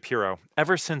Ari Shapiro.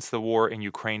 Ever since the war in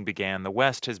Ukraine began, the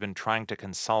West has been trying to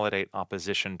consolidate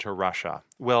opposition to Russia.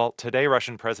 Well, today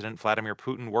Russian President Vladimir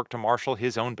Putin worked to marshal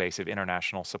his own base of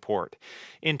international support.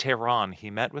 In Tehran,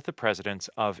 he met with the presidents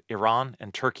of Iran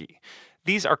and Turkey.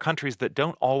 These are countries that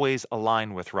don't always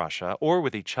align with Russia or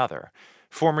with each other.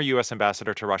 Former U.S.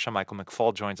 Ambassador to Russia, Michael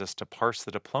McFaul, joins us to parse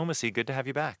the diplomacy. Good to have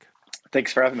you back.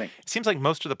 Thanks for having me. It seems like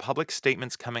most of the public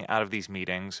statements coming out of these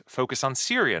meetings focus on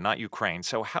Syria, not Ukraine.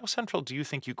 So how central do you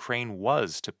think Ukraine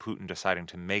was to Putin deciding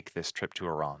to make this trip to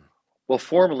Iran? Well,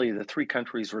 formally, the three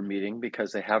countries were meeting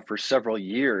because they have for several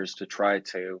years to try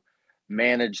to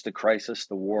manage the crisis,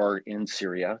 the war in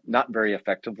Syria, not very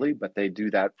effectively, but they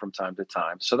do that from time to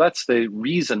time. So that's the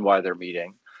reason why they're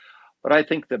meeting. But I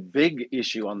think the big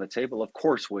issue on the table, of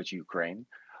course, was Ukraine.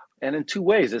 And in two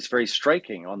ways, it's very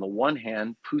striking. On the one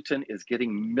hand, Putin is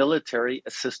getting military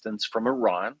assistance from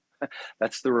Iran.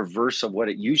 That's the reverse of what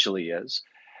it usually is.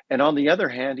 And on the other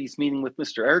hand, he's meeting with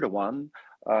Mr. Erdogan,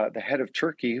 the head of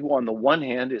Turkey, who on the one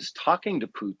hand is talking to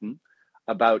Putin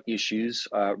about issues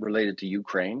related to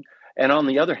Ukraine, and on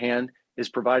the other hand is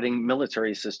providing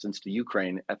military assistance to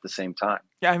Ukraine at the same time.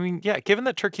 Given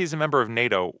that Turkey is a member of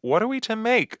NATO, what are we to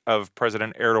make of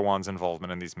President Erdogan's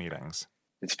involvement in these meetings?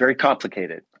 It's very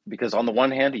complicated because on the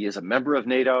one hand, he is a member of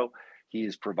NATO. He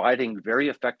is providing very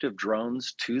effective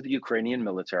drones to the Ukrainian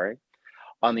military.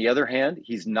 On the other hand,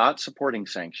 he's not supporting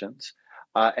sanctions.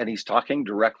 And he's talking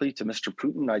directly to Mr.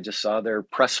 Putin. I just saw their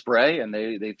press spray and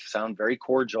they sound very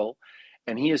cordial.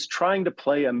 And he is trying to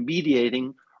play a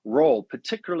mediating role,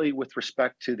 particularly with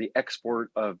respect to the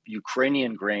export of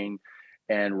Ukrainian grain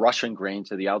and Russian grain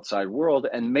to the outside world.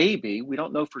 And maybe, we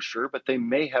don't know for sure, but they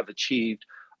may have achieved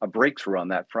a breakthrough on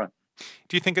that front.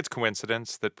 Do you think it's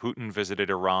coincidence that Putin visited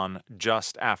Iran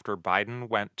just after Biden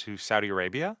went to Saudi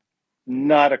Arabia?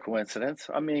 Not a coincidence.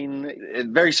 I mean,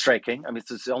 very striking. I mean,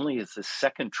 it's his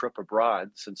second trip abroad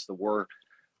since the war.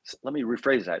 Let me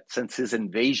rephrase that. Since his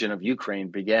invasion of Ukraine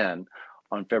began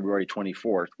on February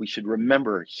 24th, we should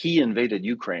remember he invaded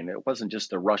Ukraine. It wasn't just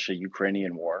the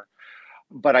Russia-Ukrainian war.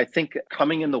 But I think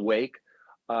coming in the wake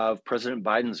of President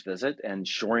Biden's visit and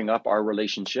shoring up our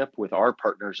relationship with our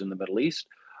partners in the Middle East,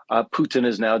 Putin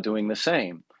is now doing the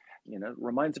same. It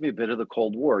reminds me a bit of the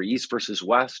Cold War, East versus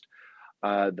West.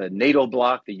 The NATO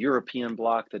bloc, the European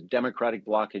bloc, the democratic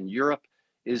bloc in Europe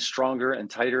is stronger and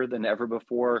tighter than ever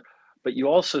before. But you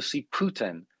also see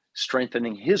Putin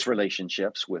strengthening his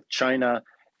relationships with China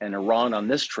and Iran on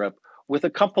this trip, with a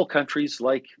couple countries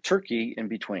like Turkey in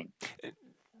between.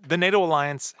 The NATO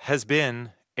alliance has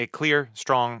been a clear,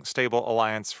 strong, stable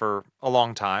alliance for a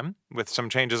long time, with some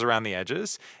changes around the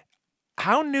edges.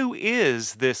 How new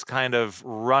is this kind of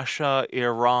Russia,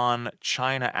 Iran,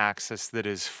 China axis that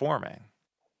is forming?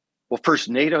 Well, first,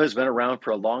 NATO has been around for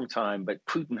a long time, but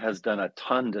Putin has done a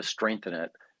ton to strengthen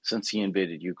it since he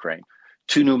invaded Ukraine.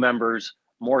 2 new members,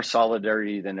 more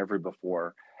solidarity than ever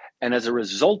before. And as a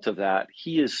result of that,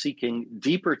 he is seeking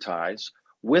deeper ties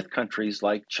with countries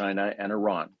like China and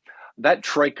Iran. That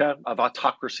troika of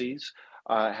autocracies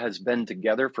has been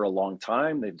together for a long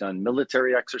time. They've done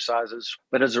military exercises.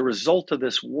 But as a result of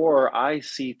this war, I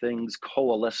see things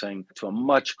coalescing to a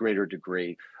much greater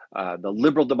degree. The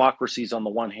liberal democracies on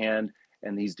the one hand,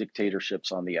 and these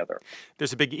dictatorships on the other.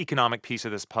 There's a big economic piece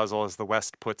of this puzzle as the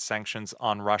West puts sanctions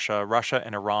on Russia. Russia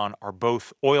and Iran are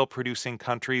both oil-producing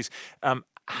countries.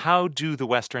 How do the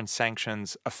Western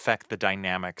sanctions affect the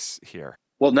dynamics here?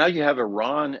 Well, now you have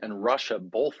Iran and Russia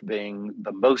both being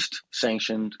the most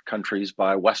sanctioned countries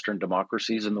by Western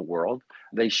democracies in the world.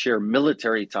 They share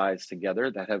military ties together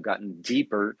that have gotten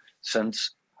deeper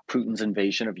since Putin's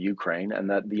invasion of Ukraine, and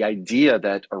that the idea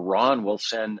that Iran will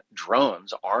send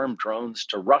drones, armed drones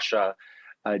to Russia,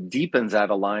 deepens that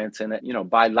alliance in a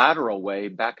bilateral way,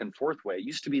 back and forth way. It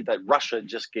used to be that Russia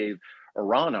just gave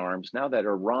Iran arms. Now that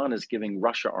Iran is giving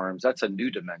Russia arms, that's a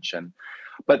new dimension.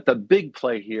 But the big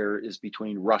play here is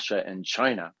between Russia and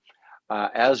China.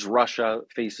 As Russia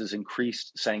faces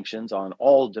increased sanctions on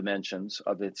all dimensions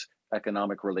of its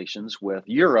economic relations with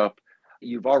Europe,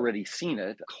 you've already seen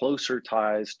it, closer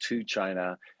ties to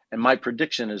China. And my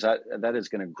prediction is that that is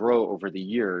going to grow over the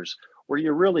years, where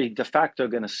you're really de facto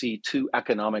going to see 2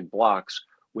 economic blocs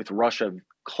with Russia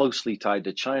closely tied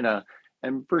to China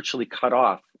and virtually cut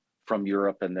off from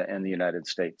Europe and the United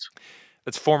States.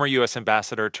 That's former U.S.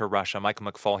 Ambassador to Russia, Michael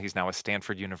McFaul. He's now at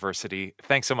Stanford University.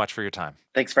 Thanks so much for your time.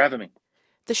 Thanks for having me.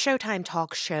 The Showtime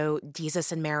talk show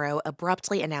Desus and Mero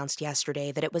abruptly announced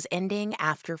yesterday that it was ending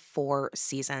after 4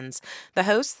 seasons. The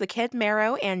hosts, The Kid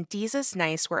Mero and Desus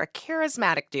Nice, were a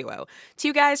charismatic duo.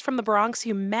 2 guys from the Bronx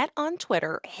who met on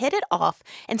Twitter, hit it off,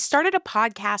 and started a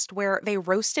podcast where they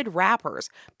roasted rappers,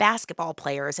 basketball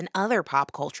players, and other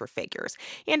pop culture figures.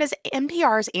 And as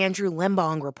NPR's Andrew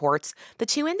Limbong reports, the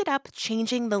 2 ended up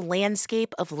changing the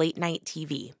landscape of late-night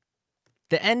TV.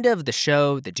 The end of the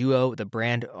show, the duo, the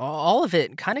brand, all of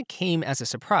it kind of came as a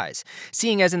surprise,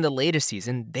 seeing as in the latest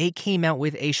season, they came out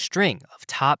with a string of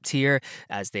top-tier,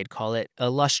 as they'd call it,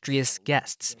 illustrious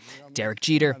guests. Derek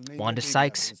Jeter, Wanda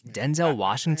Sykes, Denzel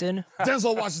Washington.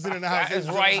 Denzel Washington in the house. That is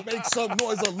right. Make some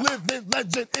noise, a living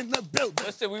legend in the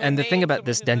building. And the thing about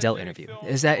this Denzel interview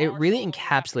is that it really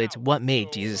encapsulates what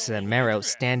made Desus and Mero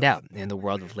stand out in the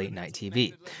world of late-night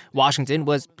TV. Washington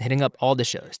was hitting up all the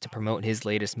shows to promote his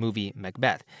latest movie, Macbeth.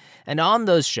 And on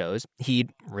those shows,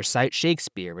 he'd recite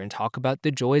Shakespeare and talk about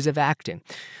the joys of acting,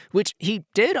 which he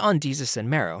did on Desus and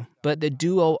Mero, but the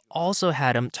duo also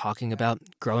had him talking about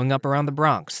growing up around the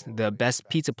Bronx, the best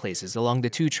pizza places along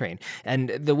the 2 train, and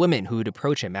the women who would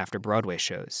approach him after Broadway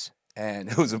shows. And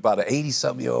it was about an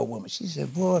 80-something-year-old woman. She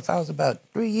said, boy, if I was about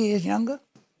 3 years younger.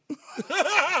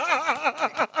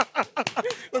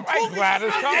 Right,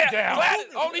 Gladys, calm down. Gladys,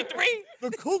 only 3?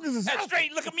 The Cougars is That's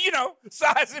straight. Look at me,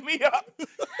 sizing me up.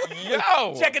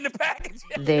 Yo. Checking the package.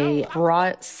 They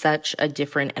brought such a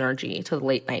different energy to the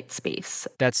late night space.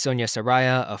 That's Sonia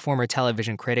Saraya, a former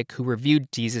television critic who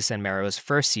reviewed Desus and Mero's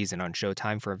first season on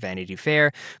Showtime for Vanity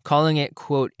Fair, calling it,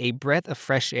 quote, a breath of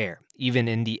fresh air, even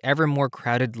in the ever more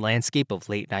crowded landscape of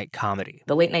late night comedy.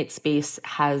 The late night space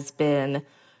has been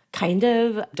kind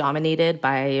of dominated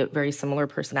by very similar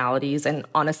personalities and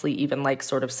honestly even like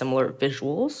sort of similar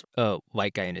visuals. A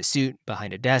white guy in a suit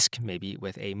behind a desk, maybe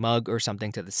with a mug or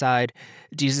something to the side.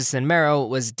 Desus and Mero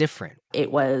was different.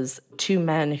 It was 2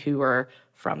 men who were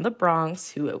from the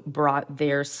Bronx who brought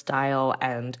their style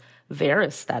and their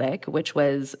aesthetic, which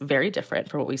was very different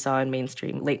from what we saw in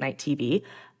mainstream late night TV.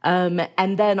 And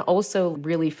then also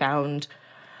really found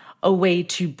a way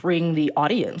to bring the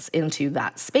audience into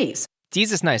that space.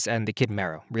 Jesus Nice and the Kid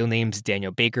Mero, real names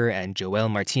Daniel Baker and Joel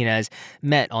Martinez,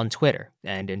 met on Twitter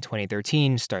and in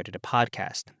 2013 started a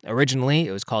podcast. Originally,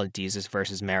 it was called Jesus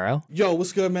vs. Mero. Yo,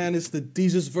 what's good, man? It's the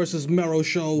Jesus vs. Mero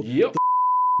show. Yep.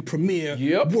 The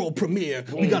premiere, world premiere.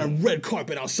 We got a red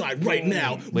carpet outside right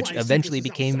now. Which eventually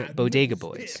became Bodega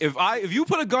Boys. If you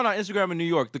put a gun on Instagram in New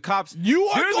York, the cops,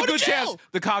 there's a good chance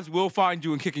the cops will find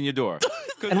you and kick in your door.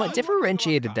 And what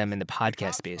differentiated them in the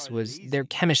podcast space was their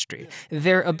chemistry,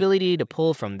 their ability to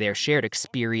pull from their shared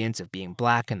experience of being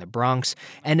black in the Bronx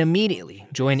and immediately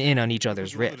join in on each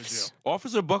other's riffs.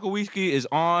 Officer Buckawski is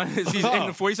on, he's in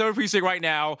the 47th precinct right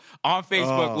now on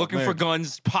Facebook looking for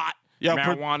guns, pot,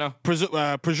 marijuana.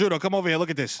 Prosciutto, come over here.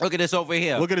 Look at this. Look at this over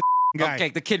here. Look at this guy. Okay,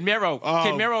 the Kid Mero.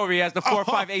 Kid Mero over here has the 4 or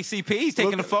 5 ACP. He's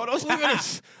taking the photos. Look at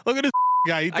this. Look at this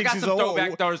guy. He thinks I got he's some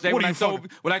throwback Thursday when I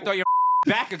throw your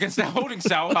back against that holding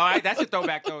cell. All right, that's your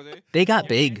throwback Thursday. They got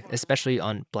big, especially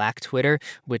on Black Twitter,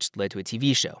 which led to a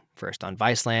TV show, first on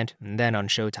Viceland and then on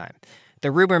Showtime. The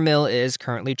rumor mill is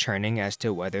currently churning as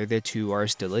to whether the two are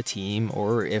still a team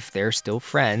or if they're still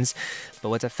friends, but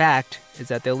what's a fact is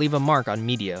that they'll leave a mark on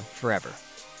media forever.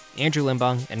 Andrew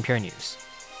Limbong, NPR News.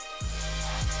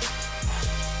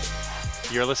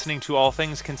 You're listening to All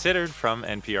Things Considered from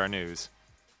NPR News.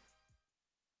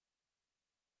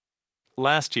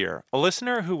 Last year, a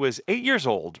listener who was 8 years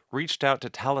old reached out to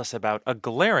tell us about a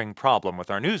glaring problem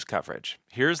with our news coverage.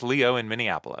 Here's Leo in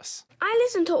Minneapolis. I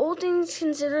listen to All Things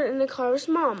Considered in the car with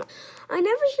Mom. I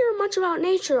never hear much about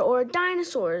nature or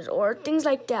dinosaurs or things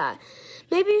like that.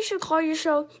 Maybe you should call your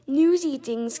show Newsy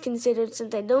Things Considered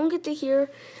since I don't get to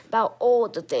hear about all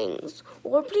the things.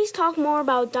 Or please talk more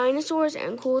about dinosaurs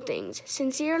and cool things.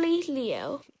 Sincerely,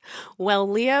 Leo. Well,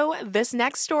 Leo, this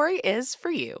next story is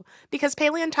for you because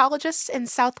paleontologists in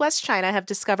southwest China have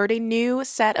discovered a new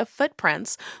set of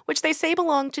footprints, which they say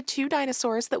belong to two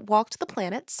dinosaurs that walked the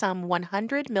planet some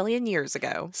 100 million years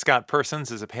ago. Scott Persons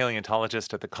is a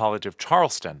paleontologist at the College of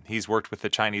Charleston. He's worked with the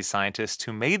Chinese scientists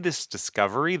who made this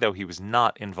discovery, though he was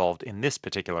not involved in this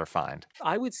particular find.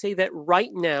 I would say that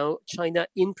right now, China,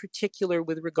 in particular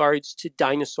with regards to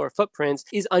dinosaur footprints,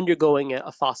 is undergoing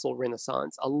a fossil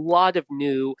renaissance. A lot of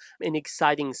new and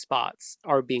exciting spots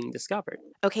are being discovered.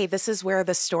 Okay, this is where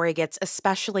the story gets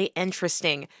especially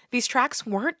interesting. These tracks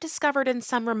weren't discovered in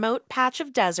some remote patch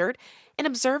of desert. An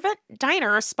observant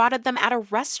diner spotted them at a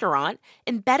restaurant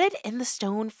embedded in the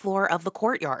stone floor of the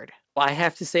courtyard. I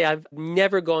have to say I've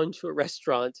never gone to a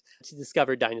restaurant to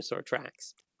discover dinosaur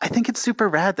tracks. I think it's super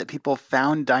rad that people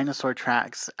found dinosaur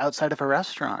tracks outside of a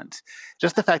restaurant.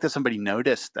 Just the fact that somebody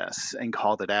noticed this and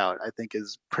called it out, I think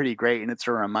is pretty great. And it's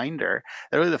a reminder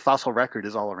that really the fossil record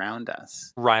is all around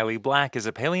us. Riley Black is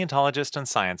a paleontologist and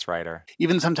science writer.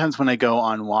 Even sometimes when I go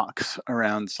on walks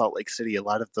around Salt Lake City, a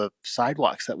lot of the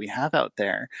sidewalks that we have out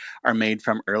there are made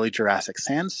from early Jurassic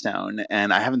sandstone.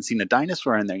 And I haven't seen a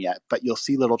dinosaur in there yet, but you'll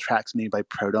see little tracks made by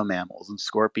proto-mammals and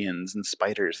scorpions and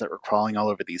spiders that were crawling all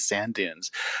over these sand dunes.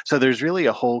 So there's really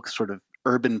a whole sort of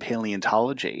urban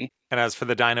paleontology. And as for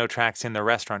the dino tracks in the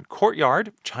restaurant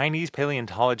courtyard, Chinese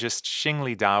paleontologist Xing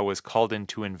Lidao was called in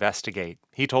to investigate.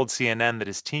 He told CNN that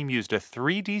his team used a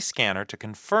 3D scanner to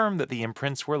confirm that the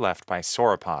imprints were left by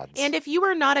sauropods. And if you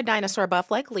are not a dinosaur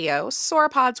buff like Leo,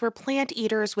 sauropods were plant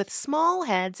eaters with small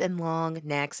heads and long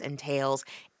necks and tails.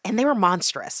 And they were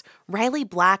monstrous. Riley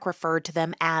Black referred to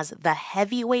them as the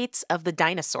heavyweights of the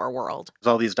dinosaur world.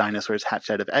 All these dinosaurs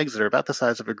hatched out of eggs that are about the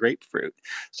size of a grapefruit.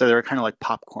 So they were kind of like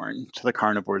popcorn to the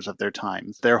carnivores of their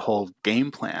time. Their whole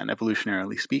game plan,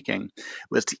 evolutionarily speaking,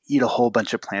 was to eat a whole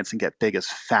bunch of plants and get big as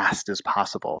fast as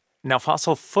possible. Now,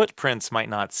 fossil footprints might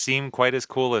not seem quite as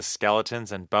cool as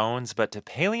skeletons and bones, but to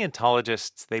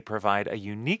paleontologists, they provide a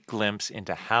unique glimpse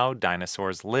into how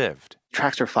dinosaurs lived.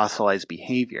 Tracks are fossilized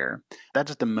behavior.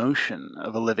 That's the motion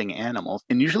of a living animal.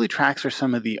 And usually tracks are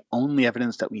some of the only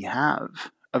evidence that we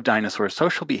have of dinosaur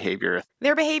social behavior.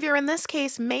 Their behavior in this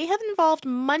case may have involved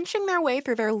munching their way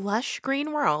through their lush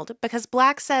green world because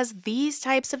Black says these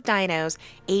types of dinos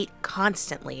ate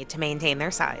constantly to maintain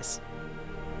their size.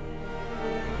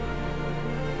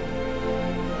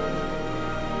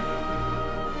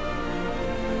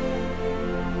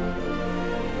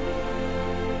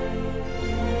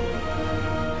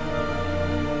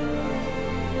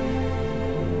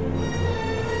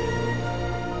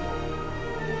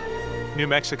 New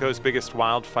Mexico's biggest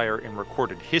wildfire in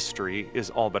recorded history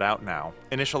is all but out now.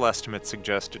 Initial estimates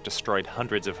suggest it destroyed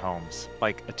hundreds of homes,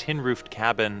 like a tin-roofed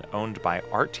cabin owned by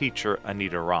art teacher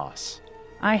Anita Ross.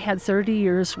 I had 30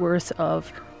 years worth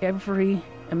of every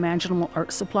imaginable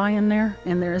art supply in there,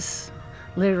 and there's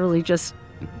literally just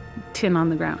tin on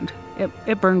the ground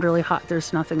it burned really hot.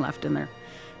 There's nothing left in there.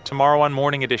 Tomorrow on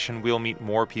Morning Edition, we'll meet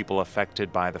more people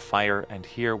affected by the fire and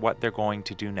hear what they're going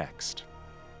to do next.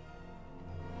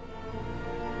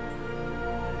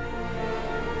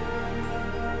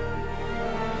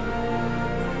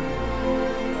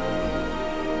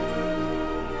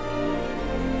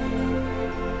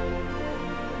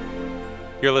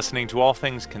 You're listening to All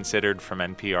Things Considered from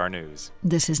NPR News.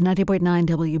 This is 90.9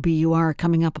 WBUR.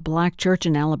 Coming up, a black church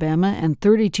in Alabama and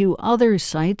 32 other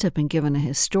sites have been given a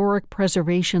historic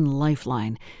preservation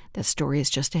lifeline. That story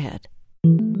is just ahead.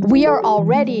 We are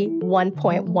already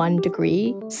 1.1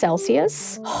 degree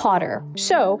Celsius hotter.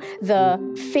 So the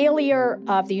failure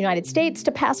of the United States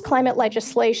to pass climate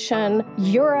legislation,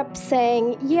 Europe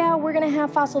saying, yeah, we're going to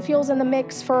have fossil fuels in the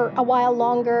mix for a while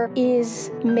longer,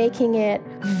 is making it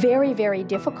very, very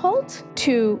difficult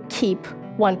to keep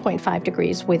 1.5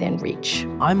 degrees within reach.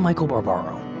 I'm Michael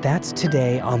Barbaro. That's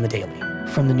Today on the Daily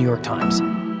from the New York Times.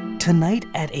 Tonight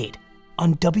at 8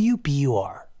 on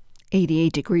WBUR.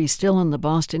 88 degrees still in the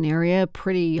Boston area.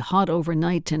 Pretty hot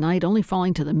overnight tonight, only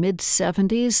falling to the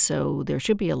mid-70s, so there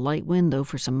should be a light wind, though,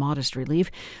 for some modest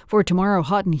relief. For tomorrow,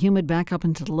 hot and humid back up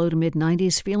into the low to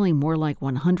mid-90s, feeling more like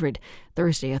 100.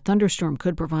 Thursday, a thunderstorm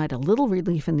could provide a little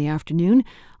relief in the afternoon.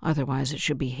 Otherwise, it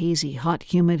should be hazy, hot,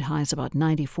 humid, highs about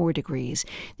 94 degrees.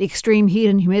 The extreme heat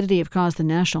and humidity have caused the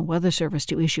National Weather Service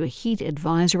to issue a heat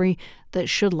advisory that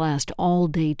should last all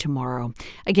day tomorrow.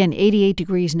 Again, 88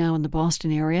 degrees now in the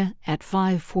Boston area at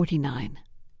 5:49.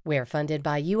 We're funded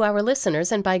by you, our listeners,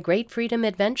 and by Great Freedom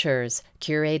Adventures,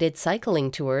 curated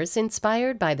cycling tours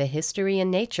inspired by the history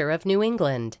and nature of New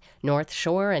England. North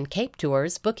Shore and Cape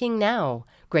tours booking now.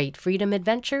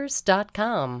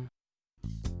 GreatFreedomAdventures.com.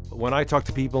 When I talk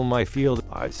to people in my field,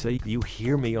 I say, you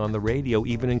hear me on the radio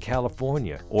even in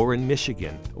California, or in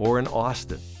Michigan, or in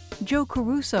Austin. Joe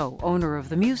Caruso, owner of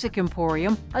the Music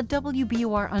Emporium, a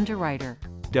WBUR underwriter.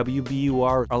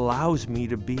 WBUR allows me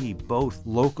to be both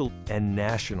local and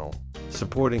national.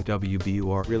 Supporting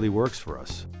WBUR really works for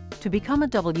us. To become a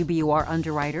WBUR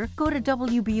underwriter, go to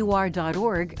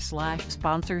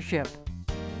WBUR.org/sponsorship.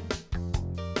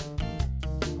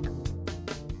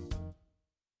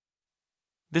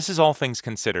 This is All Things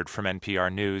Considered from NPR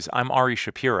News. I'm Ari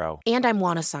Shapiro. And I'm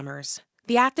Juana Summers.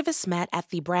 The activists met at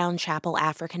the Brown Chapel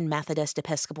African Methodist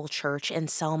Episcopal Church in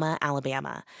Selma,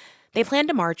 Alabama. They plan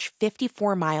to march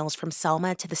 54 miles from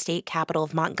Selma to the state capital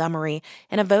of Montgomery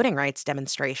in a voting rights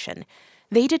demonstration.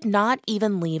 They did not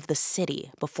even leave the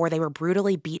city before they were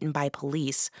brutally beaten by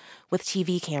police with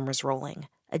TV cameras rolling.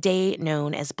 A day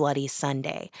known as Bloody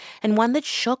Sunday, and one that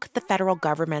shook the federal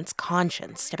government's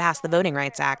conscience to pass the Voting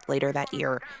Rights Act later that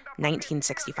year,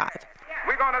 1965.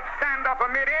 We're going to stand up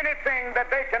amid anything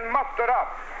that they can muster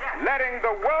up, letting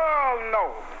the world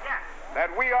know that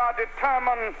we are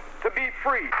determined to be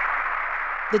free.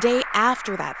 The day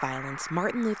after that violence,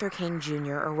 Martin Luther King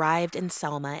Jr. arrived in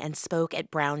Selma and spoke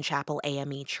at Brown Chapel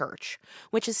AME Church,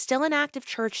 which is still an active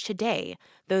church today,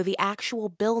 though the actual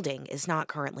building is not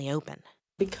currently open.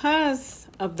 Because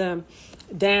of the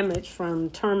damage from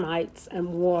termites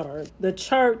and water, the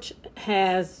church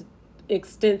has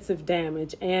extensive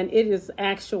damage and it is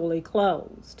actually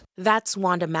closed. That's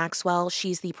Wanda Maxwell.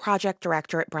 She's the project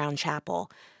director at Brown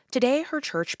Chapel. Today, her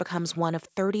church becomes one of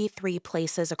 33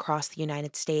 places across the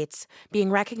United States being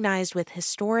recognized with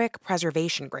historic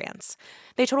preservation grants.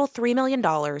 They total $3 million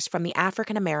from the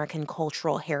African American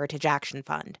Cultural Heritage Action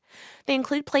Fund. They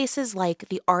include places like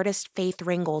the artist Faith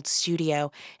Ringgold's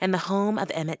studio and the home of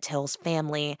Emmett Till's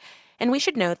family. And we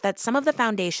should note that some of the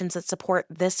foundations that support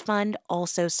this fund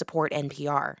also support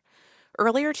NPR.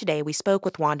 Earlier today, we spoke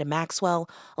with Wanda Maxwell,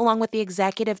 along with the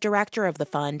executive director of the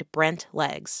fund, Brent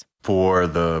Leggs. For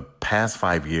the past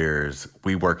 5 years,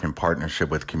 we work in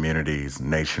partnership with communities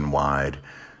nationwide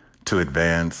to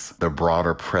advance the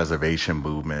broader preservation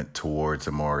movement towards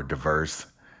a more diverse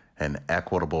and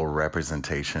equitable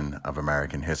representation of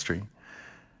American history.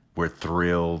 We're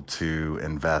thrilled to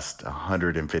invest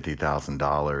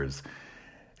 $150,000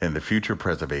 in the future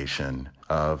preservation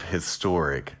of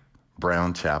historic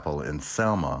Brown Chapel in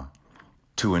Selma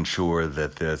to ensure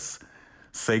that this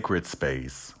sacred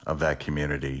space of that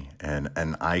community and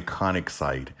an iconic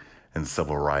site in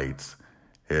civil rights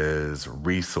is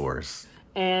resourced.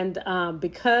 And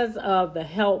because of the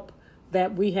help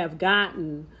that we have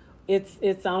gotten,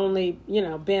 it's only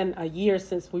been a year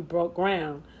since we broke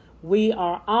ground. We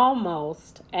are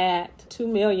almost at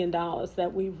 $2 million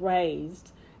that we've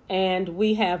raised, and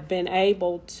we have been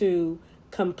able to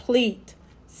complete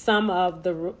some of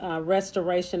the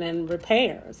restoration and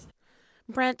repairs.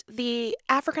 Brent, the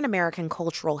African American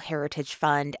Cultural Heritage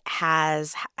Fund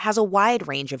has a wide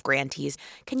range of grantees.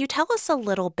 Can you tell us a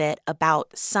little bit about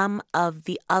some of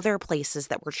the other places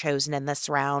that were chosen in this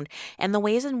round and the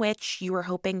ways in which you were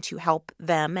hoping to help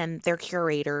them and their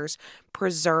curators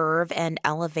preserve and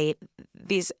elevate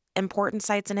these important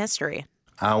sites in history?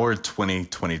 Our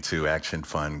 2022 Action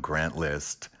Fund grant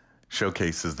list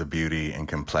showcases the beauty and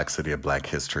complexity of Black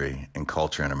history and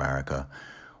culture in America.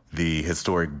 The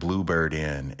historic Bluebird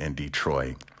Inn in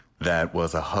Detroit, that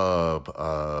was a hub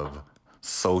of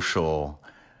social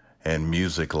and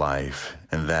music life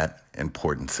in that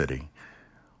important city.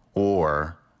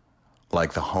 Or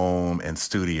like the home and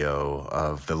studio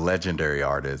of the legendary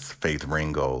artist Faith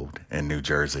Ringgold in New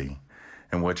Jersey.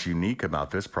 And what's unique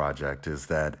about this project is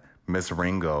that Miss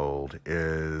Ringgold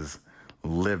is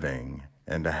living,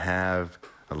 and to have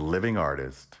a living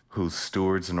artist who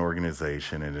stewards an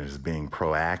organization and is being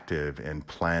proactive in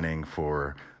planning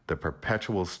for the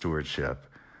perpetual stewardship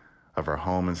of our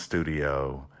home and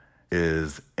studio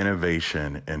is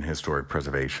innovation in historic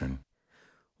preservation.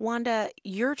 Wanda,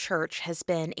 your church has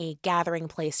been a gathering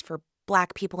place for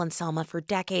Black people in Selma for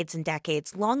decades and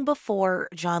decades, long before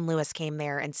John Lewis came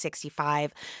there in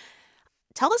 1965.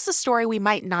 Tell us a story we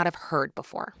might not have heard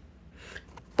before.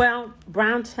 Well,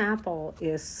 Brown Chapel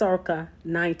is circa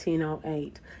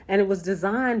 1908, and it was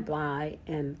designed by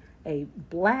a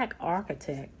Black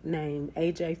architect named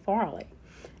A.J. Farley,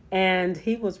 and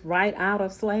he was right out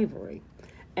of slavery,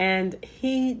 and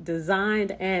he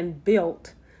designed and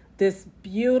built this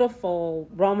beautiful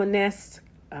Romanesque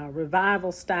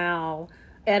revival-style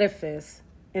edifice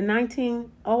in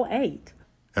 1908.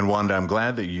 And Wanda, I'm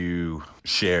glad that you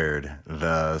shared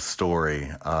the story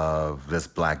of this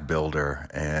Black builder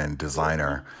and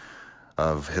designer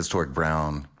of historic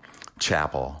Brown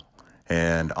Chapel.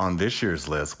 And on this year's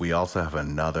list, we also have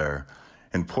another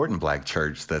important Black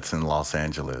church that's in Los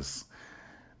Angeles,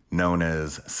 known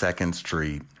as 2nd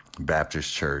Street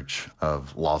Baptist Church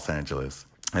of Los Angeles.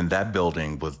 And that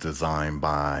building was designed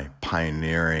by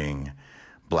pioneering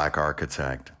Black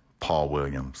architect Paul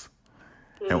Williams.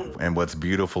 And what's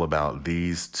beautiful about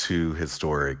these two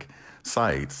historic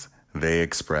sites, they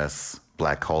express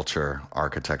Black culture,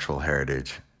 architectural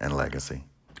heritage, and legacy.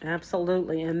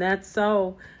 Absolutely. And that's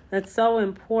so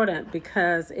important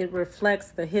because it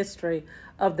reflects the history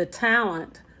of the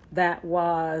talent that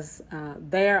was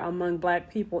there among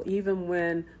Black people, even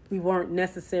when we weren't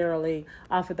necessarily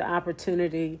offered the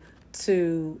opportunity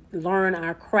to learn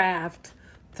our craft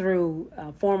through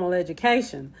formal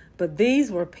education. But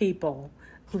these were people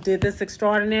who did this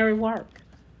extraordinary work.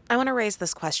 I want to raise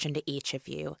this question to each of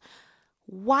you.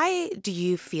 Why do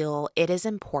you feel it is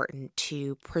important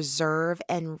to preserve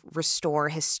and restore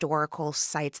historical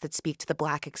sites that speak to the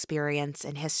Black experience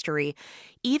and history,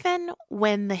 even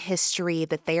when the history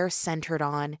that they are centered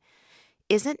on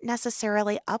isn't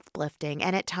necessarily uplifting,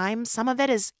 and at times some of it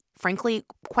is, frankly,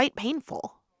 quite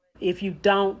painful? If you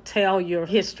don't tell your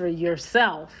history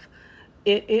yourself,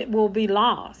 it will be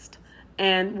lost.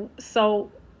 And so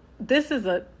this is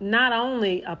not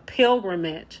only a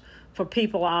pilgrimage for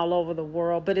people all over the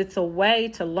world, but it's a way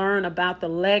to learn about the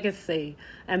legacy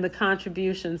and the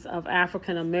contributions of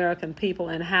African American people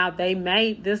and how they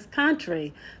made this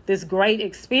country, this great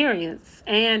experience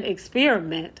and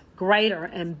experiment, greater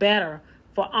and better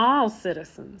for all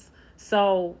citizens.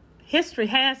 So history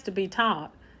has to be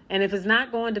taught. And if it's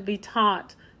not going to be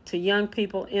taught to young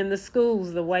people in the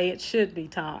schools the way it should be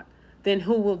taught, then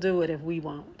who will do it if we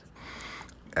won't?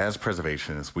 As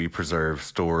preservationists, we preserve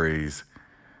stories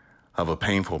of a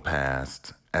painful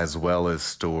past, as well as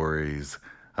stories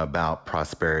about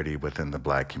prosperity within the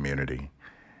Black community.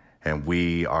 And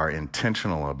we are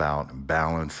intentional about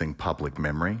balancing public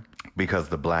memory because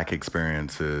the Black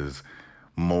experience is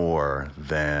more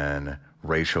than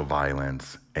racial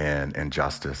violence and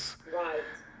injustice. Right.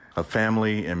 A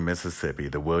family in Mississippi,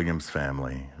 the Williams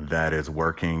family, that is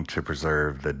working to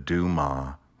preserve the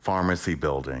Duma Pharmacy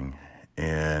building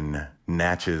in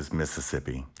Natchez,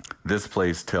 Mississippi. This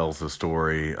place tells the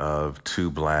story of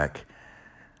two Black,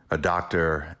 a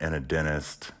doctor and a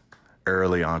dentist,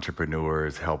 early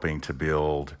entrepreneurs helping to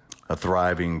build a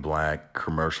thriving Black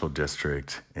commercial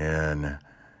district in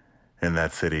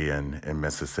that city in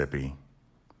Mississippi.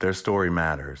 Their story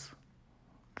matters.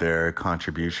 Their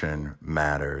contribution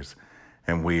matters.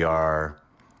 And we are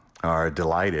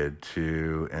delighted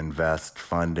to invest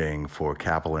funding for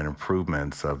capital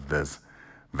improvements of this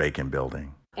vacant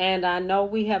building. And I know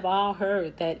we have all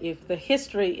heard that if the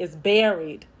history is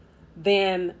buried,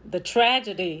 then the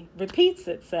tragedy repeats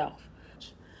itself.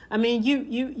 I mean,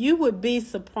 you would be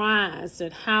surprised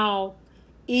at how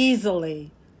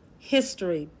easily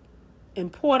history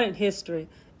important history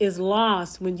is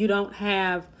lost when you don't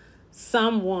have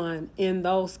someone in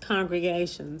those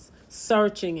congregations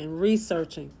searching and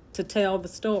researching to tell the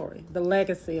story, the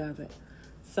legacy of it.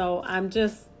 So I'm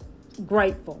just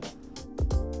grateful.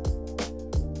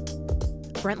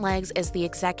 Brent Leggs is the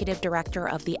executive director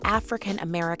of the African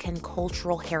American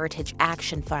Cultural Heritage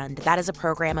Action Fund. That is a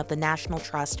program of the National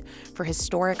Trust for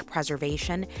Historic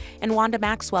Preservation. And Wanda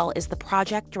Maxwell is the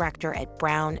project director at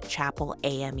Brown Chapel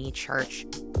AME Church.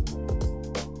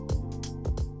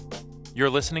 You're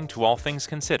listening to All Things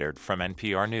Considered from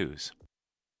NPR News.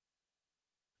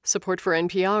 Support for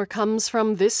NPR comes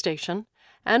from this station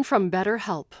and from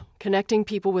BetterHelp, connecting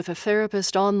people with a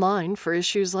therapist online for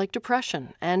issues like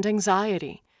depression and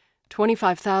anxiety.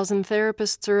 25,000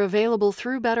 therapists are available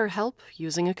through BetterHelp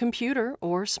using a computer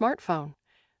or smartphone.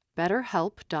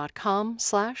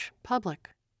 BetterHelp.com/public.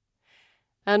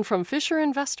 And from Fisher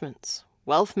Investments,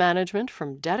 wealth management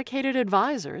from dedicated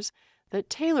advisors that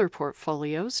tailor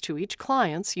portfolios to each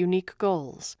client's unique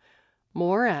goals.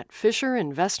 More at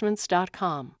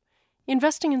FisherInvestments.com.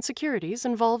 Investing in securities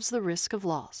involves the risk of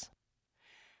loss.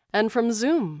 And from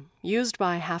Zoom, used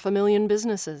by 500,000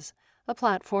 businesses, a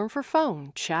platform for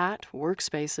phone, chat,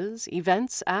 workspaces,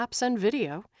 events, apps, and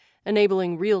video,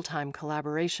 enabling real-time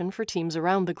collaboration for teams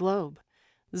around the globe.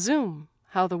 Zoom,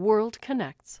 how the world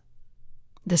connects.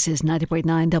 This is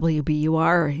 90.9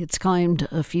 WBUR. It's climbed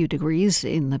a few degrees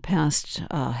in the past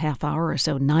half hour or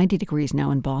so, 90 degrees now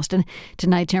in Boston.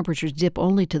 Tonight, temperatures dip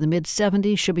only to the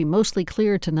mid-70s. Should be mostly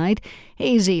clear tonight.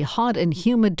 Hazy, hot, and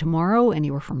humid tomorrow,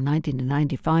 anywhere from 90 to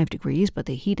 95 degrees, but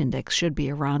the heat index should be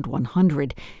around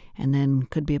 100. And then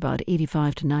could be about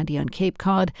 85 to 90 on Cape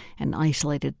Cod, an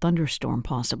isolated thunderstorm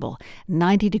possible.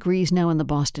 90 degrees now in the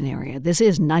Boston area. This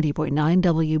is 90.9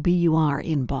 WBUR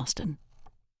in Boston.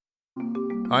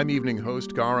 I'm evening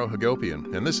host Garo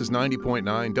Hagopian, and this is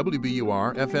 90.9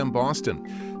 WBUR FM Boston,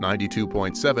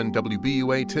 92.7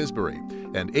 WBUA Tisbury,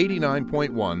 and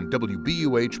 89.1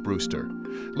 WBUH Brewster.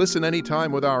 Listen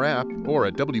anytime with our app or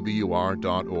at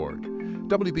WBUR.org.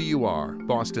 WBUR,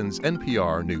 Boston's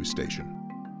NPR news station.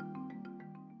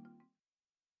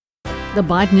 The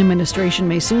Biden administration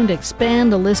may soon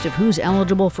expand the list of who's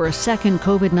eligible for a second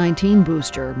COVID-19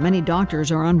 booster. Many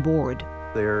doctors are on board.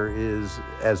 There is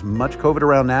as much COVID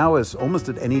around now as almost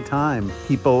at any time.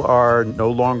 People are no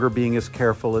longer being as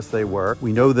careful as they were.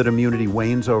 We know that immunity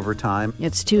wanes over time.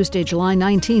 It's Tuesday, July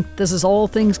 19th. This is All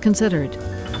Things Considered.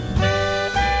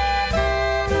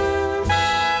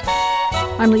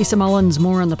 I'm Lisa Mullins.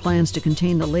 More on the plans to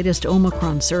contain the latest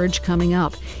Omicron surge coming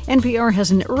up. NPR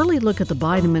has an early look at the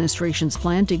Biden administration's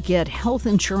plan to get health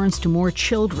insurance to more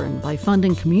children by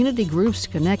funding community groups to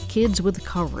connect kids with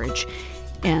coverage.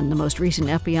 And the most recent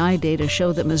FBI data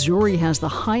show that Missouri has the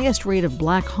highest rate of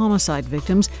black homicide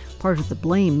victims. Part of the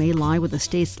blame may lie with the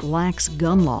state's lax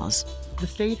gun laws. The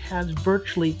state has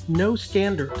virtually no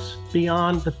standards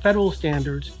beyond the federal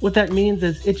standards. What that means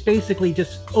is it's basically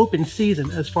just open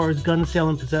season as far as gun sale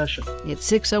and possession. It's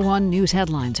 6:01. News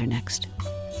headlines are next.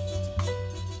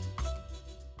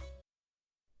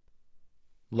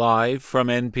 Live from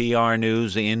NPR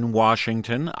News in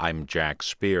Washington, I'm Jack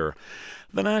Speer.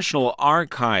 The National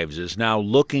Archives is now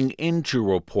looking into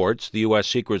reports the U.S.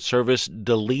 Secret Service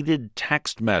deleted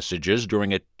text messages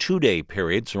during a two-day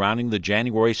period surrounding the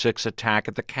January 6 attack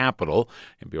at the Capitol.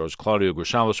 NPR's Claudio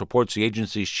Grisales reports the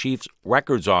agency's chief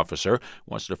records officer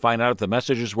wants to find out if the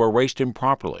messages were erased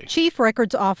improperly. Chief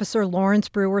Records Officer Lawrence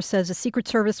Brewer says the Secret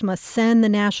Service must send the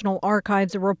National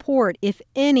Archives a report if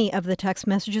any of the text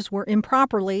messages were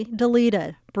improperly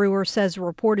deleted. Brewer says the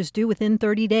report is due within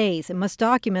 30 days. It must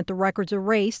document the records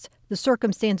erased, the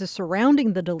circumstances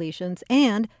surrounding the deletions,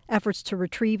 and efforts to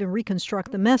retrieve and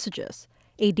reconstruct the messages.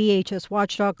 A DHS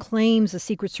watchdog claims the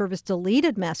Secret Service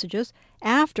deleted messages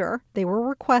after they were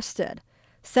requested.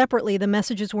 Separately, the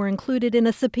messages were included in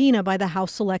a subpoena by the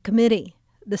House Select Committee.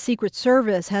 The Secret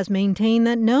Service has maintained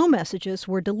that no messages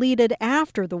were deleted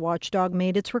after the watchdog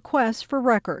made its request for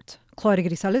records. Claudia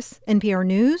Grisales, NPR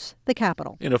News, the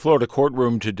Capitol. In a Florida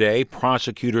courtroom today,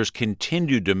 prosecutors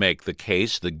continued to make the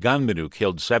case the gunman who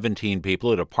killed 17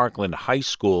 people at a Parkland high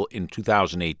school in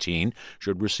 2018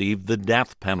 should receive the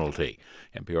death penalty.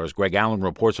 NPR's Greg Allen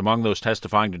reports among those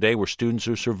testifying today were students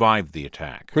who survived the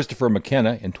attack. Christopher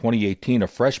McKenna, in 2018, a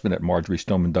freshman at Marjorie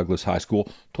Stoneman Douglas High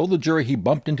School, told the jury he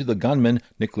bumped into the gunman,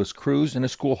 Nicholas Cruz, in a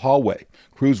school hallway.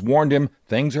 Cruz warned him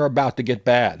things are about to get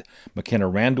bad. McKenna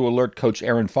ran to alert Coach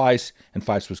Aaron Feist, and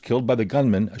Feist was killed by the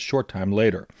gunman a short time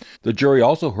later. The jury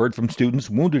also heard from students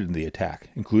wounded in the attack,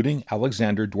 including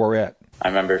Alexander Dworet. I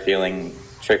remember feeling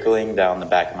trickling down the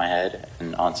back of my head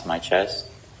and onto my chest.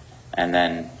 And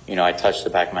then, I touched the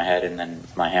back of my head and then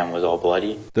my hand was all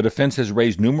bloody. The defense has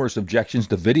raised numerous objections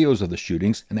to videos of the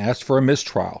shootings and asked for a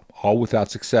mistrial, all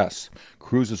without success.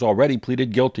 Cruz has already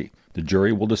pleaded guilty. The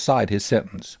jury will decide his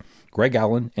sentence. Greg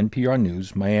Allen, NPR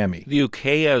News, Miami. The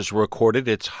UK has recorded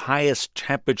its highest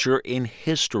temperature in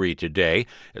history today.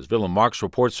 As Willem Marks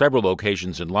reports, several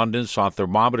locations in London saw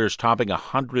thermometers topping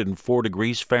 104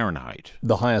 degrees Fahrenheit.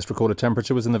 The highest recorded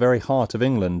temperature was in the very heart of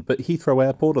England, but Heathrow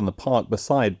Airport and the park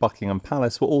beside Buckingham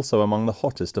Palace were also among the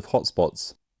hottest of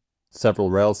hotspots.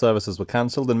 Several rail services were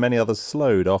cancelled and many others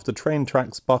slowed after train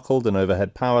tracks buckled and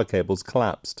overhead power cables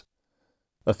collapsed.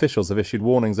 Officials have issued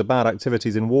warnings about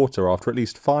activities in water after at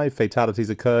least 5 fatalities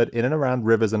occurred in and around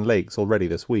rivers and lakes already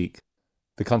this week.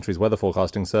 The country's weather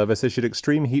forecasting service issued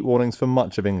extreme heat warnings for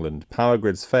much of England. Power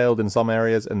grids failed in some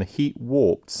areas and the heat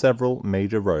warped several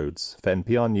major roads. For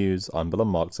NPR News, I'm Willem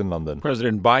Marks in London.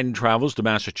 President Biden travels to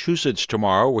Massachusetts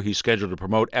tomorrow, where he's scheduled to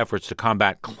promote efforts to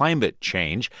combat climate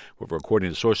change. However,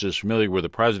 according to sources familiar with the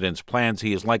president's plans,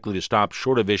 he is likely to stop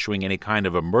short of issuing any kind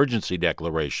of emergency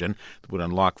declaration that would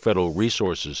unlock federal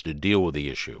resources to deal with the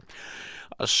issue.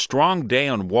 A strong day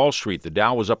on Wall Street. The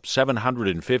Dow was up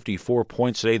 754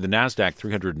 points today. The Nasdaq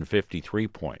 353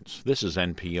 points. This is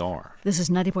NPR. This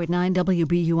is 90.9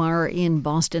 WBUR in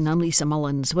Boston. I'm Lisa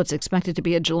Mullins. What's expected to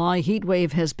be a July heat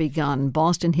wave has begun.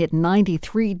 Boston hit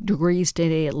 93 degrees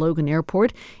today at Logan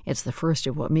Airport. It's the first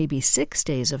of what may be 6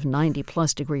 days of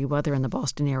 90-plus degree weather in the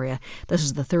Boston area. This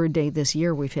is the third day this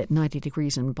year we've hit 90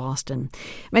 degrees in Boston.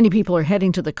 Many people are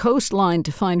heading to the coastline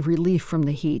to find relief from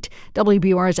the heat.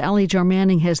 WBUR's Ali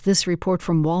Jarmani has this report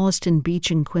from Wollaston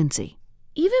Beach in Quincy.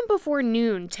 Even before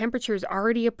noon, temperatures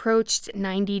already approached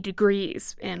 90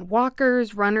 degrees, and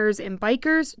walkers, runners, and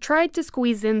bikers tried to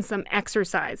squeeze in some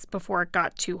exercise before it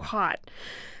got too hot.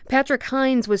 Patrick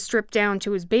Hines was stripped down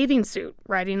to his bathing suit,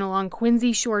 riding along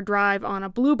Quincy Shore Drive on a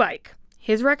blue bike.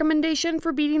 His recommendation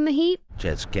for beating the heat?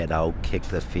 Just get out, kick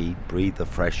the feet, breathe the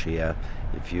fresh air.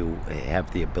 If you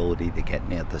have the ability to get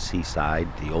near the seaside,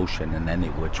 the ocean, in any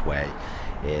which way,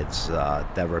 it's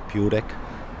therapeutic,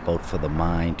 both for the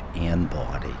mind and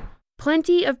body.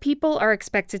 Plenty of people are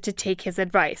expected to take his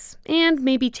advice, and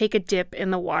maybe take a dip in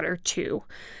the water, too.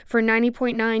 For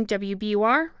 90.9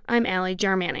 WBUR, I'm Ali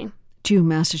Jarmani. 2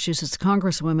 Massachusetts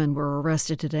congresswomen were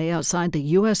arrested today outside the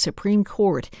U.S. Supreme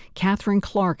Court. Catherine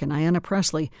Clark and Ayanna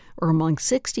Pressley are among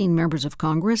 16 members of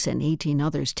Congress and 18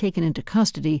 others taken into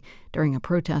custody during a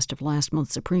protest of last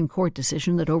month's Supreme Court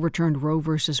decision that overturned Roe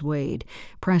v. Wade.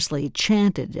 Pressley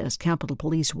chanted as Capitol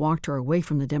Police walked her away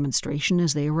from the demonstration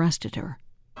as they arrested her.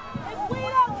 If we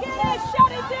don't get it,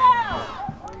 shut it down!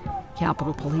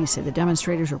 Capitol Police say the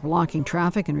demonstrators were blocking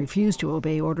traffic and refused to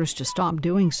obey orders to stop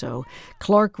doing so.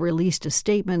 Clark released a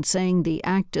statement saying the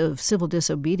act of civil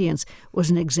disobedience was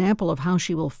an example of how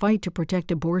she will fight to protect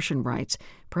abortion rights.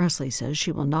 Pressley says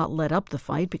she will not let up the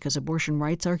fight because abortion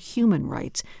rights are human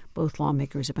rights. Both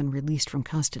lawmakers have been released from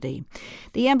custody.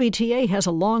 The MBTA has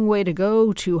a long way to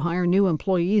go to hire new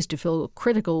employees to fill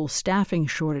critical staffing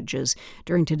shortages.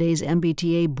 During today's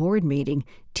MBTA board meeting,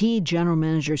 T General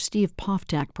Manager Steve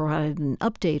Poftak provided an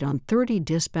update on 30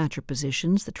 dispatcher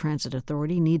positions the Transit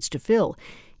Authority needs to fill.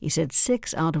 He said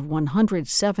 6 out of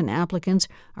 107 applicants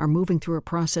are moving through a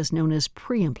process known as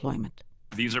pre-employment.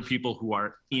 These are people who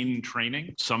are in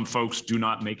training. Some folks do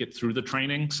not make it through the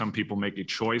training. Some people make a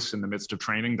choice in the midst of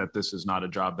training that this is not a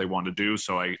job they want to do.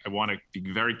 So I want to be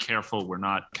very careful. We're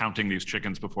not counting these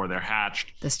chickens before they're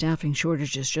hatched. The staffing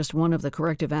shortage is just one of the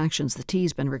corrective actions the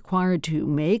T's been required to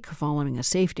make following a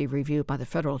safety review by the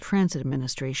Federal Transit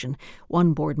Administration.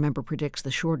 One board member predicts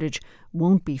the shortage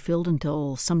won't be filled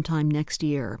until sometime next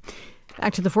year.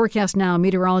 Back to the forecast now.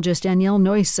 Meteorologist Danielle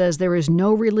Noyce says there is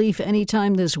no relief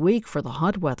anytime this week for the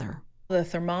hot weather. The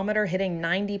thermometer hitting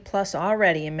 90 plus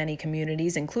already in many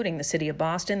communities, including the city of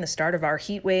Boston. The start of our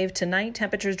heat wave tonight.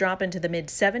 Temperatures drop into the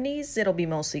mid-70s. It'll be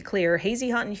mostly clear. Hazy,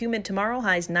 hot, and humid tomorrow.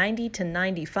 Highs 90 to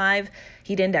 95.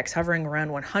 Heat index hovering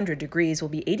around 100 degrees. Will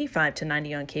be 85 to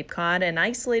 90 on Cape Cod. An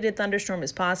isolated thunderstorm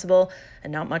is possible,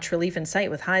 and not much relief in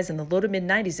sight with highs in the low to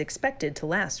mid-90s expected to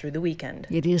last through the weekend.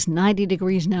 It is 90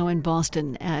 degrees now in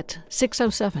Boston at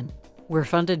 6:07. We're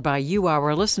funded by you,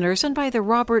 our listeners, and by the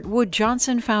Robert Wood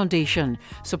Johnson Foundation,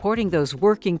 supporting those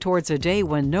working towards a day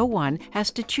when no one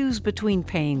has to choose between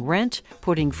paying rent,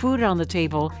 putting food on the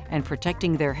table, and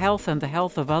protecting their health and the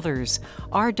health of others.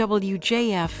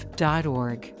 rwjf.org.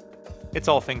 It's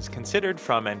All Things Considered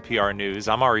from NPR News.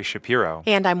 I'm Ari Shapiro.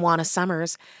 And I'm Juana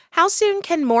Summers. How soon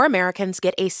can more Americans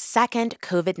get a second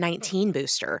COVID-19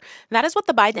 booster? That is what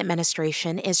the Biden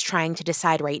administration is trying to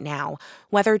decide right now,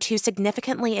 whether to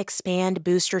significantly expand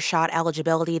booster shot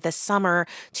eligibility this summer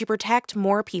to protect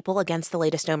more people against the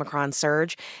latest Omicron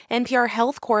surge. NPR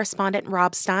health correspondent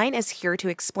Rob Stein is here to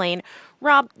explain.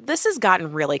 Rob, this has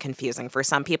gotten really confusing for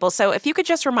some people, so if you could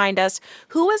just remind us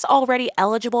who is already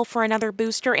eligible for another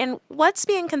booster and what's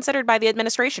being considered by the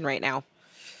administration right now.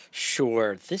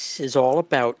 Sure. This is all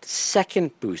about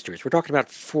second boosters. We're talking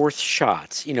about fourth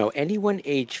shots. Anyone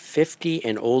age 50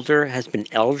 and older has been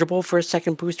eligible for a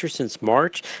second booster since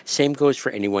March. Same goes for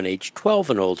anyone age 12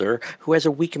 and older who has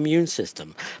a weak immune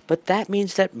system. But that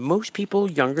means that most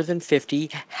people younger than 50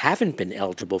 haven't been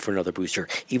eligible for another booster,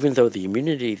 even though the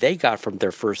immunity they got from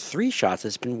their first 3 shots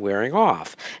has been wearing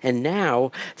off. And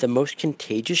now, the most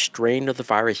contagious strain of the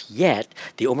virus yet,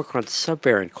 the Omicron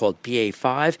subvariant called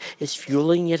BA.5, is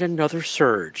fueling yet another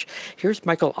surge. Here's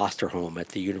Michael Osterholm at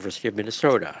the University of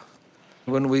Minnesota.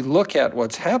 When we look at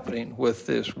what's happening with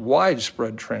this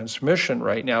widespread transmission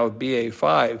right now of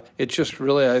BA.5, it just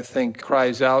really, I think,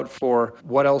 cries out for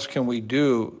what else can we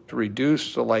do to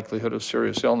reduce the likelihood of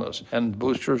serious illness? And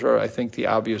boosters are, I think, the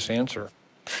obvious answer.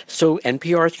 So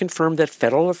NPR has confirmed that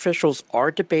federal officials are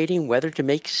debating whether to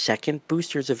make second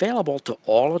boosters available to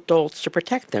all adults to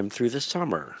protect them through the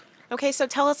summer. Okay, so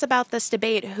tell us about this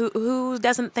debate. Who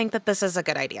doesn't think that this is a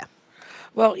good idea?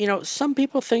 Well, some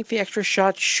people think the extra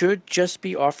shot should just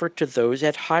be offered to those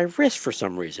at high risk for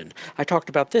some reason. I talked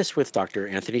about this with Dr.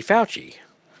 Anthony Fauci.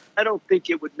 I don't think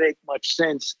it would make much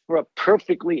sense for a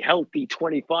perfectly healthy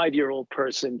 25-year-old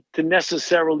person to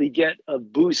necessarily get a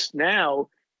boost now.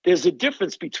 There's a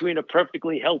difference between a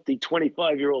perfectly healthy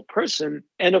 25-year-old person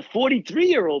and a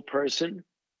 43-year-old person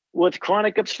with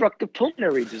chronic obstructive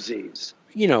pulmonary disease.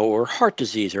 Or heart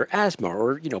disease or asthma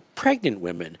or, pregnant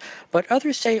women. But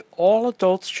others say all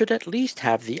adults should at least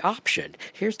have the option.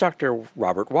 Here's Dr.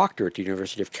 Robert Wachter at the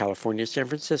University of California, San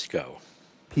Francisco.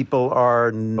 People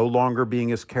are no longer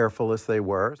being as careful as they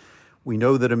were. We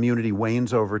know that immunity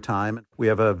wanes over time. We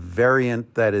have a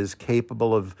variant that is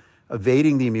capable of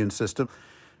evading the immune system.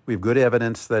 We have good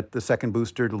evidence that the second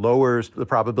booster lowers the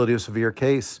probability of severe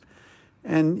case.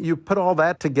 And you put all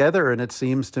that together, and it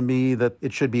seems to me that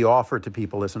it should be offered to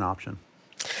people as an option.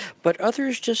 But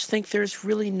others just think there's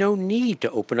really no need to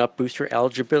open up booster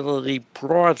eligibility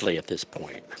broadly at this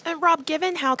point. And Rob,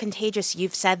 given how contagious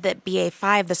you've said that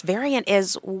BA.5, this variant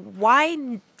is,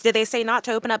 why did they say not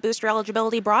to open up booster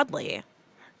eligibility broadly?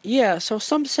 Yeah, so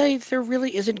some say there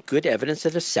really isn't good evidence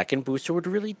that a second booster would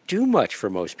really do much for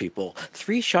most people.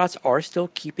 3 shots are still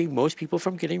keeping most people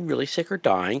from getting really sick or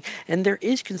dying, and there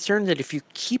is concern that if you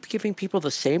keep giving people the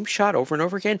same shot over and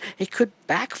over again, it could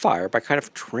backfire by kind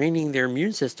of training their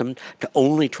immune system to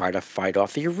only try to fight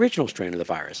off the original strain of the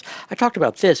virus. I talked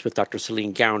about this with Dr.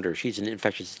 Celine Gounder. She's an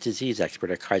infectious disease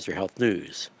expert at Kaiser Health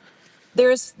News.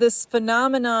 There's this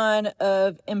phenomenon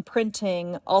of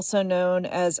imprinting, also known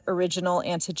as original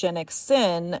antigenic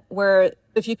sin, where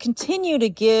if you continue to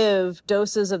give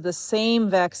doses of the same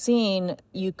vaccine,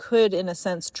 you could, in a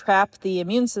sense, trap the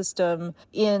immune system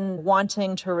in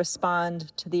wanting to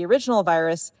respond to the original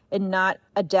virus and not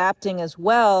adapting as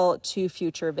well to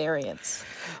future variants.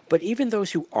 But even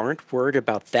those who aren't worried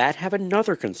about that have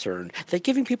another concern, that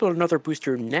giving people another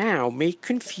booster now may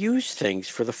confuse things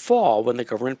for the fall when the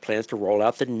government plans to roll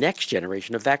out the next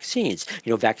generation of vaccines.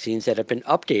 Vaccines that have been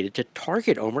updated to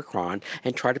target Omicron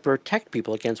and try to protect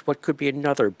people against what could be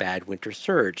another bad winter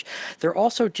surge. There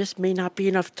also just may not be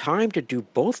enough time to do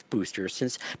both boosters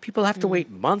since people have to wait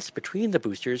months between the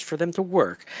boosters for them to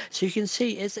work. So you can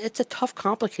see it's a tough,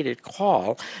 complicated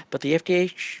call, but the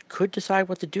FDA could decide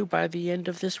what to do by the end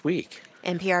of this week.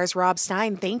 NPR's Rob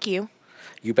Stein, thank you.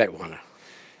 You bet, Juana.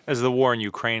 As the war in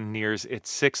Ukraine nears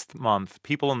its 6th month,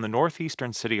 people in the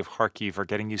northeastern city of Kharkiv are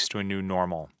getting used to a new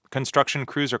normal. Construction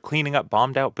crews are cleaning up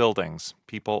bombed-out buildings.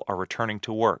 People are returning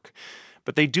to work.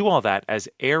 But they do all that as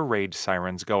air raid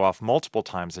sirens go off multiple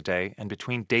times a day and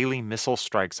between daily missile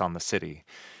strikes on the city.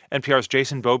 NPR's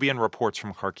Jason Beaubien reports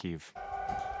from Kharkiv.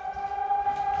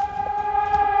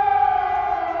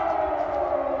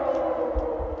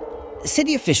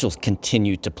 City officials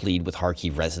continue to plead with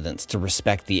Kharkiv residents to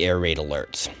respect the air raid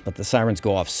alerts, but the sirens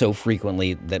go off so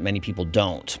frequently that many people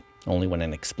don't. Only when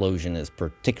an explosion is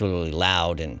particularly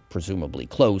loud and presumably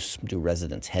close do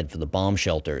residents head for the bomb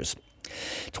shelters.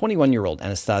 21-year-old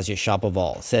Anastasia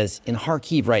Shapoval says in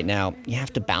Kharkiv right now, you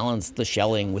have to balance the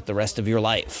shelling with the rest of your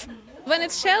life. When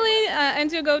it's shelling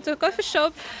and you go to a coffee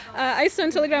shop, I saw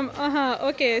on Telegram,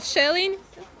 okay, it's shelling,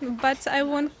 but I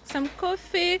want some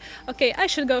coffee. Okay, I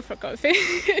should go for coffee.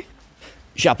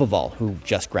 Shapoval, who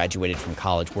just graduated from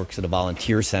college, works at a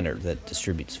volunteer center that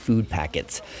distributes food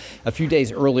packets. A few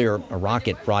days earlier, a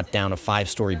rocket brought down a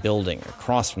 5-story building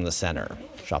across from the center.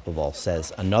 Shapoval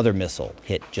says another missile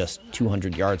hit just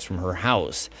 200 yards from her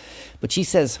house. But she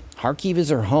says Kharkiv is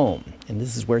her home, and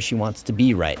this is where she wants to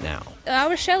be right now.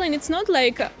 Our shelling, it's not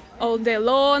like all day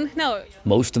long. No.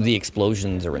 Most of the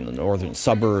explosions are in the northern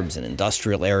suburbs and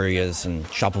industrial areas, and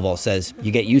Shapoval says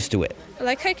you get used to it.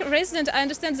 Like a resident, I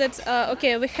understand that,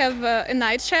 we have a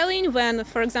night shelling when,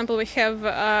 for example, we have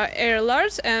air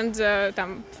alert and,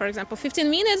 for example,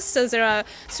 15 minutes, so there are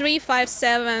 3, 5,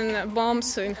 7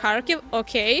 bombs in Kharkiv,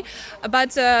 okay,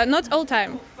 but not all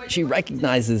time. She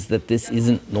recognizes that this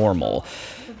isn't normal.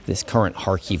 This current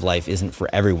Kharkiv life isn't for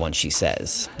everyone, she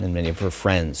says, and many of her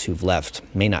friends who've left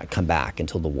may not come back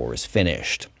until the war is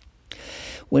finished.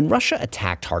 When Russia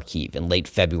attacked Kharkiv in late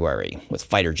February with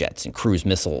fighter jets and cruise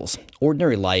missiles,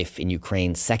 ordinary life in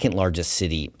Ukraine's second-largest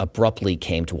city abruptly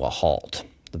came to a halt.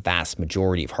 The vast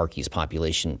majority of Kharkiv's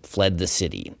population fled the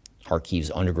city.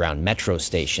 Kharkiv's underground metro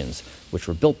stations, which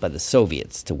were built by the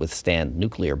Soviets to withstand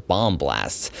nuclear bomb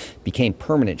blasts, became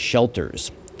permanent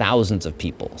shelters. Thousands of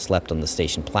people slept on the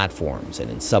station platforms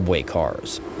and in subway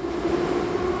cars.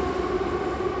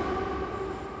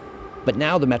 But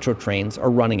now the metro trains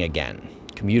are running again.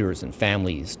 Commuters and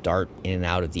families dart in and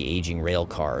out of the aging rail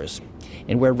cars.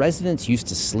 And where residents used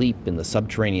to sleep in the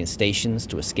subterranean stations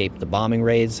to escape the bombing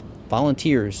raids,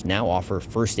 volunteers now offer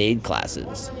first aid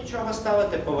classes.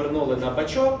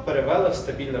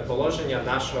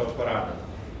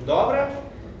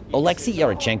 Oleksiy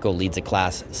Yarichenko leads a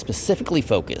class specifically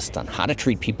focused on how to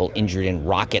treat people injured in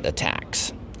rocket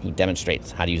attacks. He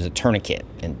demonstrates how to use a tourniquet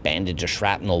and bandage a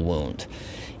shrapnel wound.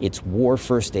 It's War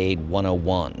First Aid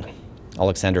 101.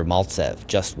 Alexander Maltsev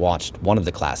just watched one of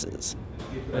the classes.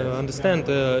 Understand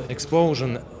the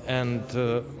explosion and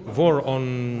war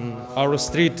on our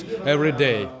street every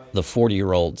day. The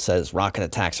 40-year-old says rocket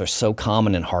attacks are so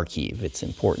common in Kharkiv, it's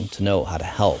important to know how to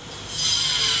help.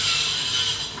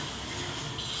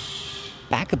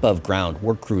 Back above ground,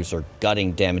 work crews are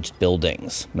gutting damaged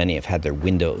buildings. Many have had their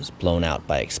windows blown out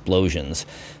by explosions.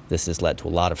 This has led to a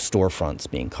lot of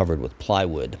storefronts being covered with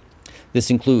plywood. This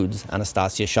includes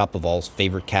Anastasia Shapoval's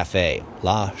favorite cafe,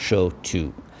 La Show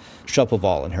 2.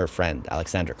 Shapoval and her friend,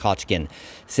 Alexander Kochkin,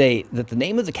 say that the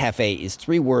name of the cafe is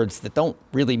 3 words that don't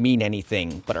really mean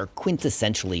anything, but are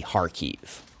quintessentially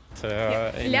Kharkiv.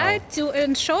 La to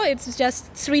and show, it's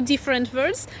just 3 different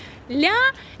words. La,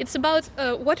 it's about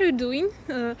what are you doing?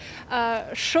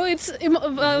 Show, it's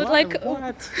like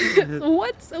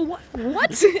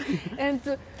what?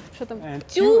 And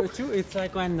two, it's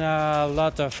like when a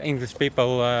lot of English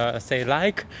people say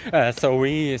like, so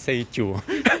we say two.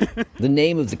 The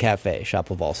name of the cafe,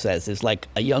 Shapoval says, is like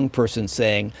a young person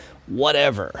saying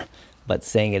whatever, but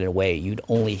saying it in a way you'd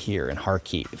only hear in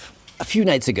Kharkiv. A few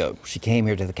nights ago, she came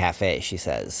here to the cafe, she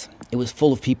says. It was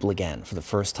full of people again for the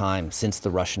first time since the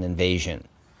Russian invasion.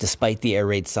 Despite the air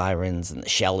raid sirens and the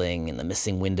shelling and the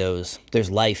missing windows,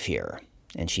 there's life here.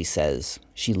 And she says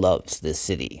she loves this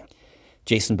city.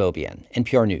 Jason Beaubien,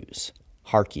 NPR News,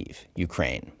 Kharkiv,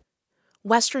 Ukraine.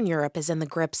 Western Europe is in the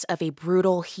grips of a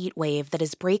brutal heat wave that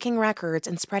is breaking records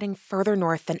and spreading further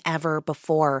north than ever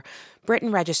before.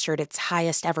 Britain registered its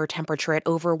highest ever temperature at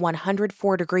over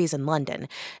 104 degrees in London,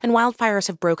 and wildfires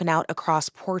have broken out across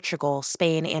Portugal,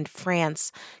 Spain, and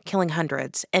France, killing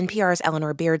hundreds. NPR's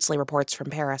Eleanor Beardsley reports from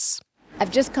Paris.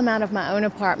 I've just come out of my own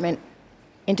apartment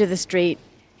into the street,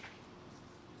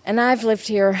 and I've lived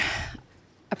here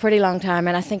a pretty long time,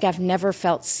 and I think I've never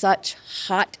felt such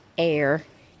hot air.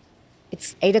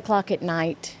 It's 8 o'clock at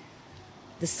night.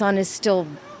 The sun is still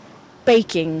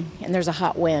baking, and there's a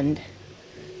hot wind.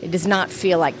 It does not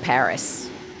feel like Paris.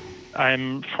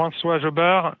 I'm François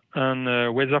Jobard,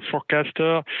 a weather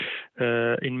forecaster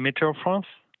in Meteo France,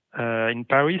 in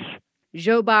Paris.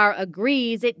 Jobard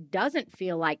agrees it doesn't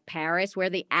feel like Paris, where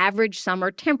the average summer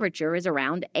temperature is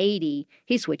around 80.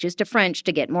 He switches to French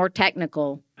to get more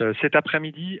technical.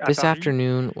 This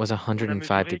afternoon was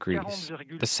 105 degrees,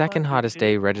 the second hottest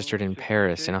day registered in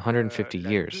Paris in 150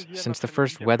 years, since the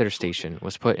first weather station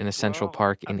was put in a Central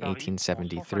Park in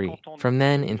 1873. From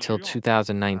then until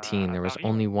 2019, there was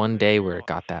only one day where it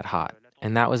got that hot,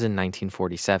 and that was in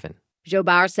 1947.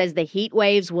 Jobard says the heat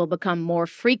waves will become more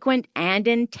frequent and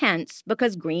intense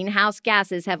because greenhouse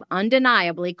gases have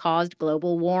undeniably caused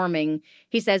global warming.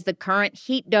 He says the current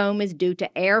heat dome is due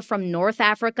to air from North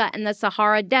Africa and the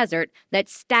Sahara Desert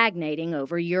that's stagnating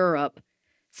over Europe.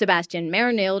 Sebastian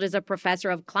Mernild is a professor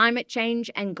of climate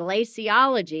change and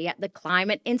glaciology at the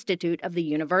Climate Institute of the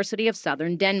University of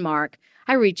Southern Denmark.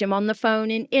 I reach him on the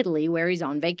phone in Italy, where he's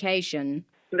on vacation.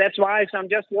 So that's why I'm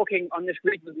just walking on the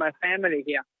street with my family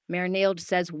here. Mayor Neild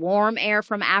says warm air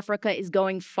from Africa is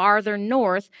going farther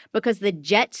north because the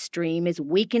jet stream is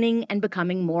weakening and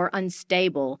becoming more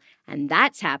unstable. And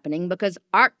that's happening because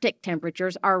Arctic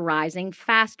temperatures are rising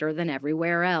faster than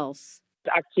everywhere else.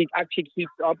 The Arctic actually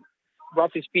keeps up,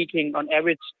 roughly speaking, on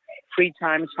average 3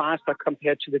 times faster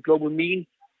compared to the global mean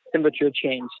temperature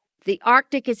change. The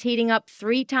Arctic is heating up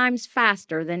 3 times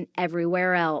faster than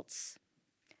everywhere else.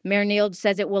 Mayor Neild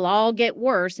says it will all get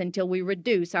worse until we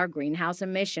reduce our greenhouse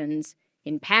emissions.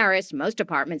 In Paris, most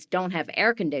apartments don't have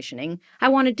air conditioning. I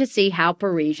wanted to see how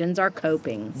Parisians are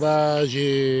coping.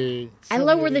 I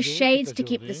lower the shades to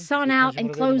keep the sun out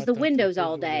and close the windows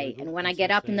all day. And when I get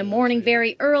up in the morning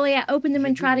very early, I open them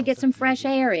and try to get some fresh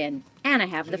air in. And I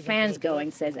have the fans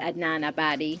going, says Adnan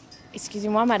Abadi.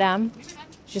 Excusez-moi, madame.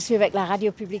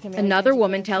 Another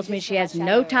woman tells me she has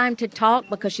no time to talk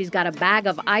because she's got a bag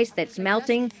of ice that's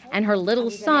melting, and her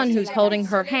little son, who's holding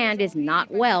her hand, is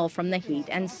not well from the heat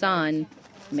and sun.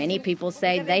 Many people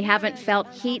say they haven't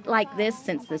felt heat like this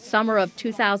since the summer of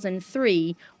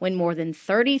 2003, when more than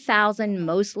 30,000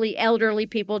 mostly elderly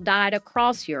people died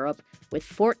across Europe, with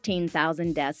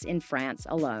 14,000 deaths in France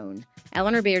alone.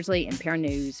 Eleanor Beardsley, NPR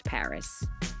News, Paris.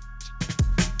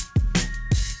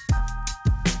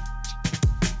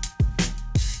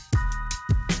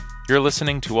 You're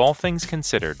listening to All Things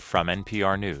Considered from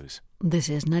NPR News. This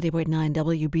is 90.9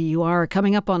 WBUR.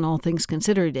 Coming up on All Things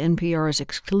Considered, NPR's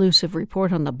exclusive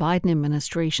report on the Biden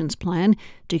administration's plan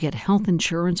to get health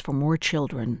insurance for more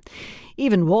children.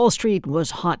 Even Wall Street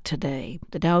was hot today.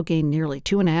 The Dow gained nearly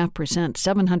 2.5%,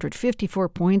 754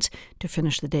 points, to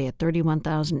finish the day at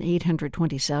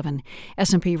 31,827.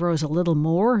 S&P rose a little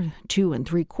more,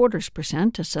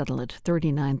 2.75%, to settle at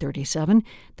 3937.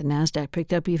 The Nasdaq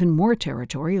picked up even more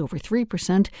territory, over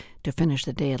 3%, to finish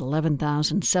the day at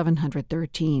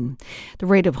 11,713. The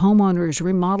rate of homeowners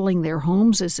remodeling their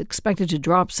homes is expected to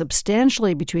drop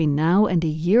substantially between now and a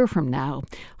year from now.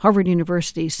 Harvard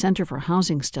University's Center for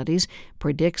Housing Studies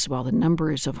predicts while the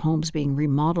numbers of homes being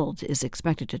remodeled is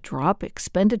expected to drop,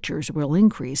 expenditures will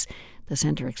increase. The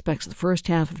center expects the first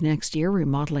half of next year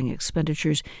remodeling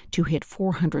expenditures to hit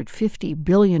 $450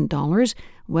 billion,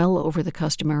 well over the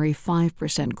customary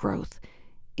 5% growth.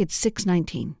 It's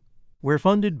 6:19. We're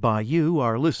funded by you,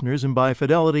 our listeners, and by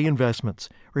Fidelity Investments,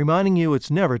 reminding you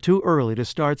it's never too early to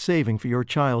start saving for your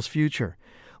child's future.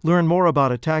 Learn more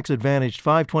about a tax-advantaged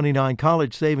 529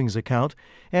 college savings account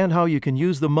and how you can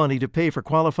use the money to pay for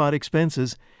qualified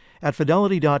expenses at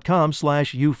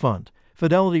fidelity.com/ufund.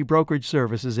 Fidelity Brokerage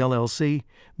Services, LLC,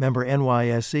 member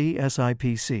NYSE,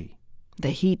 SIPC. The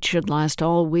heat should last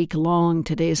all week long.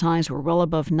 Today's highs were well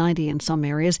above 90 in some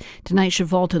areas. Tonight should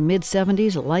fall to the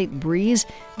mid-70s, a light breeze.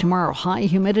 Tomorrow, high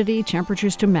humidity,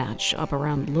 temperatures to match, up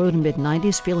around low to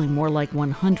mid-90s, feeling more like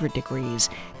 100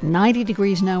 degrees. 90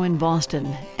 degrees now in Boston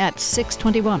at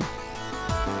 6:21.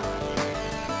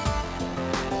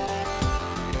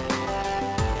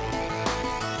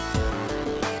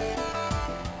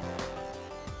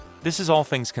 This is All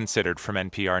Things Considered from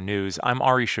NPR News. I'm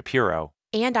Ari Shapiro.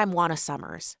 And I'm Juana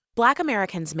Summers. Black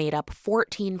Americans made up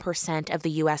 14% of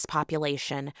the U.S.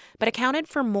 population, but accounted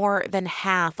for more than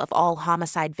half of all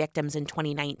homicide victims in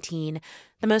 2019,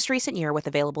 the most recent year with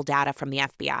available data from the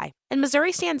FBI. And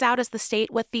Missouri stands out as the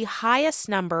state with the highest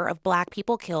number of Black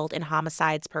people killed in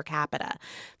homicides per capita.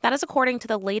 That is according to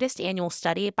the latest annual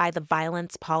study by the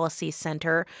Violence Policy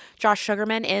Center. Josh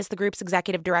Sugarman is the group's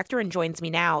executive director and joins me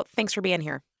now. Thanks for being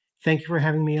here. Thank you for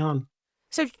having me on.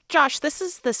 So, Josh, this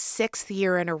is the 6th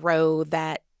year in a row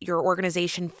that your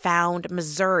organization found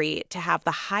Missouri to have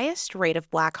the highest rate of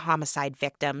Black homicide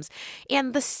victims,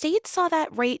 and the state saw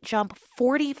that rate jump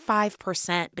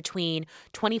 45% between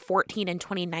 2014 and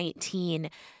 2019.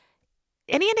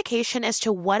 Any indication as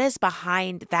to what is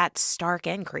behind that stark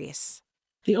increase?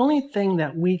 The only thing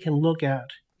that we can look at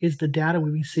is the data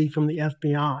we receive from the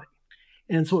FBI.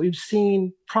 And so what we've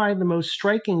seen, probably the most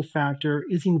striking factor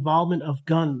is the involvement of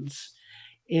guns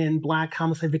in Black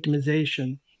homicide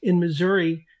victimization. In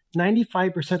Missouri,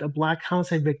 95% of Black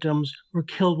homicide victims were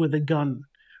killed with a gun.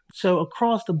 So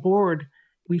across the board,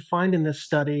 we find in this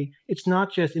study, it's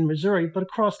not just in Missouri, but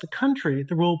across the country,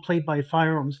 the role played by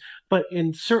firearms. But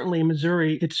certainly in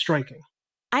Missouri, it's striking.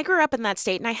 I grew up in that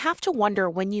state, and I have to wonder,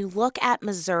 when you look at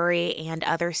Missouri and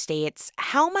other states,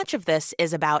 how much of this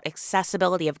is about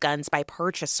accessibility of guns by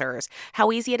purchasers,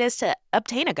 how easy it is to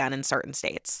obtain a gun in certain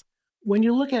states? When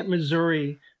you look at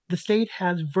Missouri, the state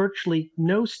has virtually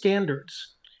no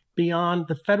standards beyond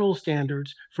the federal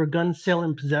standards for gun sale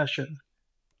and possession.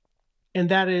 And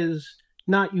that is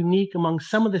not unique among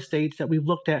some of the states that we've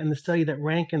looked at in the study that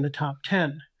rank in the top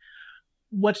 10.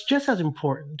 What's just as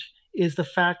important is the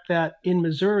fact that in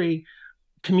Missouri,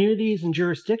 communities and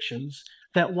jurisdictions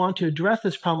that want to address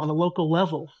this problem on a local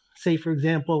level, say, for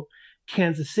example,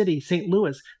 Kansas City, St.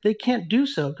 Louis, they can't do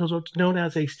so because of what's known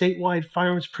as a statewide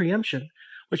firearms preemption,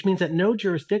 which means that no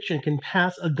jurisdiction can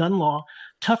pass a gun law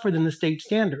tougher than the state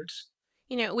standards.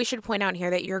 You know, we should point out here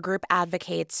that your group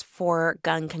advocates for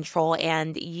gun control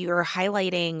and you're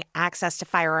highlighting access to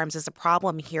firearms as a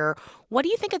problem here. What do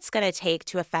you think it's going to take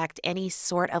to affect any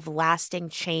sort of lasting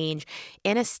change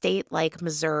in a state like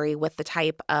Missouri with the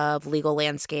type of legal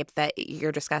landscape that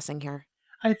you're discussing here?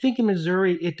 I think in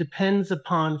Missouri, it depends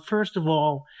upon, first of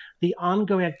all, the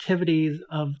ongoing activities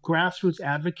of grassroots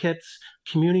advocates,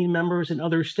 community members, and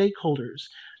other stakeholders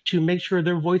to make sure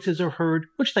their voices are heard,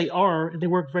 which they are, and they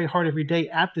work very hard every day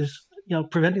at this,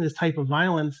 preventing this type of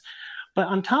violence. But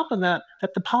on top of that,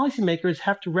 that the policymakers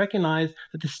have to recognize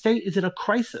that the state is in a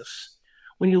crisis.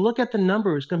 When you look at the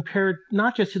numbers compared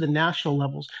not just to the national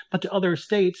levels, but to other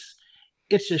states,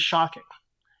 it's just shocking.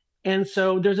 And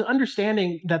so there's an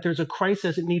understanding that there's a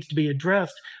crisis that needs to be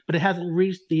addressed, but it hasn't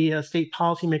reached the state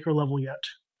policymaker level yet.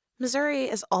 Missouri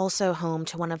is also home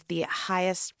to one of the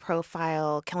highest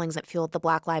profile killings that fueled the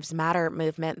Black Lives Matter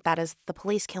movement. That is the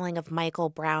police killing of Michael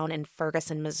Brown in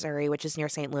Ferguson, Missouri, which is near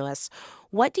St. Louis.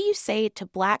 What do you say to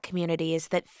Black communities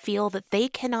that feel that they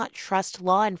cannot trust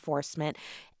law enforcement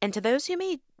and to those who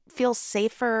may feel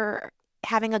safer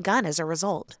having a gun as a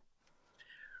result?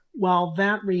 While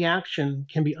that reaction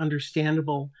can be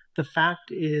understandable, the fact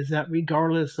is that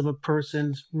regardless of a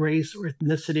person's race or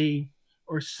ethnicity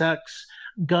or sex,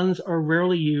 guns are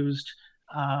rarely used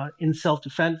in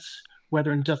self-defense,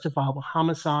 whether in justifiable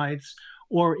homicides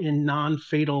or in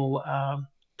non-fatal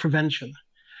prevention.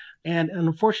 And an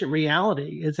unfortunate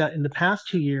reality is that in the past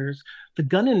 2 years, the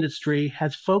gun industry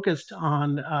has focused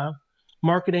on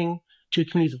marketing to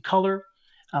communities of color,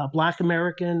 Black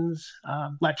Americans,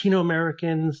 Latino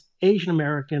Americans, Asian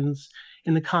Americans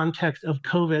in the context of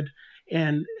COVID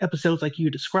and episodes like you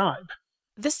describe.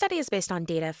 This study is based on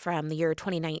data from the year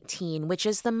 2019, which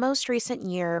is the most recent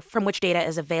year from which data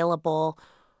is available.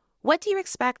 What do you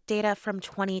expect data from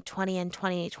 2020 and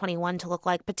 2021 to look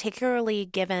like, particularly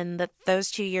given that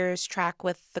those 2 years track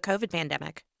with the COVID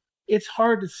pandemic? It's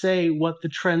hard to say what the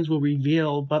trends will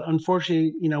reveal, but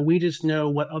unfortunately, we just know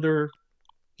what other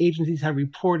agencies have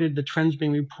reported, the trends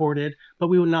being reported, but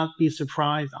we would not be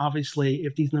surprised, obviously,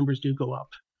 if these numbers do go up.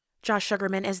 Josh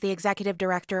Sugarman is the executive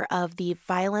director of the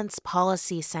Violence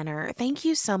Policy Center. Thank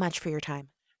you so much for your time.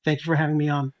 Thank you for having me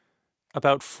on.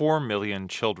 About 4 million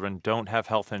children don't have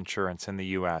health insurance in the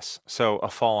U.S., so a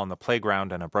fall on the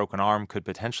playground and a broken arm could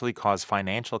potentially cause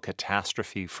financial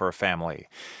catastrophe for a family.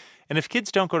 And if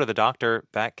kids don't go to the doctor,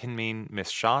 that can mean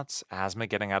missed shots, asthma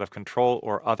getting out of control,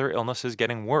 or other illnesses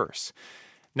getting worse.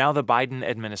 Now the Biden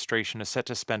administration is set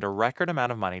to spend a record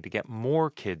amount of money to get more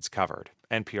kids covered.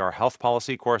 NPR health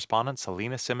policy correspondent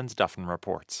Selena Simmons-Duffin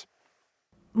reports.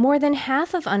 More than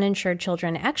half of uninsured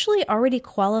children actually already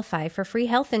qualify for free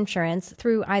health insurance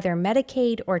through either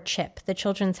Medicaid or CHIP, the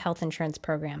Children's Health Insurance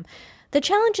Program. The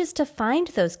challenge is to find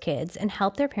those kids and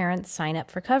help their parents sign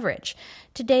up for coverage.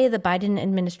 Today, the Biden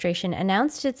administration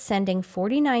announced it's sending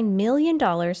 $49 million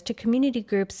to community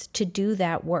groups to do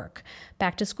that work.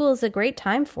 Back to school is a great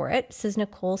time for it, says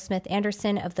Nicole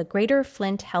Smith-Anderson of the Greater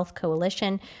Flint Health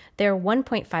Coalition. Their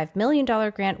 $1.5 million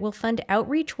grant will fund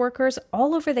outreach workers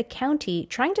all over the county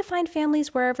trying to find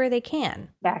families wherever they can.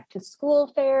 Back to school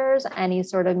fairs, any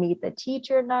sort of meet the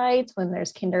teacher nights, when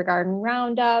there's kindergarten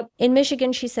roundup. In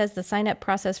Michigan, she says the sign-up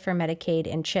process for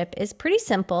Medicaid and CHIP is pretty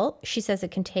simple. She says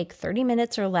it can take 30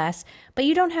 minutes or less, but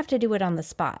you don't have to do it on the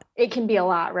spot. It can be a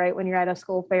lot, right? When you're at a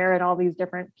school fair and all these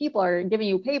different people are giving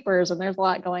you papers and there's a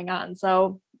lot going on.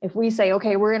 So if we say,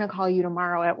 okay, we're going to call you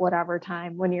tomorrow at whatever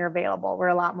time when you're available, we're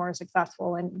a lot more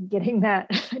successful in getting that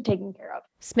taken care of.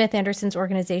 Smith-Anderson's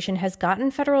organization has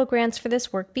gotten federal grants for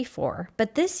this work before,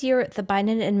 but this year the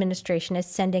Biden administration is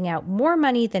sending out more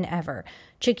money than ever.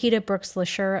 Chiquita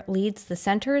Brooks-LaSure leads the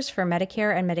Centers for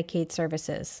Medicare and Medicaid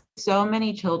Services. So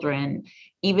many children,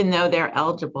 even though they're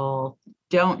eligible,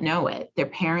 don't know it. Their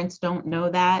parents don't know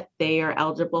that they are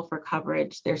eligible for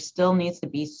coverage. There still needs to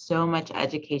be so much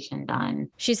education done.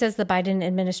 She says the Biden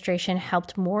administration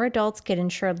helped more adults get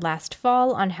insured last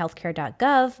fall on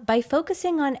healthcare.gov by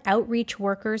focusing on outreach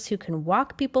workers who can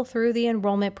walk people through the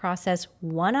enrollment process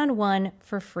one-on-one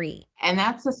for free. And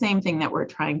that's the same thing that we're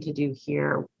trying to do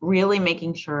here, really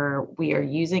making sure we are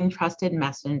using trusted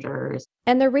messengers.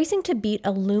 And they're racing to beat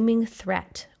a looming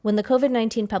threat. When the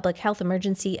COVID-19 public health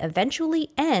emergency eventually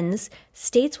actually ends,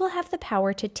 states will have the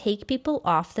power to take people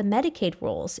off the Medicaid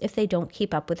rolls if they don't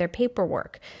keep up with their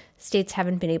paperwork. States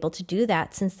haven't been able to do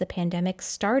that since the pandemic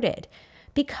started.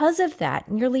 Because of that,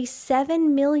 nearly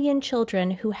 7 million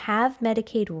children who have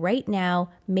Medicaid right now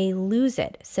may lose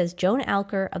it, says Joan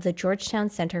Alker of the Georgetown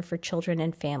Center for Children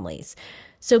and Families.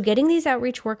 So getting these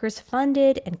outreach workers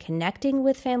funded and connecting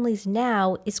with families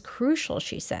now is crucial,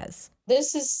 she says.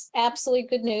 This is absolutely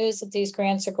good news that these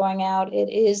grants are going out. It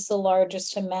is the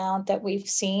largest amount that we've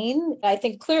seen. I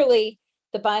think clearly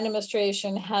the Biden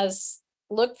administration has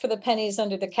looked for the pennies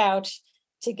under the couch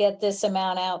to get this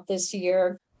amount out this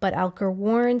year. But Alker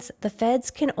warns the feds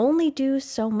can only do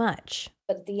so much.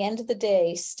 But at the end of the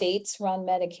day, states run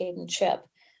Medicaid and CHIP.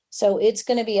 So it's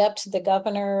going to be up to the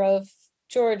governor of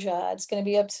Georgia. It's going to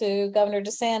be up to Governor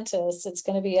DeSantis. It's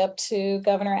going to be up to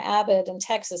Governor Abbott in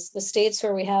Texas, the states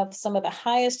where we have some of the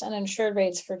highest uninsured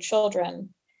rates for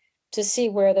children, to see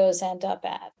where those end up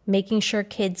at. Making sure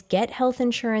kids get health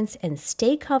insurance and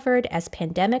stay covered as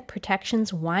pandemic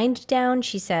protections wind down,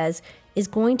 she says, is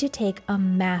going to take a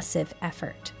massive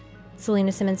effort.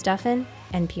 Selena Simmons-Duffin,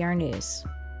 NPR News.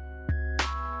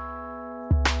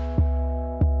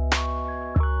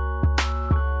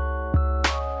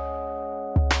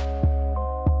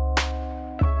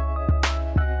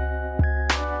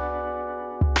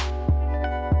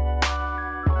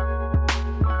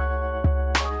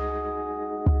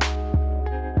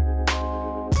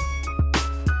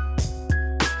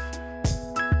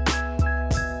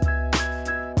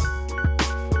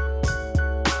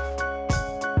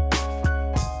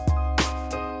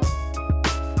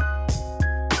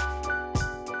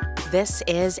 This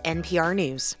is NPR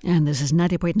News. And this is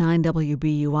 90.9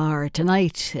 WBUR.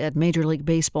 Tonight at Major League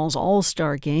Baseball's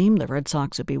All-Star Game, the Red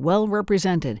Sox will be well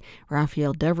represented.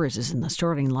 Rafael Devers is in the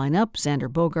starting lineup. Xander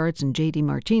Bogaerts and J.D.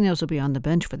 Martinez will be on the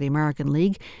bench for the American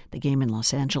League. The game in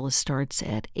Los Angeles starts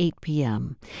at 8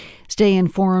 p.m. Stay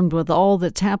informed with all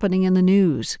that's happening in the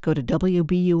news. Go to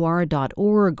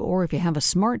WBUR.org, or if you have a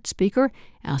smart speaker,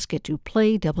 ask it to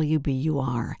play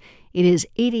WBUR. It is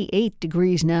 88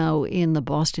 degrees now in the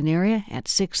Boston area at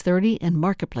 6:30, and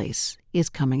Marketplace is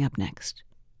coming up next.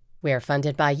 We're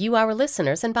funded by you, our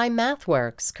listeners, and by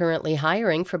MathWorks, currently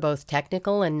hiring for both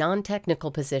technical and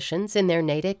non-technical positions in their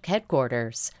Natick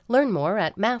headquarters. Learn more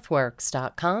at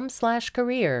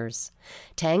mathworks.com/careers.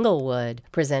 Tanglewood,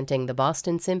 presenting the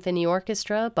Boston Symphony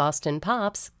Orchestra, Boston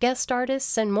Pops, guest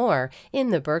artists, and more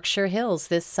in the Berkshire Hills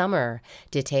this summer.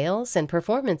 Details and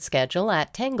performance schedule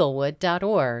at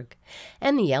tanglewood.org.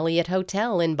 And the Elliott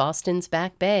Hotel in Boston's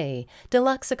Back Bay.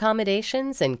 Deluxe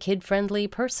accommodations and kid-friendly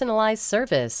personalized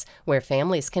service where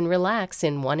families can relax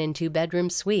in 1- and 2-bedroom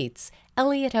suites.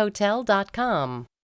 ElliottHotel.com.